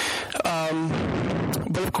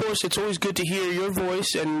 But of course, it's always good to hear your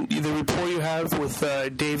voice and the rapport you have with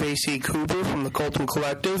Dave A.C. Cooper from the Colton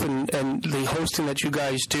Collective and the hosting that you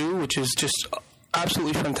guys do, which is just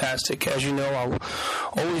absolutely fantastic. As you know, I'll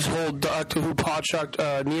always hold Doctor Who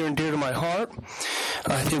Podshock near and dear to my heart.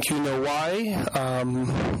 I think you know why.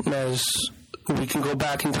 As we can go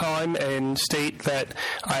back in time and state that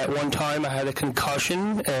at one time I had a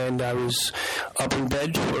concussion and I was up in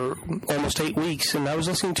bed for almost 8 weeks, and I was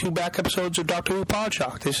listening to back episodes of Doctor Who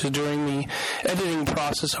Podshock. This is during the editing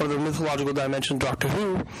process of the Mythological Dimension Doctor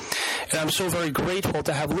Who, and I'm so very grateful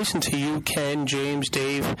to have listened to you, Ken, James,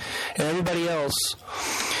 Dave, and everybody else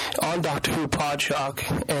on Doctor Who Podshock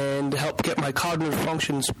and help get my cognitive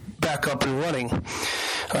functions back up and running,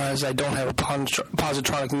 as I don't have a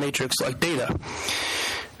positronic matrix like Data.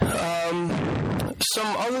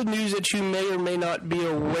 Some other news that you may or may not be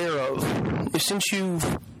aware of, since you've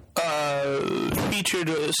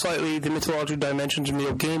featured slightly the Mythological Dimensions of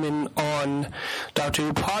Neil Gaiman on Doctor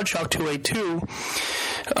Who Podshock 282,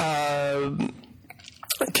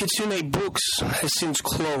 Kitsune Books has since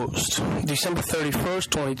closed. December 31st,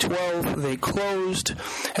 2012, they closed,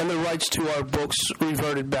 and the rights to our books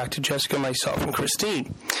reverted back to Jessica, myself, and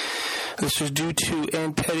Christine. This was due to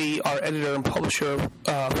Ann Petty, our editor and publisher,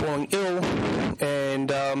 falling ill,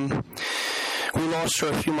 and we lost her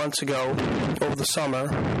a few months ago over the summer.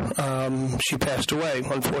 She passed away,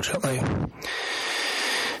 unfortunately.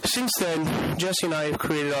 Since then, Jesse and I have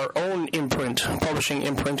created our own publishing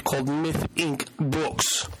imprint called Myth Inc.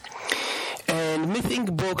 Books. And Myth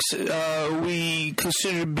Inc. Books, we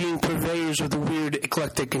consider being purveyors of the weird,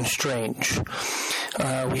 eclectic, and strange.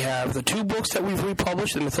 We have the two books that we've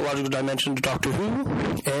republished, The Mythological Dimensions of Doctor Who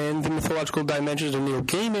and The Mythological Dimensions of Neil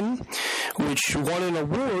Gaiman, which won an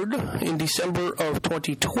award in December of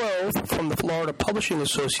 2012 from the Florida Publishing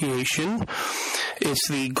Association. It's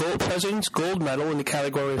the President's Gold Medal in the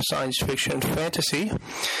category of science fiction and fantasy.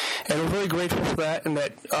 And we're very grateful for that, and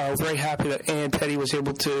that very happy that Ann Petty was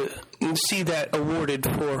able to see that awarded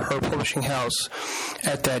for her publishing house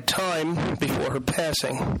at that time before her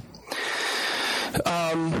passing.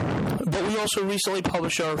 But we also recently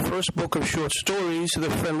published our first book of short stories, The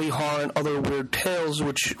Friendly Horror and Other Weird Tales,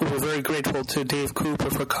 which we're very grateful to Dave Cooper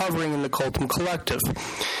for covering in the Colton Collective.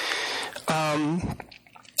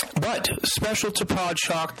 But special to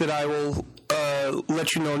Podshock that I will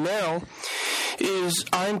let you know now is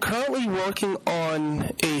I'm currently working on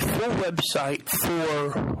a full website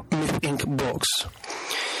for Myth Inc. Books.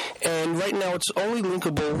 And right now it's only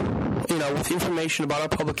linkable, with information about our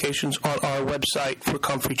publications on our website for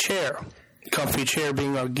Comfy Chair. Comfy Chair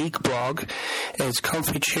being our geek blog, and it's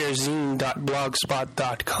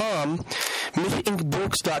comfychairzine.blogspot.com.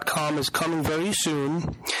 MythIncBooks.com is coming very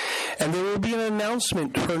soon, and there will be an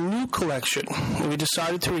announcement for a new collection. We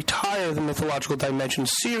decided to retire the Mythological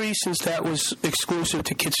Dimensions series since that was exclusive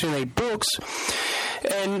to Kitsune Books,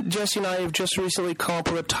 and Jesse and I have just recently come up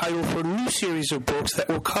with a title for a new series of books that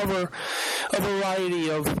will cover a variety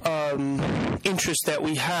of interests that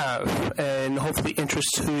we have, and hopefully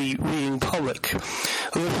interests to the reading public.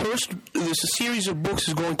 This series of books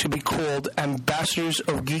is going to be called Ambassadors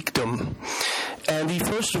of Geekdom, and the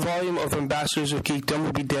first volume of Ambassadors of Geekdom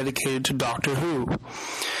will be dedicated to Doctor Who.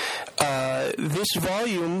 This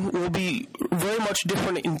volume will be very much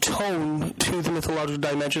different in tone to the Mythological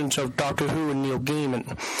Dimensions of Doctor Who and Neil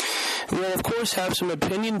Gaiman. We'll, of course, have some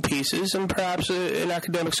opinion pieces and perhaps an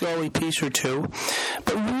academic scholarly piece or two,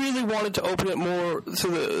 but we really wanted to open it more to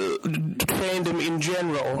the fandom in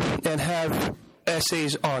general and have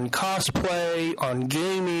essays on cosplay, on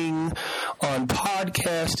gaming, on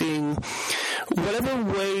podcasting, whatever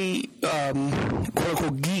way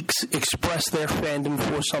quote-unquote geeks express their fandom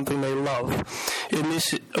for something they love. In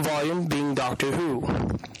this volume being Doctor Who.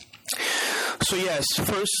 So yes,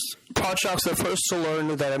 Podshock's the first to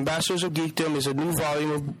learn that Ambassadors of Geekdom is a new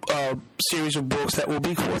volume of series of books that will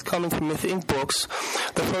be forthcoming from Myth Inc. Books,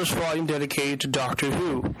 the first volume dedicated to Doctor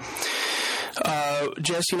Who.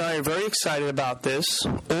 Jesse and I are very excited about this.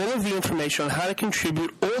 All of the information on how to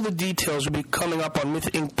contribute, all the details will be coming up on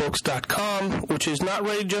mythincbooks.com, which is not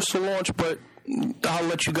ready just to launch, but I'll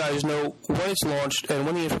let you guys know when it's launched and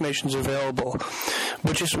when the information is available.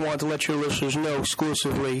 But just want to let your listeners know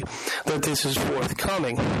exclusively that this is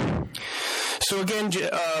forthcoming. So again,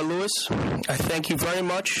 Lewis, I thank you very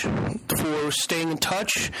much for staying in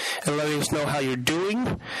touch and letting us know how you're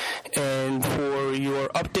doing and for your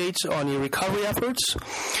updates on your recovery efforts.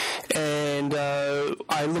 And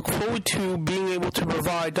I look forward to being able to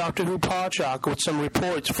provide Doctor Who Podshock with some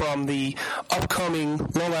reports from the upcoming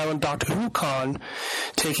Long Island Doctor Who Con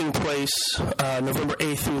taking place November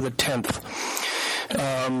 8th through the 10th.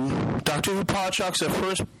 Doctor Who Podshock's the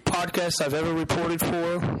first podcast I've ever reported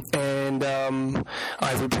for, and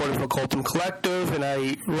I've reported for Colton Collective, and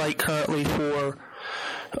I write currently for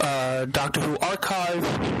Doctor Who Archive,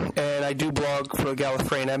 and I do blog for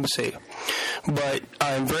Gallifreyan Embassy. But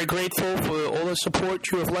I'm very grateful for all the support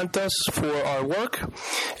you have lent us for our work,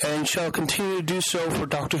 and shall continue to do so for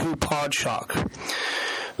Doctor Who Podshock.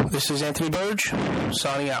 This is Anthony Burge,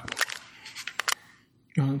 signing out.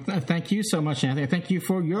 Thank you so much, Anthony. Thank you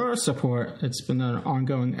for your support. It's been an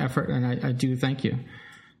ongoing effort, and I do thank you.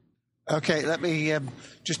 Okay, let me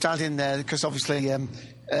just add in there, because obviously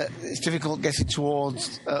it's difficult getting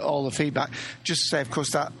towards all the feedback. Just to say, of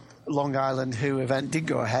course, that Long Island Who event did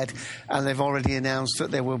go ahead, and they've already announced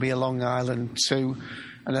that there will be a Long Island 2,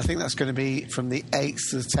 and I think that's going to be from the 8th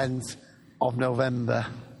to the 10th of November.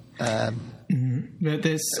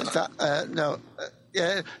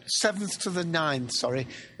 Yeah, 7th to the 9th, sorry.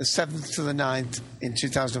 The 7th to the 9th in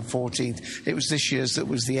 2014. It was this year's that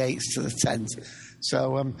was the 8th to the 10th.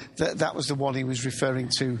 So that was the one he was referring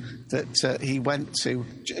to that he went to.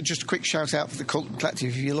 Just a quick shout out for the Cult Collective.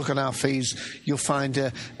 If you look on our feeds, you'll find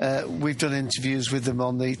we've done interviews with them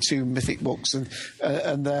on the 2 Mythic books and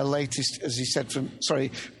their latest, as he said,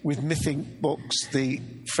 with Mythic books, the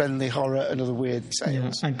Friendly Horror and Other Weird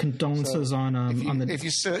Tales. Yeah, and condolences if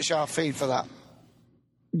you search our feed for that.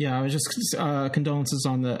 Yeah, I was just condolences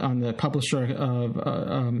on the publisher of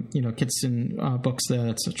Kitson Books. There,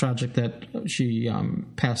 it's tragic that she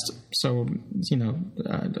passed. So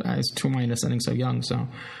as to my understanding, so young. So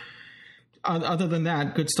other than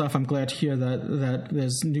that, good stuff. I'm glad to hear that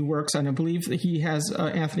there's new works, and I believe that he has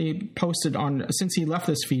Anthony posted on since he left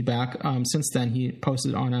this feedback. Since then, he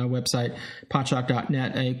posted on our website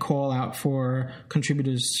podshock.net a call out for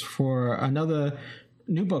contributors for another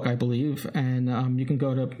new book, I believe, and you can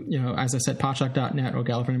go to, as I said, podshock.net or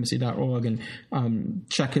gallifreyanembassy.org and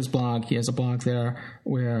check his blog. He has a blog there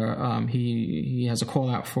where he has a call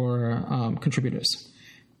out for contributors.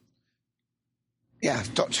 Yeah,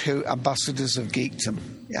 Doctor Who Ambassadors of Geekdom.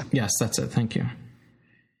 Yeah. Yes, that's it. Thank you.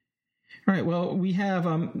 All right. Well, we have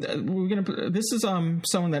this is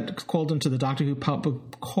someone that called into the Doctor Who public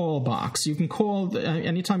call box. You can call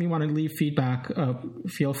anytime you want to leave feedback.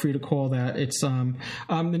 Feel free to call that. It's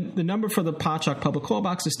the number for the Podshock public call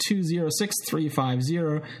box is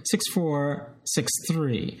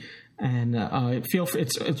 206-350-6463. And feel free,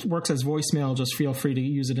 it works as voicemail. Just feel free to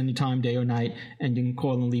use it anytime, day or night, and you can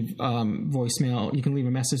call and leave voicemail. You can leave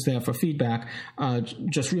a message there for feedback.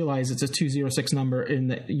 Just realize it's a 206 number in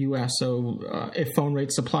the U.S., so if phone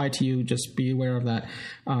rates apply to you, just be aware of that.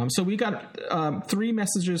 So we got 3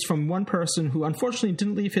 messages from one person who unfortunately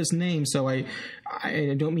didn't leave his name, so I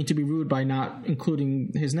don't mean to be rude by not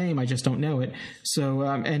including his name. I just don't know it. So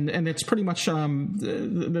and it's pretty much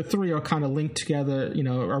the 3 are kind of linked together,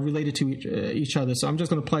 are related to each other. So I'm just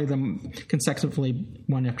going to play them consecutively,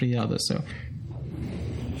 one after the other. So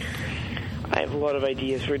I have a lot of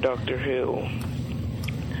ideas for Doctor Who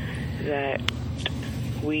that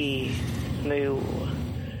we knew.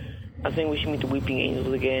 I think we should meet the Weeping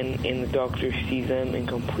Angels again, and the Doctor sees them and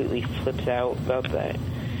completely flips out about that.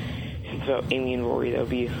 It's about Amy and Rory. That would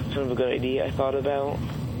be sort of a good idea I thought about.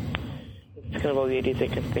 It's kind of all the ideas I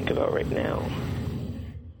can think about right now.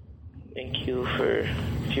 Thank you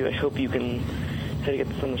I hope you can try to get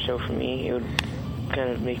this on the show for me. It would kind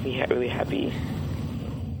of make me really happy.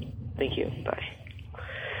 Thank you. Bye.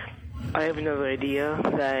 I have another idea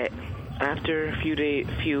that after a few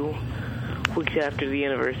weeks after the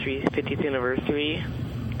 50th anniversary,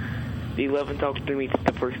 the 11th Doctor meets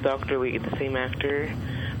the first Doctor. We get the same actor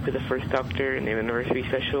for the first Doctor in the anniversary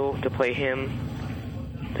special to play him.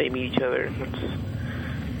 They meet each other.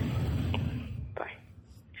 Bye.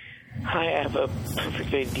 Hi, I have a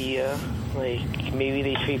perfect idea. Maybe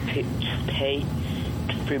they should pay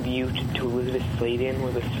tribute to Elizabeth Sladen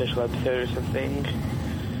with a special episode or something.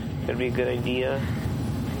 That'd be a good idea.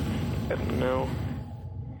 I don't know.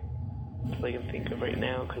 That's all I can think of right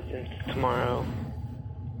now, because it's tomorrow.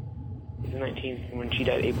 It's the 19th, when she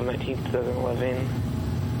died, April 19th, 2011.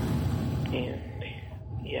 And,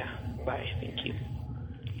 yeah, bye. Thank you.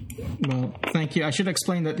 Well, thank you. I should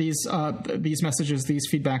explain that these messages, these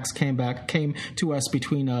feedbacks came to us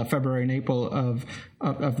between February and April of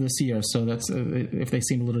this year. So that's if they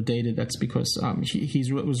seem a little dated, that's because he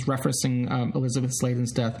was referencing Elizabeth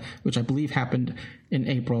Sladen's death, which I believe happened in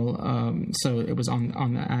April. So it was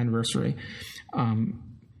on the anniversary.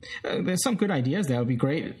 There's some good ideas. That would be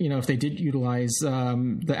great, if they did utilize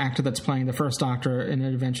the actor that's playing the first Doctor in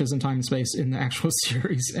Adventures in Time and Space in the actual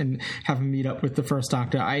series and have him meet up with the first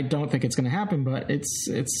Doctor. I don't think it's going to happen, but it's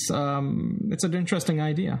an interesting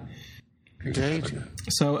idea. Indeed.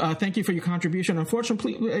 So thank you for your contribution.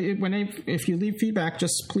 Unfortunately, if you leave feedback,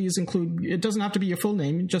 just please include. It doesn't have to be your full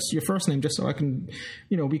name, just your first name, just so I can,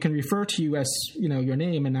 we can refer to you as your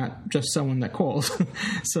name and not just someone that calls.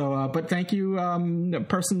 So, but thank you, the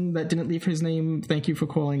person that didn't leave his name. Thank you for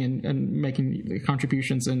calling and making the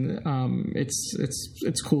contributions, and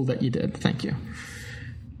it's cool that you did. Thank you.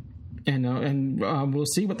 And we'll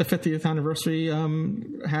see what the 50th anniversary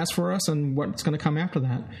has for us and what's going to come after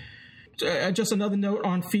that. Just another note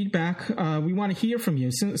on feedback. We want to hear from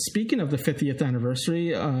you. Speaking of the 50th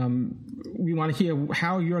anniversary, we want to hear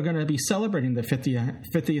how you're going to be celebrating the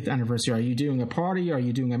 50th anniversary. Are you doing a party? Are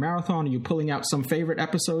you doing a marathon? Are you pulling out some favorite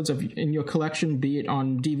episodes in your collection, be it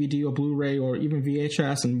on DVD or Blu-ray or even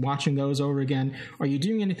VHS, and watching those over again? Are you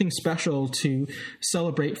doing anything special to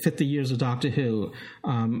celebrate 50 years of Doctor Who?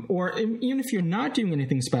 Or even if you're not doing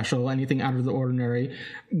anything special, anything out of the ordinary,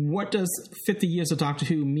 what does 50 years of Doctor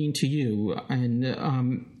Who mean to you? you.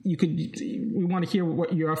 And we want to hear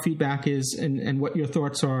what your feedback is and what your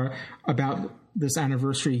thoughts are about this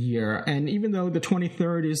anniversary year. And even though the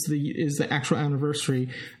 23rd is the actual anniversary,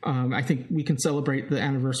 I think we can celebrate the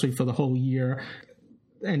anniversary for the whole year.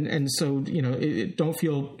 And so, don't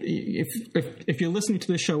feel, if you're listening to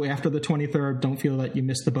the show after the 23rd, don't feel that you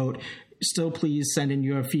missed the boat. Still, please send in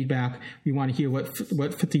your feedback. We want to hear what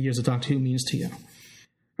 50 years of Doctor Who means to you.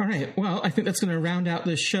 All right. Well, I think that's going to round out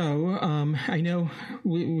this show. I know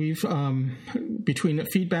we've between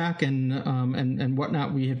feedback and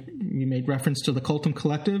whatnot, we made reference to the Colton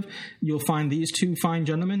Collective. You'll find these two fine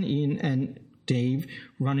gentlemen, Ian and Dave,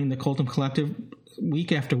 running the Colton Collective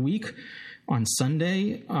week after week on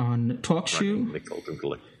Sunday on TalkShoe. The Colton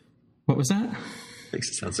Collective. What was that? Makes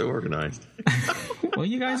it sound so organized. Well,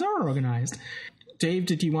 you guys are organized. Dave,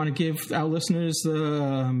 did you want to give our listeners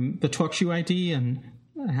the TalkShoe ID and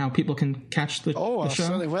how people can catch the I show?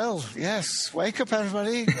 certainly will. Yes. Wake up,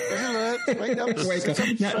 everybody. Get alert. Wake up. Wake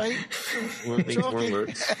up.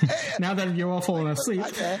 Now that you're all falling asleep.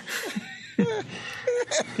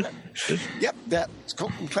 Yep, it's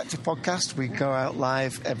Colton Collective Podcast. We go out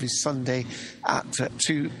live every Sunday at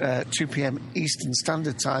 2 p.m. Eastern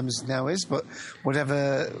Standard Time, as it now is, but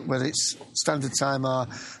whether it's Standard Time or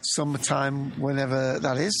summertime, whenever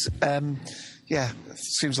that is.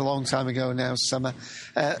 Seems a long time ago now, summer.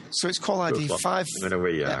 So it's call ID 5. I know where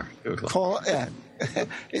you are.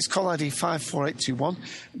 It's call ID 54821.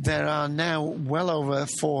 There are now well over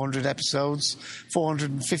 400 episodes,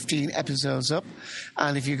 415 episodes up.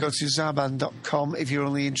 And if you go to Zaban.com, if you're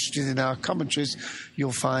only interested in our commentaries,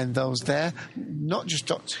 you'll find those there. Not just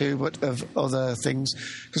Doctor Who, but of other things.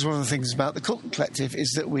 Because one of the things about the Colton Collective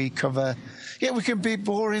is that we cover... Yeah, we can be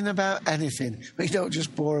boring about anything. We don't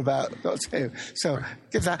just bore about Doctor Who. So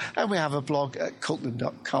give that. And we have a blog at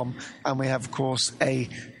Colton.com. And we have, of course, a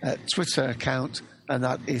Twitter account, and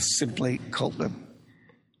that is simply Colton.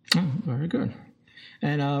 Oh, very good.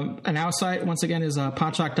 And our site, once again, is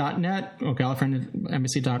podshock.net or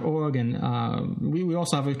GallifreyanEmbassy.org. And we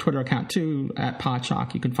also have a Twitter account, too, at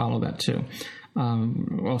Podshock. You can follow that, too.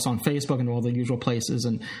 Also on Facebook and all the usual places,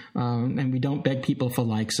 and we don't beg people for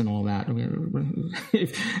likes and all that.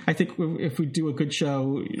 I think if we do a good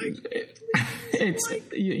show, it's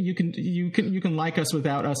you can like us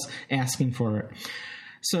without us asking for it.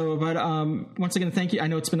 So, but once again, thank you. I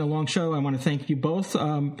know it's been a long show. I want to thank you both,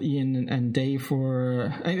 Ian and Dave,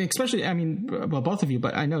 for especially. I mean, well, both of you,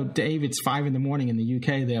 but I know Dave. It's 5 a.m. in the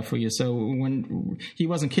UK there for you. So when he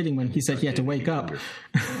wasn't kidding when he said he had to wake up.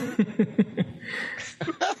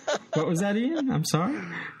 What was that, Ian? I'm sorry.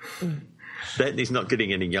 That he's not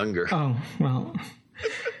getting any younger. Oh well.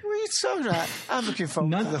 What are you talking about? I'm looking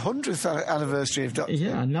forward to the 100th anniversary of Doctor Who.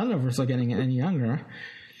 Yeah, none of us are getting any younger.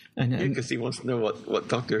 Because he wants to know what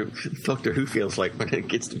Doctor Who feels like when it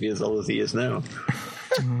gets to be as old as he is now.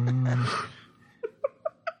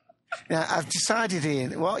 Now, I've decided,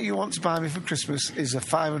 Ian, what you want to buy me for Christmas is a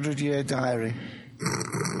 500-year diary.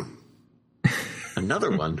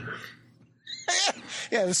 Another one?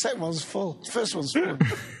 Yeah, the second one's full. The first one's full.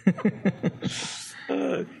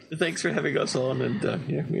 Thanks for having us on, and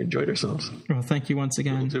we enjoyed ourselves. Well, thank you once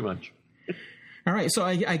again. Too much. All right, so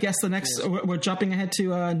I guess the next we're jumping ahead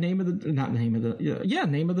to name of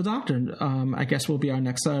the Doctor. I guess will be our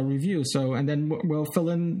next review. So and then we'll fill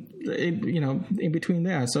in between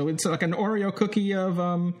there. So it's like an Oreo cookie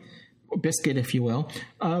of biscuit, if you will,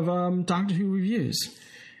 of Doctor Who reviews.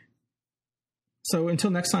 So until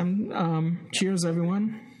next time, cheers,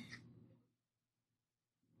 everyone.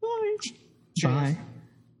 Bye. Bye.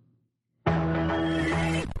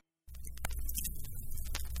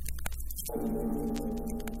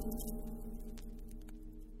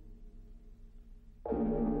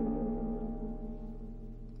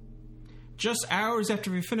 Just hours after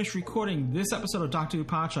we finished recording this episode of Doctor Who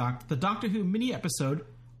Podshock, the Doctor Who mini episode,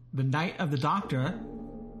 The Night of the Doctor,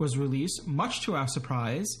 was released, much to our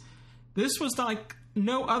surprise. This was like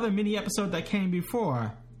no other mini episode that came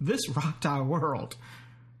before. This rocked our world.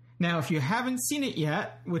 Now, if you haven't seen it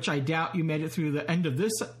yet, which I doubt you made it through the end of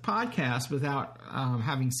this podcast without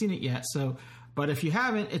having seen it yet, but if you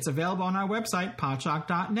haven't, it's available on our website,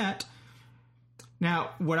 podshock.net.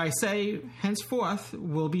 Now, what I say henceforth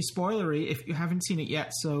will be spoilery if you haven't seen it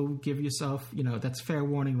yet, so give yourself, that's fair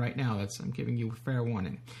warning right now. I'm giving you fair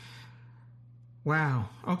warning. Wow.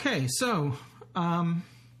 Okay, so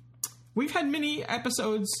we've had many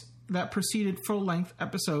episodes that preceded full-length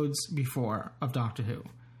episodes before of Doctor Who.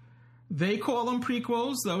 They call them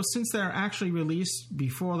prequels, though since they're actually released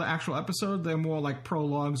before the actual episode, they're more like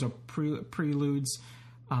prologues or preludes.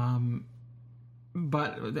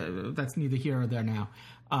 But that's neither here or there now.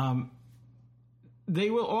 They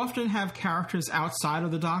will often have characters outside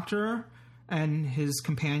of the Doctor and his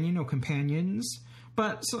companion or companions,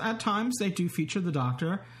 but so at times they do feature the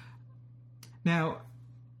Doctor. Now,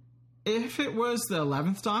 if it was the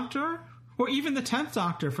 11th Doctor, or even the 10th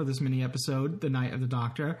Doctor for this mini-episode, The Night of the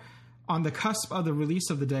Doctor, on the cusp of the release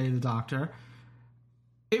of The Day of the Doctor,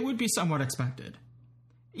 it would be somewhat expected.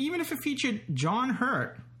 Even if it featured John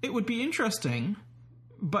Hurt, it would be interesting,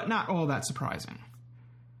 but not all that surprising.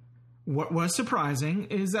 What was surprising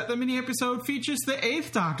is that the mini-episode features the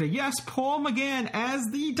 8th Doctor. Yes, Paul McGann as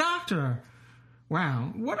the Doctor.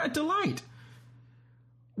 Wow, what a delight.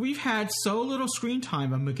 We've had so little screen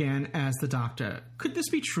time of McGann as the Doctor. Could this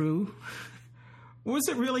be true? Was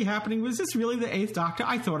it really happening? Was this really the 8th Doctor?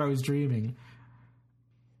 I thought I was dreaming.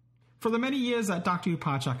 For the many years that Doctor Who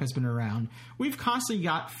Podshock has been around, we've constantly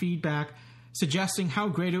got feedback suggesting how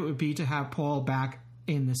great it would be to have Paul back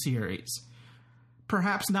in the series.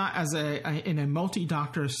 Perhaps not as in a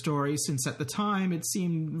multi-Doctor story, since at the time it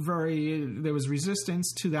seemed there was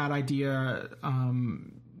resistance to that idea,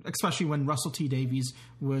 especially when Russell T Davies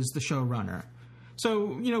was the showrunner. So,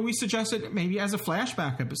 we suggested maybe as a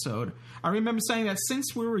flashback episode. I remember saying that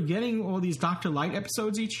since we were getting all these Dr. Light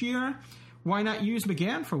episodes each year, why not use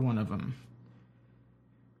McGann for one of them?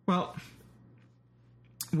 Well,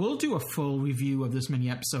 we'll do a full review of this mini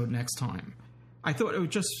episode next time. I thought I would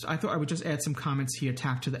just add some comments here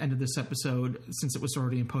tacked to the end of this episode, since it was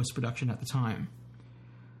already in post-production at the time.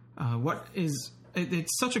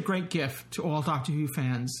 It's such a great gift to all Doctor Who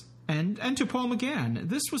fans and to Paul McGann.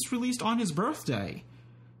 This was released on his birthday.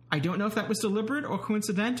 I don't know if that was deliberate or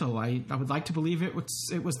coincidental. I would like to believe it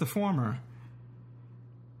was the former.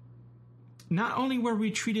 Not only were we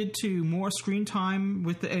treated to more screen time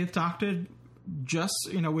with the 8th Doctor,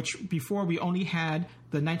 which before we only had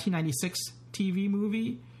the 1996 TV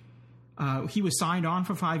movie. He was signed on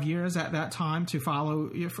for 5 years at that time to follow,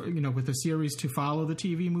 with the series to follow the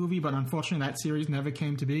TV movie, but unfortunately that series never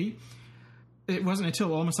came to be. It wasn't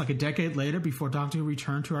until almost like a decade later before Doctor Who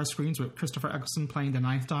returned to our screens with Christopher Eccleston playing the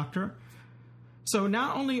 9th Doctor. So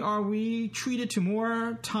not only are we treated to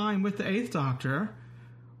more time with the 8th Doctor,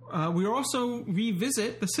 we also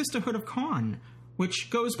revisit the Sisterhood of Karn, which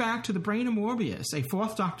goes back to The Brain of Morbius, a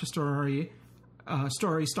 4th Doctor story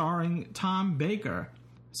starring Tom Baker.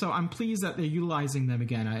 So I'm pleased that they're utilizing them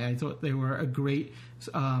again. I thought they were a great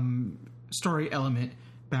story element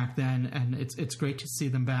back then, and it's great to see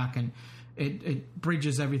them back, and it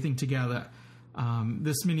bridges everything together.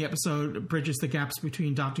 This mini-episode bridges the gaps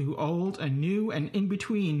between Doctor Who old and new and in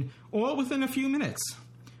between, all within a few minutes.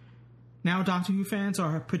 Now Doctor Who fans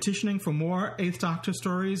are petitioning for more 8th Doctor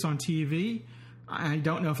stories on TV. I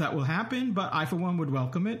don't know if that will happen, but I, for one, would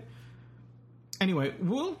welcome it. Anyway,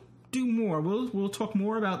 we'll do more. We'll talk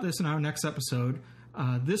more about this in our next episode.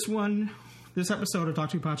 This episode of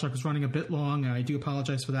Doctor Who Podshock is running a bit long, and I do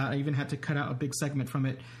apologize for that. I even had to cut out a big segment from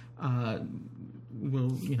it.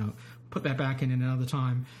 We'll, put that back in another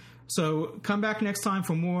time. So come back next time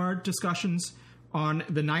for more discussions on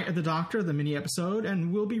The Night of the Doctor, the mini-episode,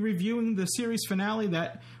 and we'll be reviewing the series finale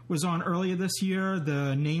that was on earlier this year,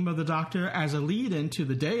 The Name of the Doctor, as a lead-in to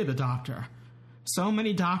The Day of the Doctor. So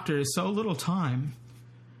many doctors, so little time.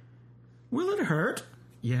 Will it hurt?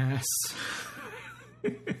 Yes.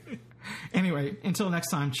 Anyway, until next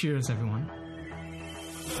time, cheers, everyone.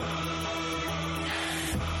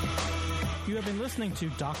 You have been listening to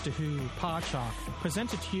Doctor Who Podshock,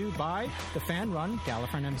 presented to you by the fan-run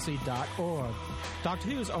GallifreyanEmbassy.org. Doctor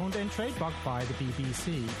Who is owned and trademarked by the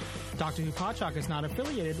BBC. Doctor Who Podshock is not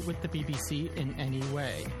affiliated with the BBC in any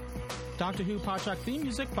way. Doctor Who Podshock theme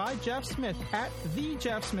music by Jeff Smith at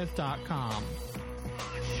thejeffsmith.com.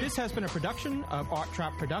 This has been a production of Art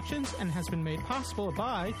Trap Productions and has been made possible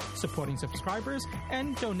by supporting subscribers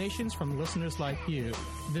and donations from listeners like you.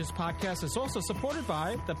 This podcast is also supported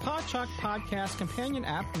by the Podshock Podcast Companion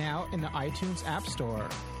app, now in the iTunes App Store.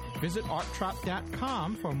 Visit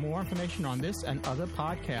arttrap.com for more information on this and other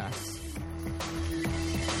podcasts.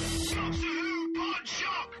 Doctor Who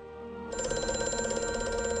Podshock!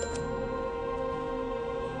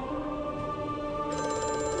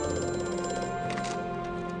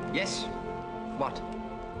 Yes? What?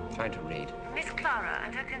 Trying to read. Miss Clara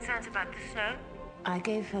and her concerns about the snow? I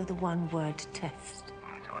gave her the one-word test.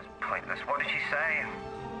 It was pointless. What did she say?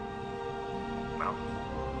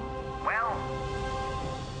 Well?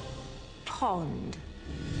 Pond.